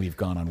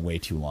gone on way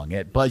too long.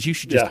 Buzz, you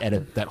should just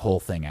edit that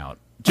whole thing out.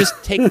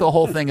 Just take the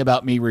whole thing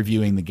about me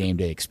reviewing the game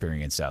day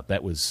experience out.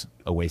 That was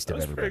a waste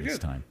of everybody's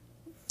time.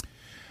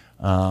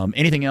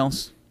 Anything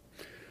else?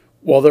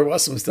 Well, there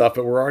was some stuff,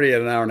 but we're already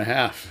at an hour and a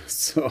half.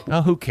 So,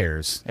 who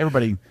cares?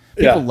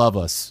 People love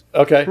us.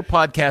 Okay. We're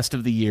podcast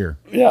of the year.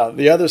 Yeah.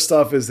 The other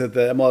stuff is that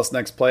the MLS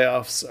Next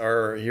playoffs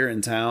are here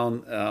in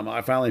town.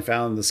 I finally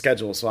found the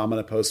schedule, so I'm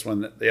going to post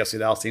when the FC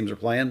Dallas teams are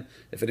playing,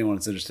 if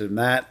anyone's interested in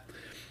that.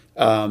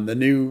 The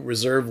new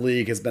reserve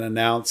league has been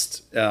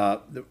announced.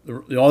 The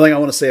only thing I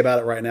want to say about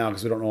it right now,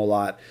 because we don't know a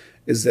lot,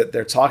 is that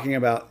they're talking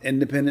about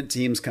independent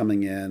teams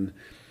coming in,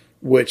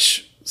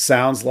 which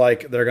sounds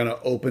like they're going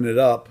to open it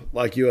up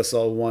like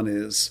USL 1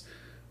 is.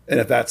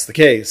 And if that's the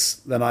case,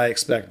 then I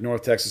expect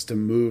North Texas to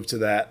move to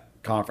that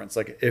conference.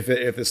 Like if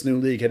this new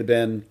league had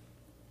been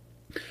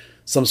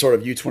some sort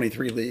of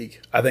U23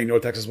 league, I think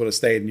North Texas would have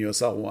stayed in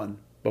USL 1.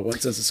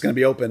 But since it's going to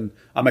be open,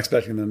 I'm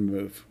expecting them to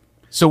move.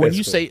 So when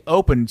you say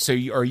open,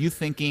 are you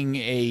thinking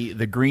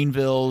the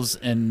Greenvilles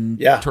and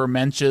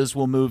Tormentas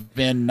will move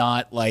in,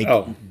 not like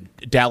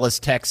Dallas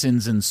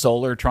Texans and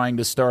Solar trying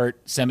to start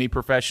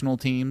semi-professional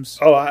teams?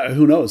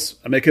 Who knows?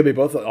 I mean, it could be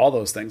all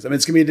those things. I mean,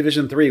 it's going to be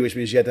Division 3, which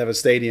means you have to have a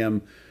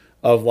stadium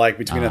of like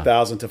between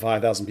 1,000 to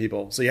 5,000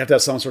 people. So you have to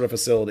have some sort of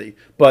facility.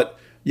 But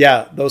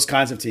yeah, those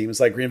kinds of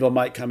teams, like Greenville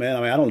might come in. I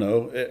mean, I don't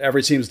know.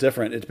 Every team's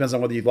different. It depends on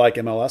whether you like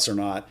MLS or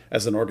not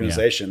as an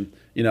organization,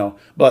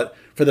 But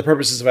for the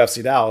purposes of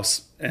FC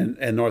Dallas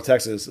and North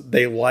Texas,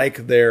 they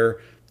like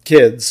their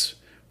kids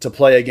to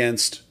play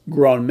against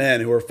grown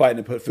men who are fighting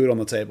to put food on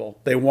the table.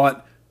 They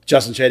want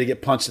Justin Che to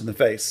get punched in the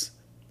face.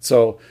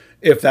 So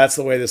if that's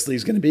the way this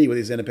league's going to be with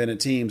these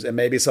independent teams, and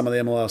maybe some of the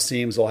MLS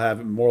teams will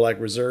have more like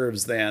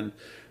reserves than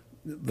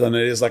it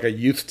is like a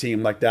youth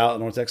team like Dallas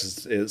North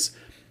Texas is.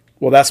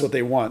 Well, that's what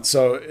they want.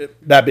 So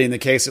that being the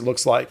case, it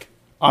looks like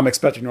I'm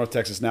expecting North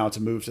Texas now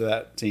to move to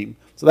that team.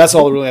 So that's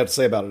all I really have to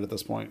say about it at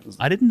this point.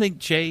 I didn't think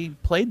Che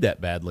played that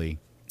badly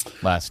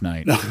last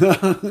night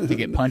to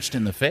get punched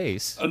in the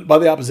face by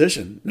the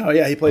opposition. No,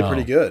 yeah, he played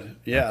pretty good.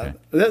 Yeah,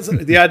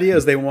 okay. The idea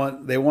is they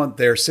want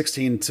their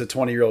 16 to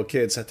 20-year-old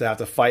kids to have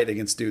to fight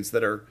against dudes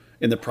that are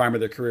in the prime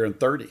of their career and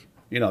 30.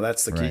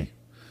 That's the key. Right.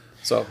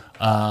 So,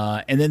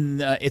 and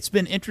then it's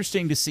been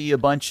interesting to see a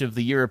bunch of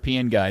the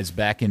European guys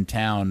back in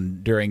town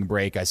during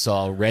break. I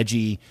saw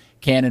Reggie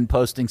Cannon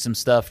posting some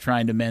stuff,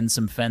 trying to mend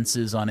some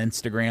fences on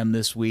Instagram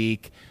this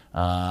week.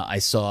 I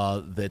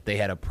saw that they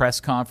had a press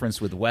conference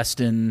with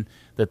Weston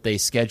that they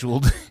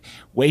scheduled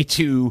way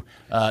too.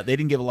 They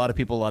didn't give a lot of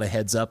people a lot of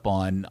heads up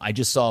on. I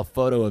just saw a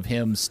photo of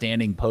him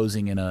standing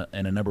posing in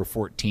a number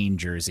 14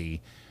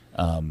 jersey,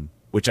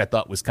 which I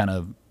thought was kind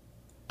of,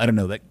 I don't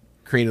know, that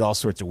created all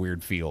sorts of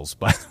weird feels,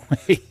 by the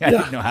way. I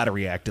didn't know how to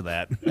react to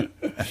that.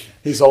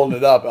 he's holding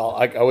it up.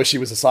 I wish he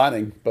was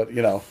assigning, but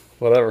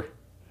whatever.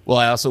 Well,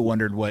 I also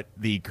wondered what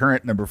the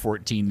current number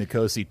 14,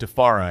 Nkosi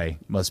Tafari,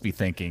 must be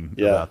thinking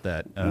about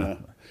that.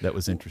 That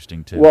was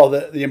interesting, too. Well,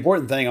 the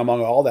important thing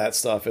among all that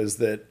stuff is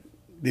that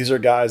these are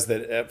guys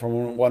that,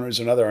 from one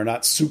reason or another, are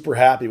not super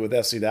happy with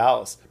FC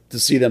Dallas. To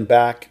see them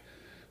back,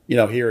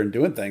 here and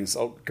doing things,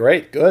 oh,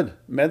 great, good.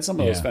 Mend some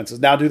of those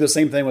fences. Now do the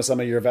same thing with some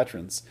of your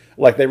veterans.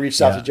 Like they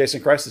reached out to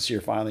Jason Christ this year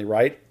finally,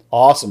 right?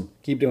 Awesome.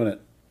 Keep doing it.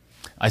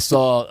 I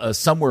saw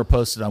somewhere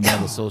posted on one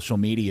of the social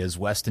medias,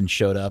 Weston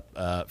showed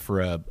up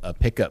for a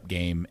pickup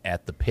game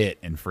at the Pit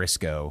in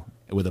Frisco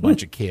with a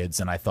bunch of kids,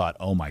 and I thought,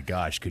 oh my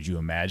gosh, could you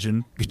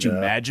imagine? Could you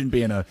imagine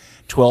being a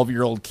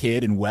 12-year-old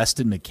kid and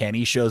Weston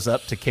McKennie shows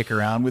up to kick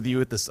around with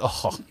you at this?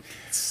 Oh,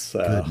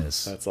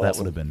 goodness. That's awesome. That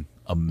would have been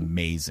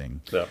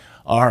amazing. Yeah.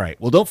 All right.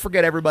 Well, don't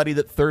forget, everybody,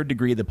 that Third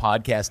Degree, the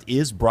podcast,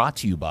 is brought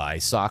to you by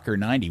Soccer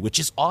 90, which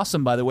is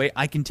awesome, by the way,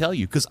 I can tell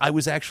you, because I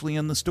was actually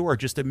in the store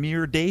just a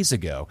mere days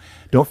ago.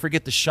 Don't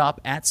forget to shop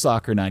at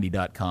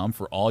soccer90.com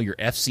for all your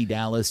FC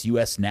Dallas,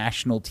 U.S.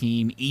 national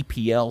team,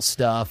 EPL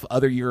stuff,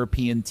 other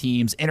European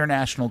teams,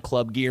 international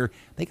club gear.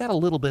 They got a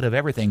little bit of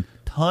everything.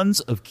 Tons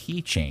of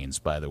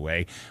keychains, by the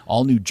way.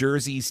 All new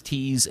jerseys,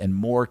 tees, and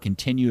more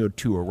continue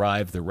to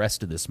arrive the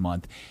rest of this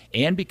month.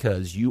 And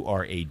because you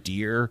are a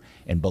dear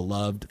and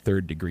beloved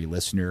Third Degree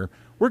listener,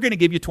 we're going to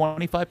give you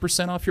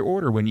 25% off your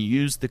order when you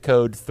use the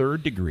code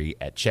Third Degree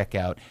at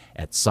checkout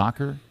at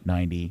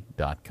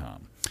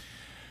soccer90.com.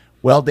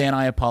 Well, Dan,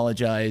 I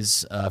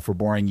apologize for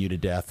boring you to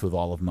death with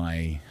all of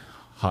my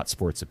hot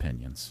sports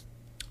opinions.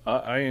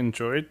 I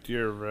enjoyed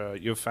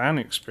your fan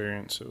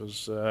experience. It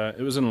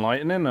was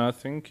enlightening. I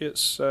think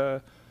it's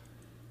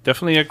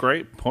definitely a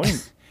great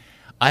point.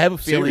 I have a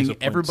feeling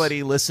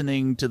everybody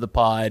listening to the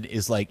pod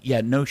is like, yeah,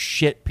 no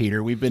shit,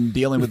 Peter. We've been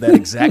dealing with that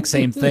exact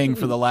same thing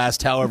for the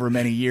last however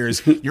many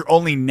years. You're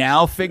only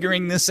now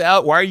figuring this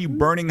out? Why are you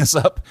burning us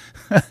up?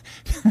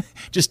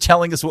 Just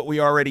telling us what we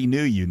already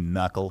knew, you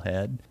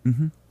knucklehead.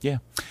 Mm-hmm. Yeah.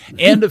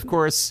 And, of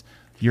course,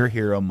 your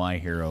hero, my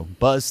hero.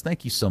 Buzz,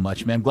 thank you so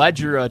much, man. Glad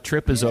your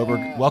trip is over.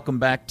 Welcome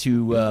back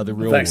to the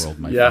real world,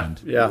 my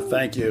friend. Yeah,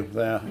 thank you.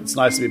 Yeah, it's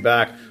nice to be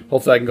back.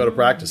 Hopefully I can go to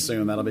practice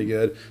soon. That'll be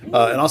good. And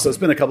also, it's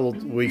been a couple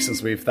of weeks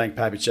since we've thanked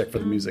Pappy Check for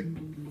the music.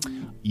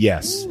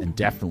 Yes, and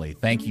definitely.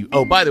 Thank you.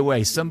 Oh, by the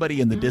way, somebody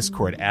in the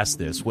Discord asked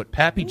this. What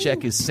Pappy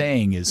Check is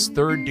saying is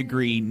Third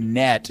Degree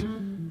Net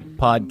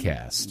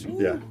podcast.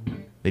 Yeah.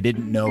 They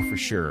didn't know for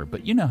sure,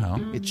 but you know how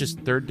it's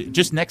just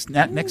next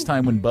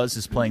time when Buzz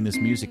is playing this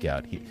music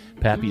out,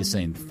 Pappy is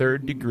saying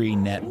Third Degree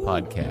Net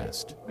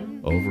podcast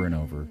over and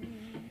over,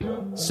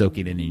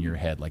 soaking it in your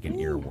head like an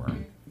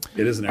earworm.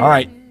 It is an earworm. All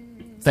right.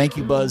 Thank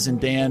you, Buzz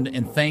and Dan,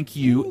 and thank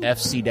you,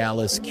 FC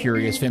Dallas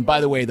Curious fan. By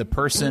the way, the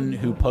person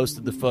who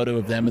posted the photo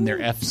of them in their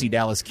FC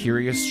Dallas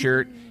Curious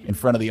shirt in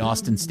front of the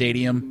Austin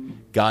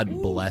Stadium, God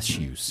bless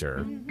you,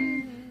 sir.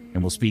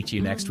 And we'll speak to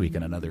you next week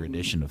on another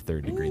edition of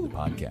Third Degree, the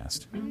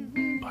podcast.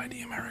 Buy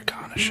the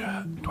Americana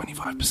shirt,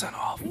 25%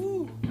 off.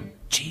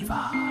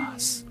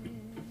 Chivas.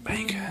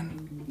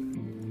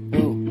 Bacon.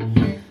 Ooh.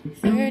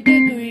 Third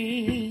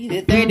Degree,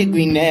 the Third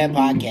Degree Net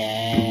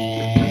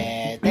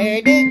Podcast.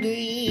 Third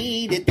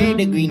Degree, the Third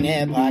Degree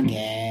Net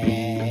Podcast.